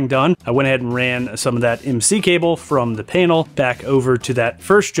wiring done. I went ahead and ran some of that MC cable from the panel back over to that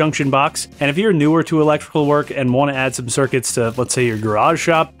first junction box. And if you're newer to electrical work and want to add some circuits to, let's say, your garage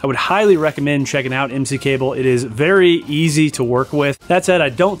shop, I would highly recommend checking out MC cable. It is very easy to work with. That said, I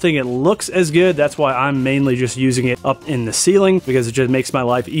don't think it looks as good. That's why I'm mainly just using it up in the ceiling, because it just makes my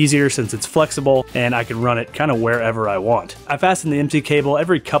life easier since it's flexible and I can run it kind of wherever I want. I fasten the MC cable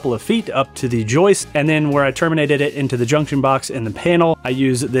every couple of feet up to the joist, and then where I terminated it into the junction box in the panel, I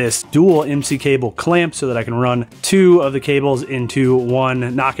use this dual MC cable clamp so that I can run 2 of the cables into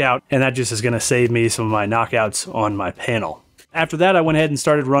one knockout, and that just is going to save me some of my knockouts on my panel. After that, I went ahead and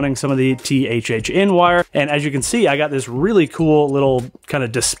started running some of the THHN wire, and as you can see, I got this really cool little kind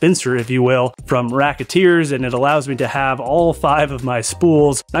of dispenser, if you will, from Racketeers, and it allows me to have all 5 of my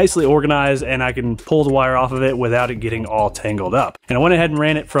spools nicely organized, and I can pull the wire off of it without it getting all tangled up. And I went ahead and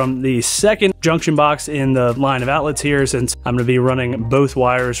ran it from the second junction box in the line of outlets here, since I'm going to be running both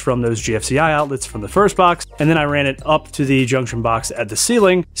wires from those GFCI outlets from the first box, and then I ran it up to the junction box at the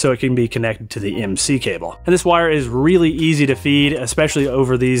ceiling so it can be connected to the MC cable. And this wire is really easy to feed, especially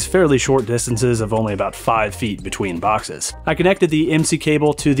over these fairly short distances of only about 5 feet between boxes. I connected the MC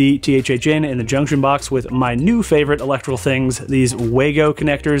cable to the THHN in the junction box with my new favorite electrical things, these Wago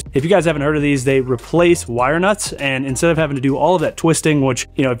connectors. If you guys haven't heard of these, they replace wire nuts, and instead of having to do all of that twisting, which,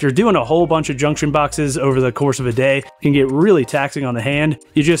 you know, if you're doing a whole bunch of junction boxes over the course of a day, can get really taxing on the hand,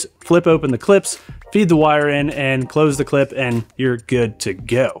 you just flip open the clips, feed the wire in, and close the clip, and you're good to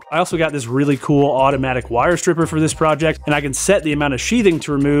go. I also got this really cool automatic wire stripper for this project, and I can set the amount of sheathing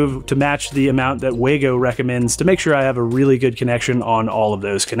to remove to match the amount that Wago recommends to make sure I have a really good connection on all of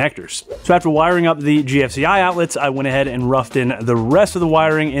those connectors. So after wiring up the GFCI outlets, I went ahead and roughed in the rest of the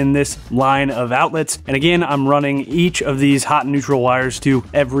wiring in this line of outlets. And again, I'm running each of these hot and neutral wires to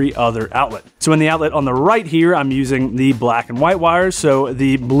every other outlet. So in the outlet on the right here, I'm using the black and white wires, so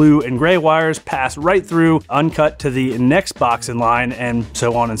the blue and gray wires pass right through, uncut to the next box in line, and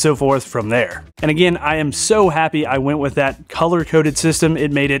so on and so forth from there. And again, I am so happy I went with that color-coded system.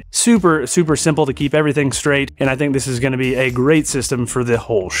 It made it super, super simple to keep everything straight, and I think this is going to be a great system for the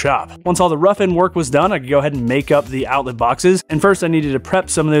whole shop. Once all the rough-in work was done, I could go ahead and make up the outlet boxes. And first, I needed to prep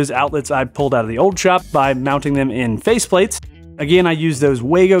some of those outlets I pulled out of the old shop by mounting them in faceplates. Again, I use those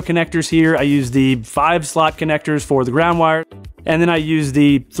Wago connectors here. I use the 5-slot connectors for the ground wire. And then I use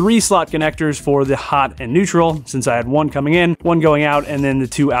the 3-slot connectors for the hot and neutral, since I had one coming in, one going out, and then the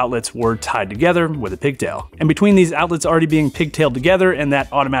 2 outlets were tied together with a pigtail. And between these outlets already being pigtailed together and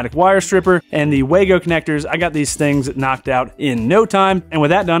that automatic wire stripper and the Wago connectors, I got these things knocked out in no time. And with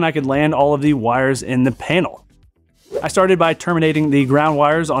that done, I could land all of the wires in the panel. I started by terminating the ground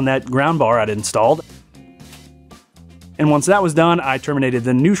wires on that ground bar I'd installed. And once that was done, I terminated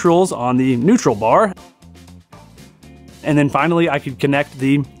the neutrals on the neutral bar. And then finally, I could connect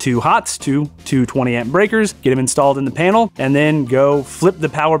the 2 hots to 2 20-amp breakers, get them installed in the panel, and then go flip the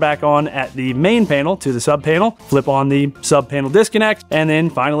power back on at the main panel to the sub panel, flip on the sub panel disconnect, and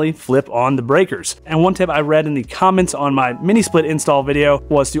then finally flip on the breakers. And one tip I read in the comments on my mini split install video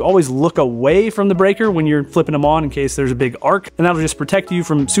was to always look away from the breaker when you're flipping them on in case there's a big arc, and that'll just protect you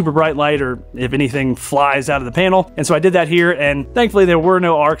from super bright light or if anything flies out of the panel. And so I did that here, and thankfully there were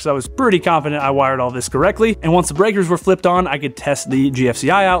no arcs. I was pretty confident I wired all this correctly. And once the breakers were flipped on, I could test the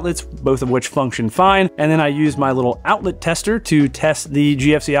GFCI outlets, both of which function fine. And then I used my little outlet tester to test the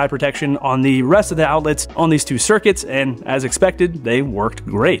GFCI protection on the rest of the outlets on these 2 circuits. And as expected, they worked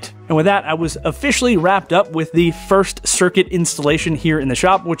great. And with that, I was officially wrapped up with the first circuit installation here in the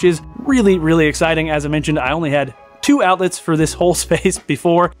shop, which is really, really exciting. As I mentioned, I only had 2 outlets for this whole space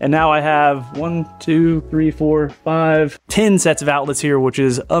before, and now I have 1, 2, 3, 4, 5, 10 sets of outlets here, which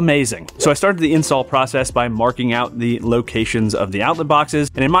is amazing. So I started the install process by marking out the locations of the outlet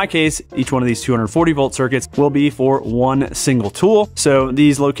boxes, and in my case, each one of these 240 volt circuits will be for one single tool. So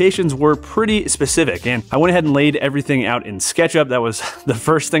these locations were pretty specific, and I went ahead and laid everything out in SketchUp. That was the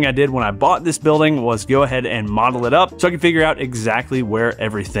first thing I did when I bought this building, was go ahead and model it up so I could figure out exactly where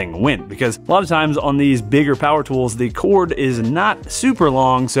everything went, because a lot of times on these bigger power tools, the cord is not super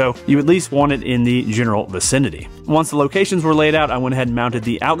long, so you at least want it in the general vicinity. Once the locations were laid out, I went ahead and mounted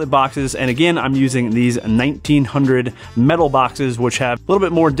the outlet boxes, and again, I'm using these 1900 metal boxes, which have a little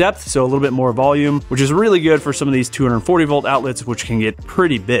bit more depth, so a little bit more volume, which is really good for some of these 240 volt outlets, which can get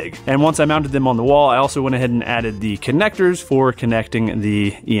pretty big. And once I mounted them on the wall, I also went ahead and added the connectors for connecting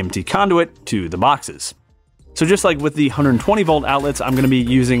the EMT conduit to the boxes. So just like with the 120 volt outlets, I'm going to be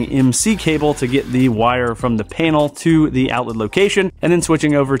using MC cable to get the wire from the panel to the outlet location, and then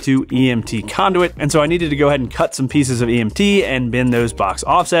switching over to EMT conduit. And so I needed to go ahead and cut some pieces of EMT and bend those box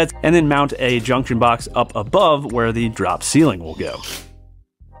offsets, and then mount a junction box up above where the drop ceiling will go.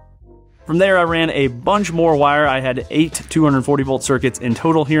 From there, I ran a bunch more wire. I had 8 240 volt circuits in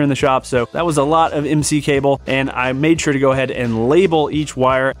total here in the shop, so that was a lot of MC cable, and I made sure to go ahead and label each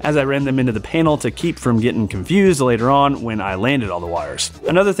wire as I ran them into the panel to keep from getting confused later on when I landed all the wires.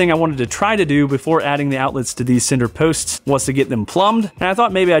 Another thing I wanted to try to do before adding the outlets to these center posts was to get them plumbed, and I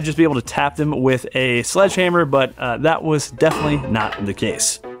thought maybe I'd just be able to tap them with a sledgehammer, but that was definitely not the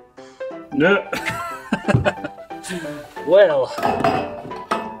case. No. Well,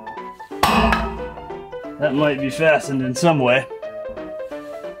 that might be fastened in some way.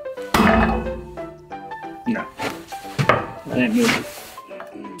 No, that ain't moving.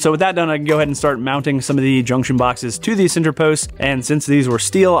 So with that done, I can go ahead and start mounting some of the junction boxes to these center posts. And since these were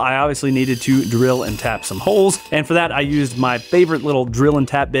steel, I obviously needed to drill and tap some holes. And for that, I used my favorite little drill and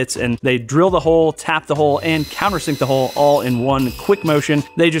tap bits, and they drill the hole, tap the hole, and countersink the hole all in one quick motion.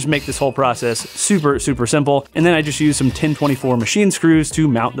 They just make this whole process super, super simple. And then I just used some 1024 machine screws to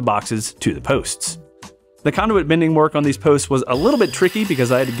mount the boxes to the posts. The conduit bending work on these posts was a little bit tricky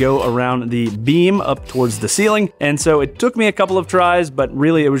because I had to go around the beam up towards the ceiling, and so it took me a couple of tries, but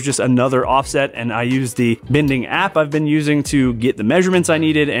really it was just another offset, and I used the bending app I've been using to get the measurements I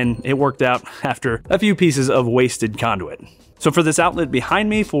needed, and it worked out after a few pieces of wasted conduit. So for this outlet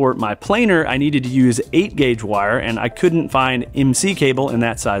behind me for my planer, I needed to use 8 gauge wire, and I couldn't find MC cable in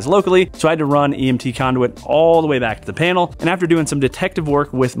that size locally, so I had to run EMT conduit all the way back to the panel. And after doing some detective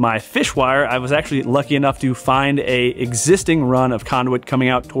work with my fish wire, I was actually lucky enough to find a existing run of conduit coming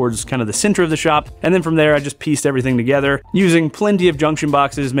out towards kind of the center of the shop. And then from there, I just pieced everything together using plenty of junction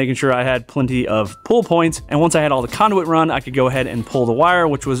boxes, making sure I had plenty of pull points. And once I had all the conduit run, I could go ahead and pull the wire,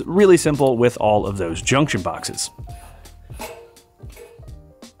 which was really simple with all of those junction boxes.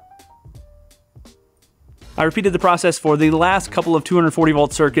 I repeated the process for the last couple of 240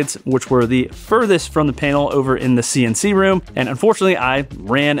 volt circuits, which were the furthest from the panel over in the CNC room. And unfortunately, I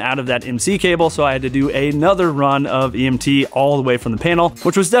ran out of that MC cable, so I had to do another run of EMT all the way from the panel,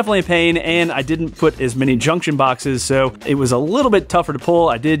 which was definitely a pain, and I didn't put as many junction boxes, so it was a little bit tougher to pull.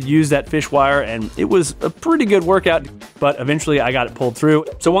 I did use that fish wire, and it was a pretty good workout, but eventually I got it pulled through.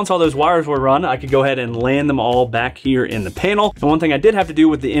 So once all those wires were run, I could go ahead and land them all back here in the panel. And one thing I did have to do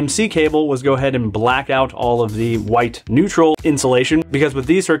with the MC cable was go ahead and black out all of the white neutral insulation, because with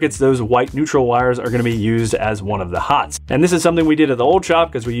these circuits, those white neutral wires are going to be used as one of the hots. And this is something we did at the old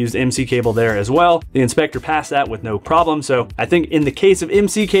shop because we used MC cable there as well. The inspector passed that with no problem, so I think in the case of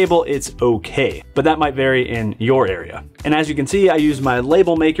MC cable, it's okay, but that might vary in your area. And as you can see, I used my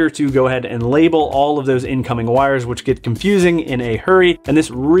label maker to go ahead and label all of those incoming wires, which get confusing in a hurry. And this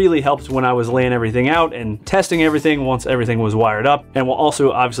really helped when I was laying everything out and testing everything once everything was wired up, and will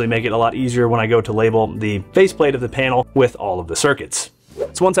also obviously make it a lot easier when I go to label the faceplate of the panel with all of the circuits.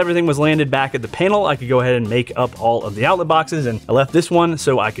 So once everything was landed back at the panel, I could go ahead and make up all of the outlet boxes, and I left this one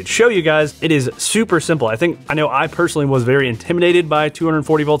so I could show you guys. It is super simple. I know I personally was very intimidated by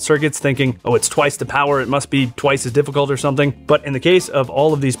 240 volt circuits, thinking, oh, it's twice the power, it must be twice as difficult or something. But in the case of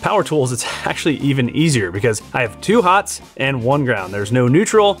all of these power tools, it's actually even easier because I have 2 hots and 1 ground. There's no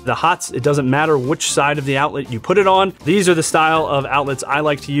neutral. The hots, it doesn't matter which side of the outlet you put it on. These are the style of outlets I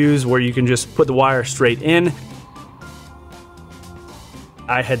like to use, where you can just put the wire straight in.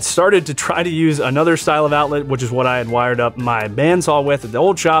 I had started to try to use another style of outlet, which is what I had wired up my bandsaw with at the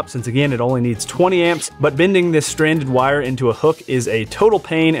old shop, since again, it only needs 20 amps, but bending this stranded wire into a hook is a total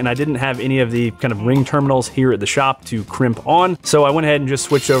pain, and I didn't have any of the kind of ring terminals here at the shop to crimp on. So I went ahead and just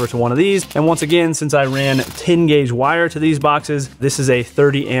switched over to one of these. And once again, since I ran 10 gauge wire to these boxes, this is a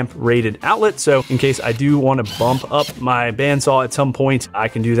 30 amp rated outlet. So in case I do want to bump up my bandsaw at some point, I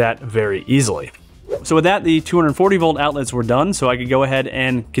can do that very easily. So with that, the 240 volt outlets were done, so I could go ahead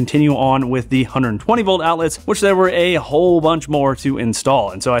and continue on with the 120 volt outlets, which there were a whole bunch more to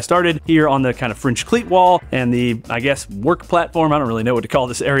install. And so I started here on the kind of French cleat wall and the, I guess, work platform. I don't really know what to call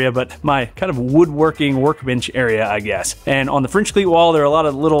this area, but my kind of woodworking workbench area, I guess. And on the French cleat wall, there are a lot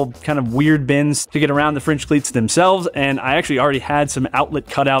of little kind of weird bins to get around the French cleats themselves. And I actually already had some outlet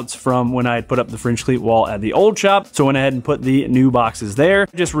cutouts from when I had put up the French cleat wall at the old shop. So I went ahead and put the new boxes there.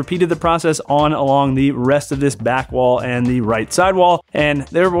 Just repeated the process on along the rest of this back wall and the right side wall, and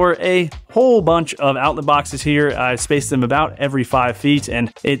there were a whole bunch of outlet boxes here. I spaced them about every 5 feet,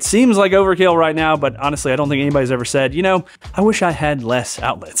 and it seems like overkill right now, but honestly, I don't think anybody's ever said, you know, I wish I had less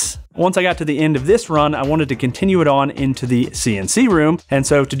outlets. Once I got to the end of this run, I wanted to continue it on into the CNC room. And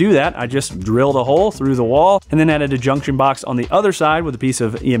so to do that, I just drilled a hole through the wall and then added a junction box on the other side with a piece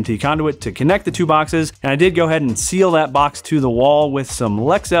of EMT conduit to connect the two boxes. And I did go ahead and seal that box to the wall with some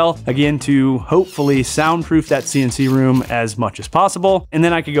Lexel, again, to hopefully soundproof that CNC room as much as possible. And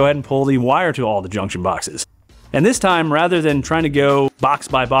then I could go ahead and pull the wire to all the junction boxes. And this time, rather than trying to go box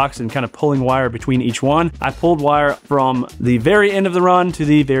by box and kind of pulling wire between each one, I pulled wire from the very end of the run to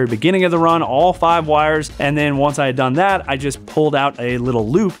the very beginning of the run, all 5 wires. And then once I had done that, I just pulled out a little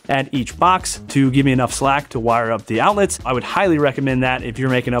loop at each box to give me enough slack to wire up the outlets. I would highly recommend that if you're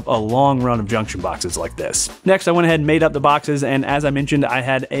making up a long run of junction boxes like this. Next, I went ahead and made up the boxes. And as I mentioned, I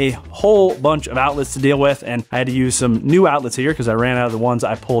had a whole bunch of outlets to deal with, and I had to use some new outlets here because I ran out of the ones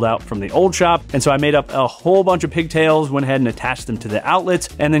I pulled out from the old shop. And so I made up a whole bunch of pigtails, went ahead and attached them to the outlets,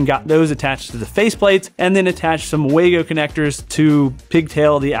 and then got those attached to the faceplates, and then attached some Wago connectors to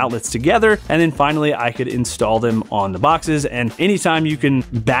pigtail the outlets together. And then finally, I could install them on the boxes. And anytime you can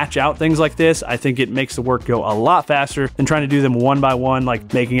batch out things like this, I think it makes the work go a lot faster than trying to do them one by one,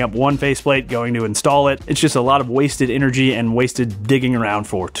 like making up one faceplate, going to install it. It's just a lot of wasted energy and wasted digging around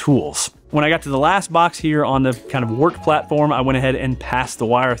for tools. When I got to the last box here on the kind of work platform, I went ahead and passed the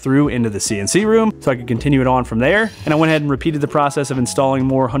wire through into the CNC room so I could continue it on from there. And I went ahead and repeated the process of installing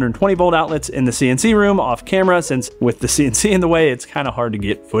more 120 volt outlets in the CNC room off camera, since with the CNC in the way, it's kind of hard to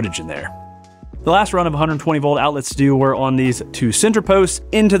get footage in there. The last run of 120 volt outlets to do were on these 2 center posts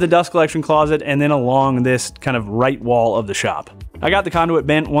into the dust collection closet and then along this kind of right wall of the shop. I got the conduit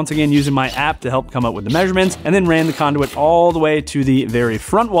bent, once again using my app to help come up with the measurements, and then ran the conduit all the way to the very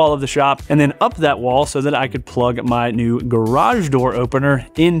front wall of the shop and then up that wall so that I could plug my new garage door opener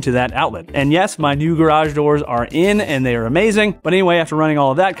into that outlet. And yes, my new garage doors are in and they are amazing. But anyway, after running all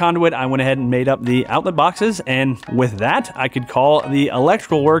of that conduit, I went ahead and made up the outlet boxes, and with that, I could call the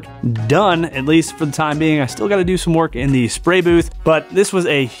electrical work done, at least for the time being. I still got to do some work in the spray booth, but this was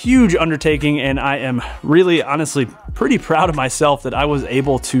a huge undertaking, and I am really, honestly, pretty proud of myself that I was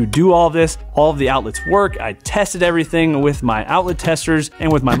able to do all of this. All of the outlets work. I tested everything with my outlet testers and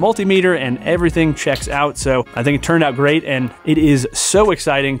with my multimeter, and everything checks out. So I think it turned out great, and it is so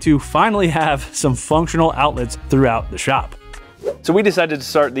exciting to finally have some functional outlets throughout the shop. So we decided to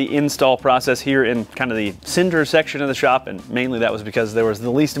start the install process here in kind of the center section of the shop, and mainly that was because there was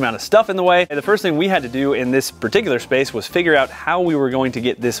the least amount of stuff in the way. And the first thing we had to do in this particular space was figure out how we were going to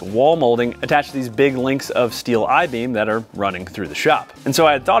get this wall molding attached to these big links of steel I-beam that are running through the shop. And so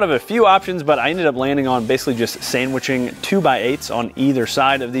I had thought of a few options, but I ended up landing on basically just sandwiching 2x8s on either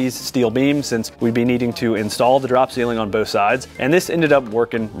side of these steel beams, since we'd be needing to install the drop ceiling on both sides. And this ended up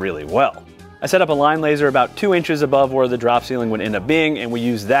working really well. I set up a line laser about 2 inches above where the drop ceiling would end up being, and we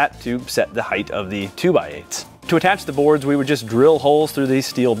used that to set the height of the 2x8s. To attach the boards, we would just drill holes through these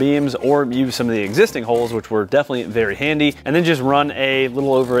steel beams or use some of the existing holes, which were definitely very handy, and then just run a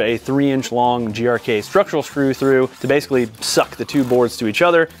little over a 3-inch long GRK structural screw through to basically suck the 2 boards to each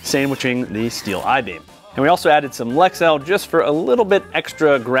other, sandwiching the steel I-beam. And we also added some Lexel just for a little bit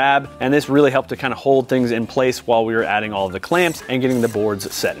extra grab, and this really helped to kind of hold things in place while we were adding all of the clamps and getting the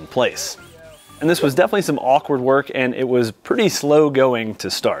boards set in place. And this was definitely some awkward work, and it was pretty slow going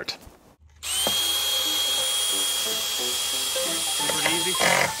to start. Pretty easy.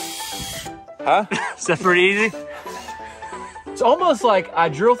 Huh? Is that pretty easy? It's almost like I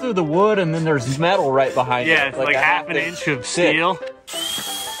drill through the wood and then there's metal right behind it. Yeah, it's like half an inch of steel.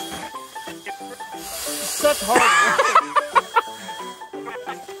 Such hard work.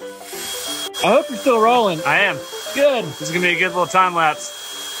 I hope you're still rolling. I am. Good. This is gonna be a good little time lapse.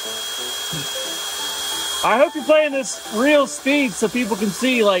 I hope you're playing this real speed so people can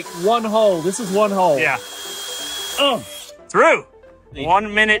see like one hole. This is one hole. Yeah. Oh, through.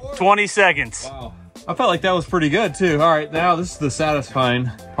 1 minute, 20 seconds. Wow. I felt like that was pretty good too. All right, now this is the satisfying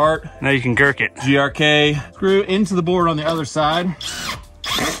part. Now you can girk it. GRK, screw into the board on the other side.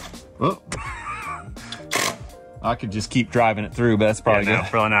 Oh. I could just keep driving it through, but that's probably good. No,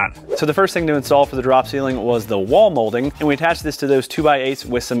 probably not. So the first thing to install for the drop ceiling was the wall molding, and we attached this to those 2x8s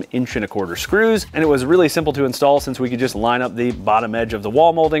with some 1¼ inch screws, and it was really simple to install since we could just line up the bottom edge of the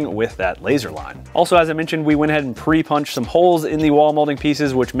wall molding with that laser line. Also, as I mentioned, we went ahead and pre-punched some holes in the wall molding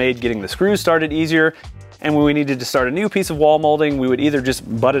pieces, which made getting the screws started easier. And when we needed to start a new piece of wall molding, we would either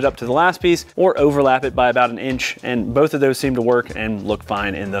just butt it up to the last piece or overlap it by about 1 inch, and both of those seemed to work and look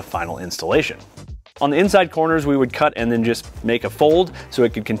fine in the final installation. On the inside corners, we would cut and then just make a fold so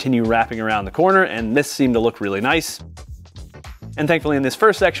it could continue wrapping around the corner, and this seemed to look really nice. And thankfully in this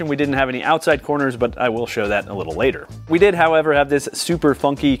first section, we didn't have any outside corners, but I will show that a little later. We did, however, have this super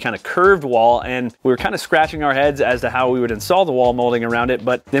funky kind of curved wall, and we were kind of scratching our heads as to how we would install the wall molding around it,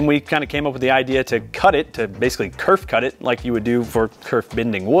 but then we kind of came up with the idea to cut it, to basically kerf cut it like you would do for kerf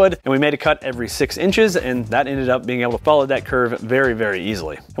bending wood. And we made a cut every 6 inches, and that ended up being able to follow that curve very, very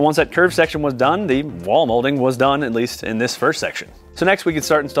easily. And once that curved section was done, the wall molding was done, at least in this first section. So next we could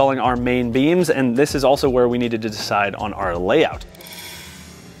start installing our main beams, and this is also where we needed to decide on our layout.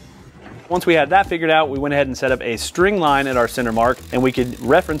 Once we had that figured out, we went ahead and set up a string line at our center mark, and we could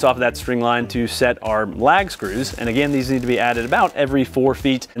reference off of that string line to set our lag screws. And again, these need to be added about every 4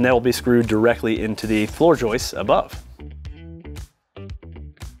 feet, and they'll be screwed directly into the floor joists above.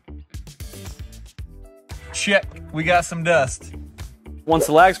 Check, we got some dust. Once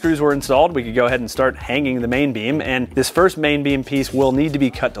the lag screws were installed, we could go ahead and start hanging the main beam, and this first main beam piece will need to be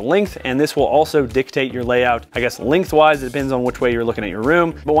cut to length, and this will also dictate your layout. I guess lengthwise, it depends on which way you're looking at your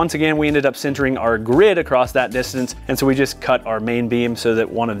room, but once again, we ended up centering our grid across that distance, and so we just cut our main beam so that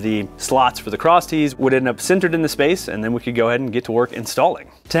one of the slots for the cross tees would end up centered in the space, and then we could go ahead and get to work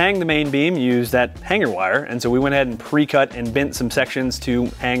installing. To hang the main beam, use that hanger wire, and so we went ahead and pre-cut and bent some sections to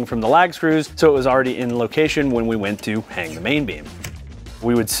hang from the lag screws, so it was already in location when we went to hang the main beam.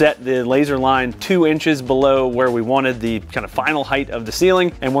 We would set the laser line 2 inches below where we wanted the kind of final height of the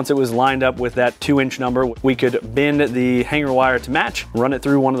ceiling, and once it was lined up with that 2-inch number, we could bend the hanger wire to match, run it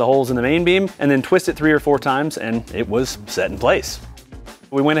through one of the holes in the main beam, and then twist it 3 or 4 times, and it was set in place.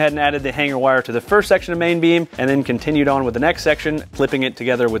 We went ahead and added the hanger wire to the first section of main beam, and then continued on with the next section, clipping it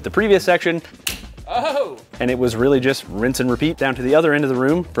together with the previous section. Oh! And it was really just rinse and repeat down to the other end of the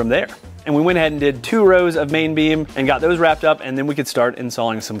room from there. And we went ahead and did 2 rows of main beam and got those wrapped up, and then we could start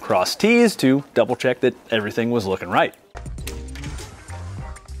installing some cross tees to double check that everything was looking right.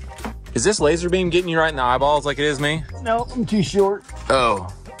 Is this laser beam getting you right in the eyeballs like it is me? No, I'm too short.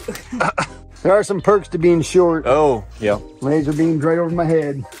 Oh. There are some perks to being short. Oh, yeah. Laser beams right over my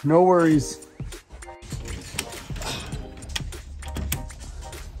head. No worries.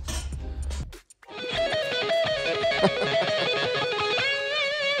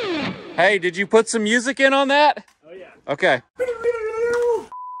 Hey, did you put some music in on that? Oh yeah. Okay.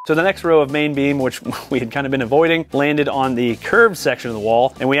 So the next row of main beam, which we had kind of been avoiding, landed on the curved section of the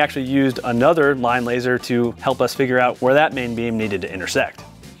wall, and we actually used another line laser to help us figure out where that main beam needed to intersect.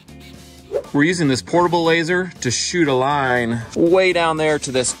 We're using this portable laser to shoot a line way down there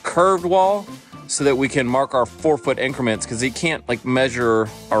to this curved wall so that we can mark our 4-foot increments, because you can't like measure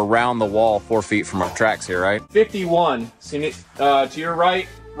around the wall 4 feet from our tracks here, right? 51. See it to your right,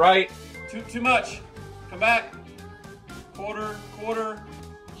 right. Too much. Come back. Quarter.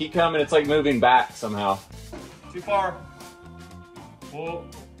 Keep coming, it's like moving back somehow. Too far. Whoa,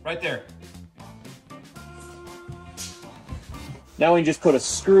 right there. Now we can just put a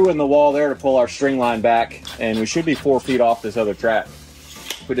screw in the wall there to pull our string line back, and we should be 4 feet off this other track.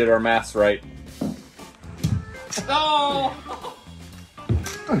 We did our maths right. Oh!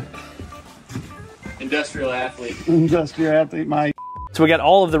 Industrial athlete. Industrial athlete, Mike. So we got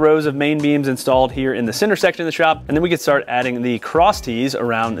all of the rows of main beams installed here in the center section of the shop, and then we could start adding the cross tees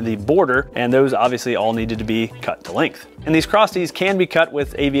around the border, and those obviously all needed to be cut to length. And these cross tees can be cut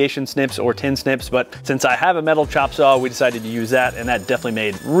with aviation snips or tin snips, but since I have a metal chop saw, we decided to use that, and that definitely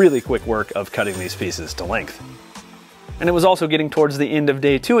made really quick work of cutting these pieces to length. And it was also getting towards the end of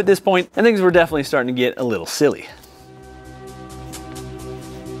day 2 at this point, and things were definitely starting to get a little silly.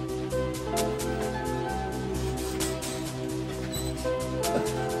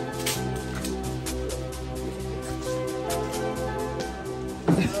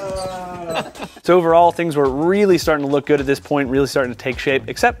 So overall, things were really starting to look good at this point, really starting to take shape,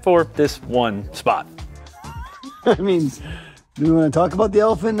 except for this one spot. I mean, do we want to talk about the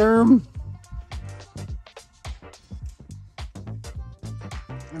elephant in the room?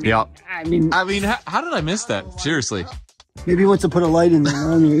 Yeah. I mean, how did I miss that? Seriously. maybe he wants to put a light in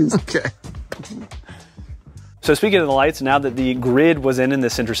there. Okay. So speaking of the lights, now that the grid was in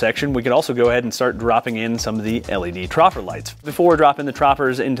this intersection, we could also go ahead and start dropping in some of the LED tropper lights. Before dropping the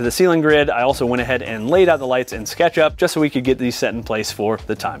troppers into the ceiling grid, I also went ahead and laid out the lights in SketchUp just so we could get these set in place for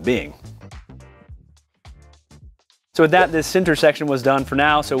the time being. So with that, this center section was done for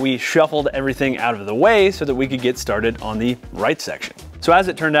now, so we shuffled everything out of the way so that we could get started on the right section. So as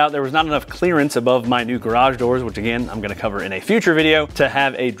it turned out, there was not enough clearance above my new garage doors, which again, I'm gonna cover in a future video, to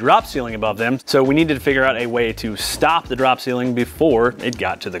have a drop ceiling above them. So we needed to figure out a way to stop the drop ceiling before it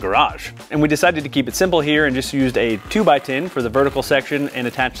got to the garage. And we decided to keep it simple here and just used a 2x10 for the vertical section and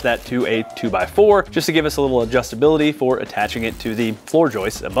attached that to a 2x4 just to give us a little adjustability for attaching it to the floor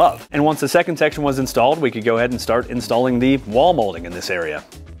joists above. And once the second section was installed, we could go ahead and start installing the wall molding in this area.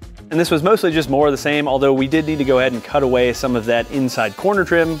 And this was mostly just more of the same, although we did need to go ahead and cut away some of that inside corner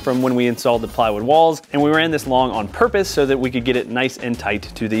trim from when we installed the plywood walls, and we ran this long on purpose so that we could get it nice and tight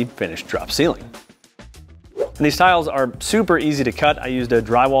to the finished drop ceiling. And these tiles are super easy to cut. I used a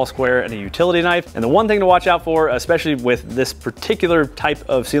drywall square and a utility knife. And the one thing to watch out for, especially with this particular type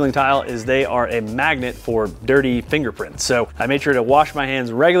of ceiling tile, is they are a magnet for dirty fingerprints. So I made sure to wash my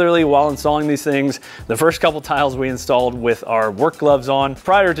hands regularly while installing these things. The first couple tiles we installed with our work gloves on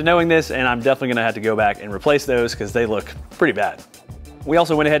prior to knowing this, and I'm definitely gonna have to go back and replace those because they look pretty bad. We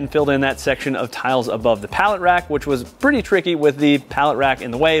also went ahead and filled in that section of tiles above the pallet rack, which was pretty tricky with the pallet rack in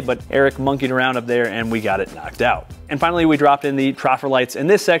the way, but Eric monkeyed around up there and we got it knocked out. And finally, we dropped in the troffer lights in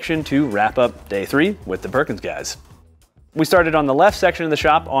this section to wrap up day 3 with the Perkins guys. We started on the left section of the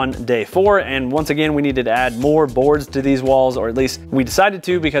shop on day 4, and once again, we needed to add more boards to these walls, or at least we decided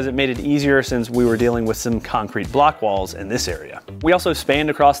to because it made it easier since we were dealing with some concrete block walls in this area. We also spanned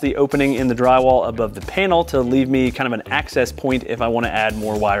across the opening in the drywall above the panel to leave me kind of an access point if I want to add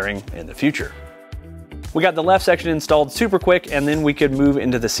more wiring in the future. We got the left section installed super quick, and then we could move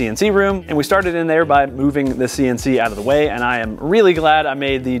into the CNC room, and we started in there by moving the CNC out of the way, and I am really glad I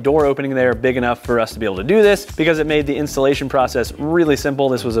made the door opening there big enough for us to be able to do this because it made the installation process really simple.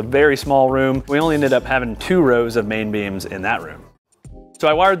 This was a very small room. We only ended up having 2 rows of main beams in that room. So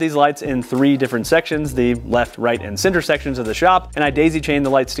I wired these lights in 3 different sections, the left, right, and center sections of the shop, and I daisy chained the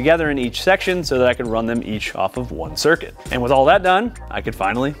lights together in each section so that I could run them each off of one circuit. And with all that done, I could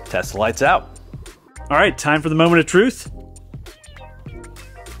finally test the lights out. All right, time for the moment of truth.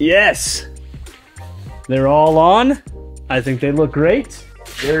 Yes, they're all on. I think they look great.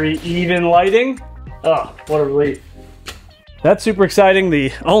 Very even lighting. Oh, what a relief. That's super exciting.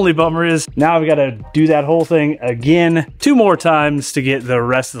 The only bummer is now I've got to do that whole thing again 2 more times to get the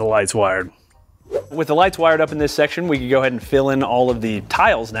rest of the lights wired. With the lights wired up in this section, we could go ahead and fill in all of the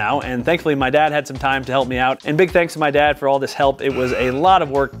tiles now, and thankfully my dad had some time to help me out, and big thanks to my dad for all this help. It was a lot of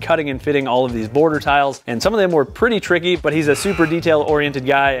work cutting and fitting all of these border tiles, and some of them were pretty tricky, but he's a super detail-oriented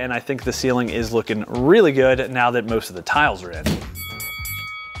guy, and I think the ceiling is looking really good now that most of the tiles are in.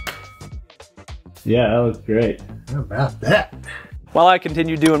 Yeah, that looks great. How about that? While I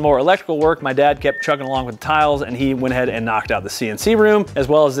continued doing more electrical work, my dad kept chugging along with the tiles, and he went ahead and knocked out the CNC room, as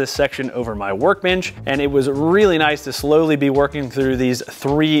well as this section over my workbench. And it was really nice to slowly be working through these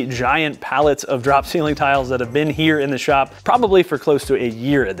 3 giant pallets of drop ceiling tiles that have been here in the shop, probably for close to a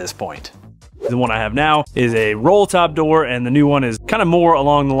year at this point. The one I have now is a roll top door, and the new one is kind of more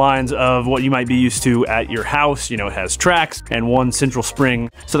along the lines of what you might be used to at your house. You know, it has tracks and 1 central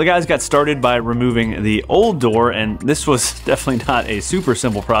spring. So the guys got started by removing the old door, and this was definitely not a super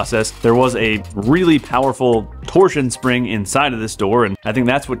simple process. There was a really powerful torsion spring inside of this door, and I think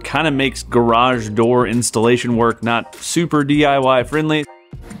that's what kind of makes garage door installation work not super DIY friendly.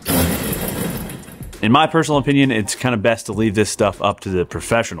 In my personal opinion, it's kind of best to leave this stuff up to the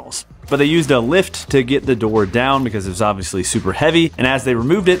professionals. But they used a lift to get the door down because it was obviously super heavy, and as they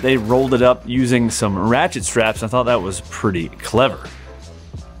removed it, they rolled it up using some ratchet straps. I thought that was pretty clever.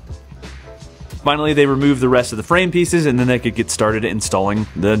 Finally, they removed the rest of the frame pieces, and then they could get started installing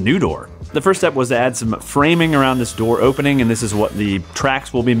the new door. The first step was to add some framing around this door opening, and this is what the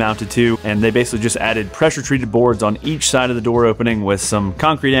tracks will be mounted to. And they basically just added pressure-treated boards on each side of the door opening with some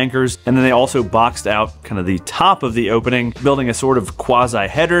concrete anchors. And then they also boxed out kind of the top of the opening, building a sort of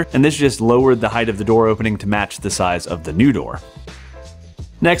quasi-header. And this just lowered the height of the door opening to match the size of the new door.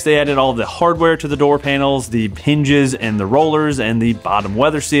 Next, they added all of the hardware to the door panels, the hinges and the rollers and the bottom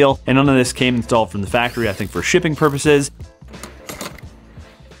weather seal. And none of this came installed from the factory, I think for shipping purposes.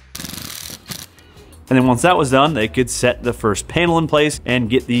 And then once that was done, they could set the first panel in place and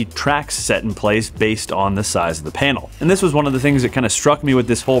get the tracks set in place based on the size of the panel. And this was one of the things that kind of struck me with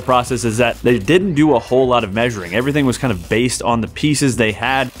this whole process, is that they didn't do a whole lot of measuring. Everything was kind of based on the pieces they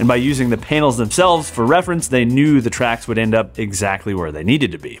had, and by using the panels themselves for reference, they knew the tracks would end up exactly where they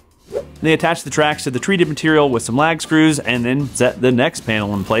needed to be. They attached the tracks to the treated material with some lag screws and then set the next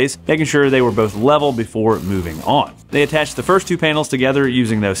panel in place, making sure they were both level before moving on. They attached the first two panels together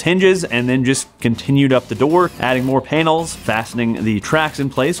using those hinges and then just continued up the door, adding more panels, fastening the tracks in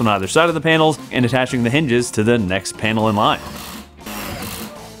place on either side of the panels, and attaching the hinges to the next panel in line.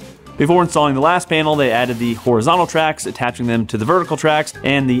 Before installing the last panel, they added the horizontal tracks, attaching them to the vertical tracks,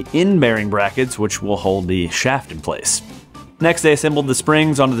 and the in-bearing brackets, which will hold the shaft in place. Next, they assembled the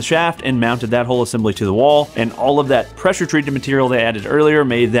springs onto the shaft and mounted that whole assembly to the wall, and all of that pressure-treated material they added earlier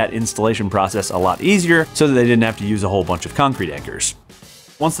made that installation process a lot easier so that they didn't have to use a whole bunch of concrete anchors.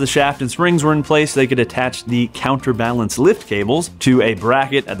 Once the shaft and springs were in place, they could attach the counterbalance lift cables to a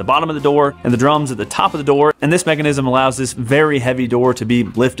bracket at the bottom of the door and the drums at the top of the door, and this mechanism allows this very heavy door to be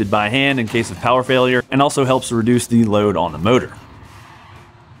lifted by hand in case of power failure and also helps reduce the load on the motor.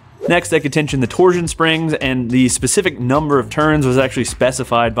 Next, they could tension the torsion springs, and the specific number of turns was actually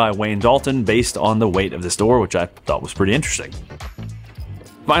specified by Wayne Dalton based on the weight of this door, which I thought was pretty interesting.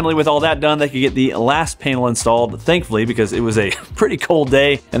 Finally, with all that done, they could get the last panel installed, thankfully, because it was a pretty cold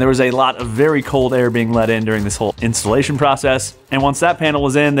day and there was a lot of very cold air being let in during this whole installation process. And once that panel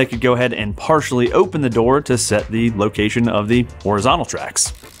was in, they could go ahead and partially open the door to set the location of the horizontal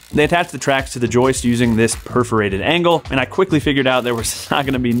tracks. They attached the tracks to the joist using this perforated angle, and I quickly figured out there was not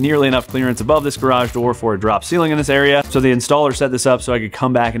going to be nearly enough clearance above this garage door for a drop ceiling in this area, so the installer set this up so I could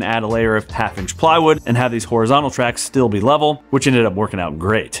come back and add a layer of 1/2-inch plywood and have these horizontal tracks still be level, which ended up working out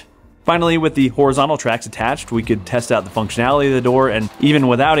great. Finally, with the horizontal tracks attached, we could test out the functionality of the door, and even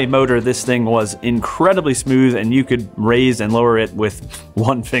without a motor, this thing was incredibly smooth and you could raise and lower it with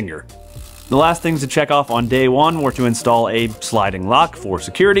one finger. The last things to check off on day one were to install a sliding lock for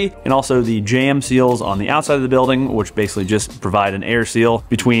security, and also the jam seals on the outside of the building, which basically just provide an air seal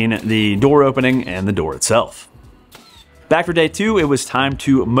between the door opening and the door itself. Back for day two, it was time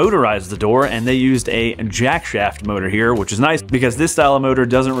to motorize the door, and they used a jack shaft motor here, which is nice because this style of motor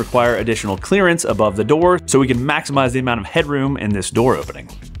doesn't require additional clearance above the door, so we can maximize the amount of headroom in this door opening.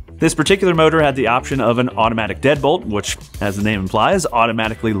 This particular motor had the option of an automatic deadbolt, which, as the name implies,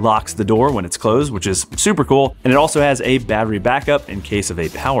 automatically locks the door when it's closed, which is super cool, and it also has a battery backup in case of a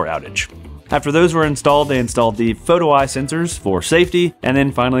power outage. After those were installed, they installed the photo eye sensors for safety, and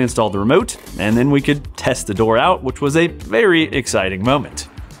then finally installed the remote, and then we could test the door out, which was a very exciting moment.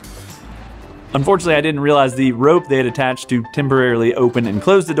 Unfortunately, I didn't realize the rope they had attached to temporarily open and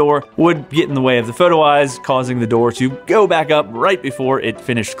close the door would get in the way of the photo eyes, causing the door to go back up right before it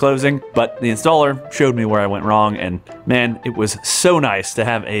finished closing. But the installer showed me where I went wrong, and man, it was so nice to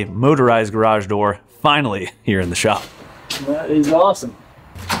have a motorized garage door finally here in the shop. That is awesome.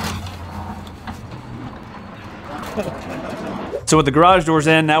 So with the garage doors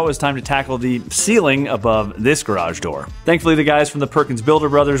in, now it was time to tackle the ceiling above this garage door. Thankfully, the guys from the Perkins Builder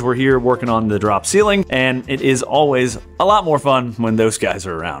Brothers were here working on the drop ceiling, and it is always a lot more fun when those guys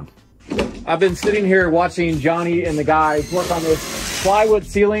are around. I've been sitting here watching Johnny and the guys work on this plywood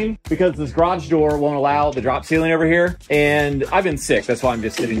ceiling because this garage door won't allow the drop ceiling over here. And I've been sick. That's why I'm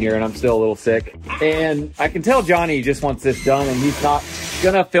just sitting here and I'm still a little sick. And I can tell Johnny just wants this done and he's not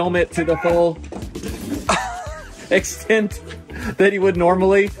gonna film it to the full extent that he would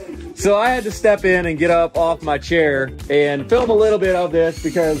normally. So I had to step in and get up off my chair and film a little bit of this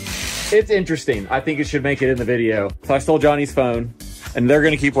because it's interesting. I think it should make it in the video. So I stole Johnny's phone and they're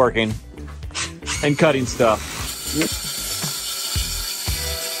gonna keep working and cutting stuff.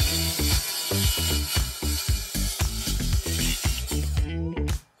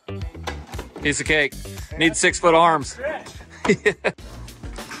 Piece of cake. Needs 6-foot arms.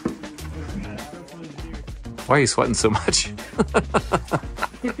 Why are you sweating so much?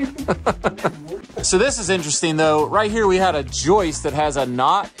 So this is interesting though. Right here we had a joist that has a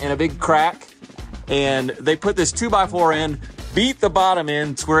knot and a big crack, and they put this 2x4 in, beat the bottom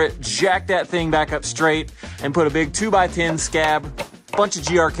in to where it jacked that thing back up straight, and put a big 2x10 scab, bunch of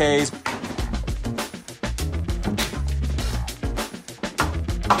GRKs.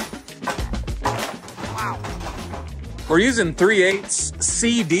 We're using 3/8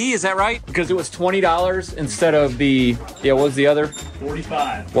 CD, is that right? Because it was $20 instead of the, yeah, what was the other?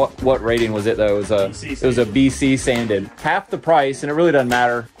 45. What rating was it though? It was a BC sanded. Half the price, and it really doesn't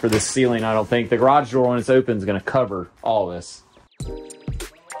matter for the ceiling, I don't think. The garage door when it's open is gonna cover all this.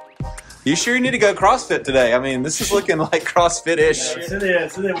 You sure you need to go CrossFit today? I mean, this is looking like CrossFit-ish. So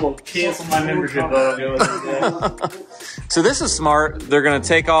they will cancel my membership, but I'll go with it. So this is smart. They're gonna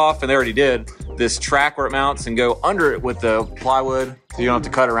take off, and they already did, this track where it mounts and go under it with the plywood. So you don't have to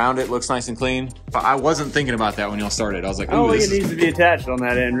cut around it. Looks nice and clean. But I wasn't thinking about that when y'all started. I was like, I don't think it needs to be attached on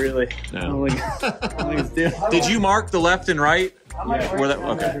that end, really. No. I don't think it's doing. Did you mark the left and right? Yeah, Where that,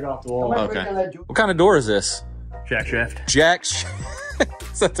 measured off the wall. Okay. What kind of door is this? Jack shaft. Jack.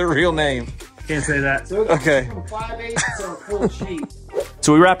 Is that the real name? Can't say that. Okay.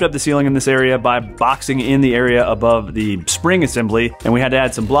 So we wrapped up the ceiling in this area by boxing in the area above the spring assembly, and we had to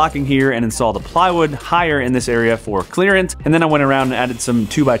add some blocking here and install the plywood higher in this area for clearance. And then I went around and added some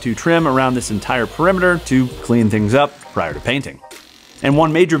 2x2 trim around this entire perimeter to clean things up prior to painting. And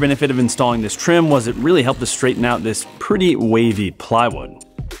one major benefit of installing this trim was it really helped us straighten out this pretty wavy plywood.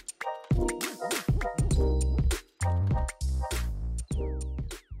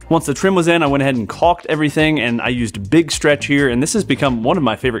 Once the trim was in, I went ahead and caulked everything, and I used Big Stretch here, and this has become one of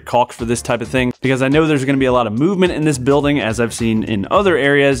my favorite caulks for this type of thing because I know there's going to be a lot of movement in this building as I've seen in other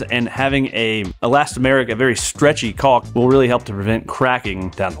areas, and having a elastomeric, a very stretchy caulk will really help to prevent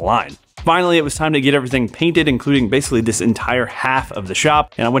cracking down the line. Finally, it was time to get everything painted, including basically this entire half of the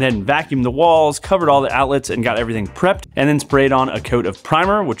shop, and I went ahead and vacuumed the walls, covered all the outlets, and got everything prepped, and then sprayed on a coat of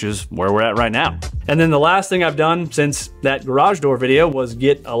primer, which is where we're at right now. And then the last thing I've done since that garage door video was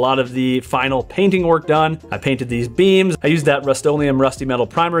get a lot of the final painting work done. I painted these beams. I used that Rust-Oleum Rusty Metal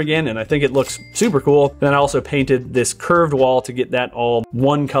primer again, and I think it looks super cool. Then I also painted this curved wall to get that all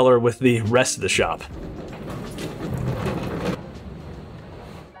one color with the rest of the shop.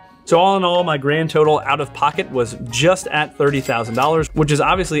 So all in all, my grand total out of pocket was just at $30,000, which is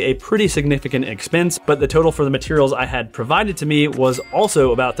obviously a pretty significant expense, but the total for the materials I had provided to me was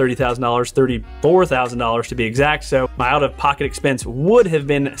also about $30,000, $34,000 to be exact. So my out of pocket expense would have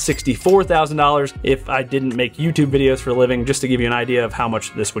been $64,000 if I didn't make YouTube videos for a living, just to give you an idea of how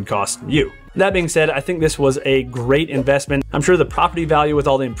much this would cost you. That being said, I think this was a great investment. I'm sure the property value with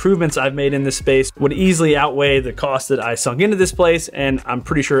all the improvements I've made in this space would easily outweigh the cost that I sunk into this place, and I'm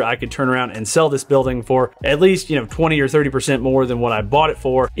pretty sure I could turn around and sell this building for at least, 20 or 30% more than what I bought it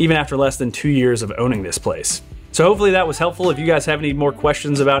for, even after less than 2 years of owning this place. So hopefully that was helpful. If you guys have any more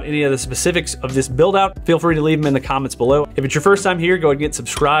questions about any of the specifics of this build out, feel free to leave them in the comments below. If it's your first time here, go ahead and get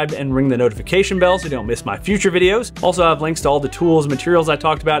subscribed and ring the notification bell so you don't miss my future videos. Also, I have links to all the tools, materials I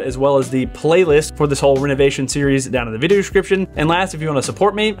talked about, as well as the playlist for this whole renovation series down in the video description. And last, if you want to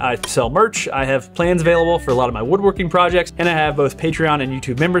support me, I sell merch. I have plans available for a lot of my woodworking projects, and I have both Patreon and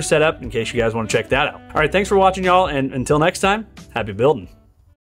YouTube members set up in case you guys want to check that out. All right, thanks for watching, y'all, and until next time, happy building.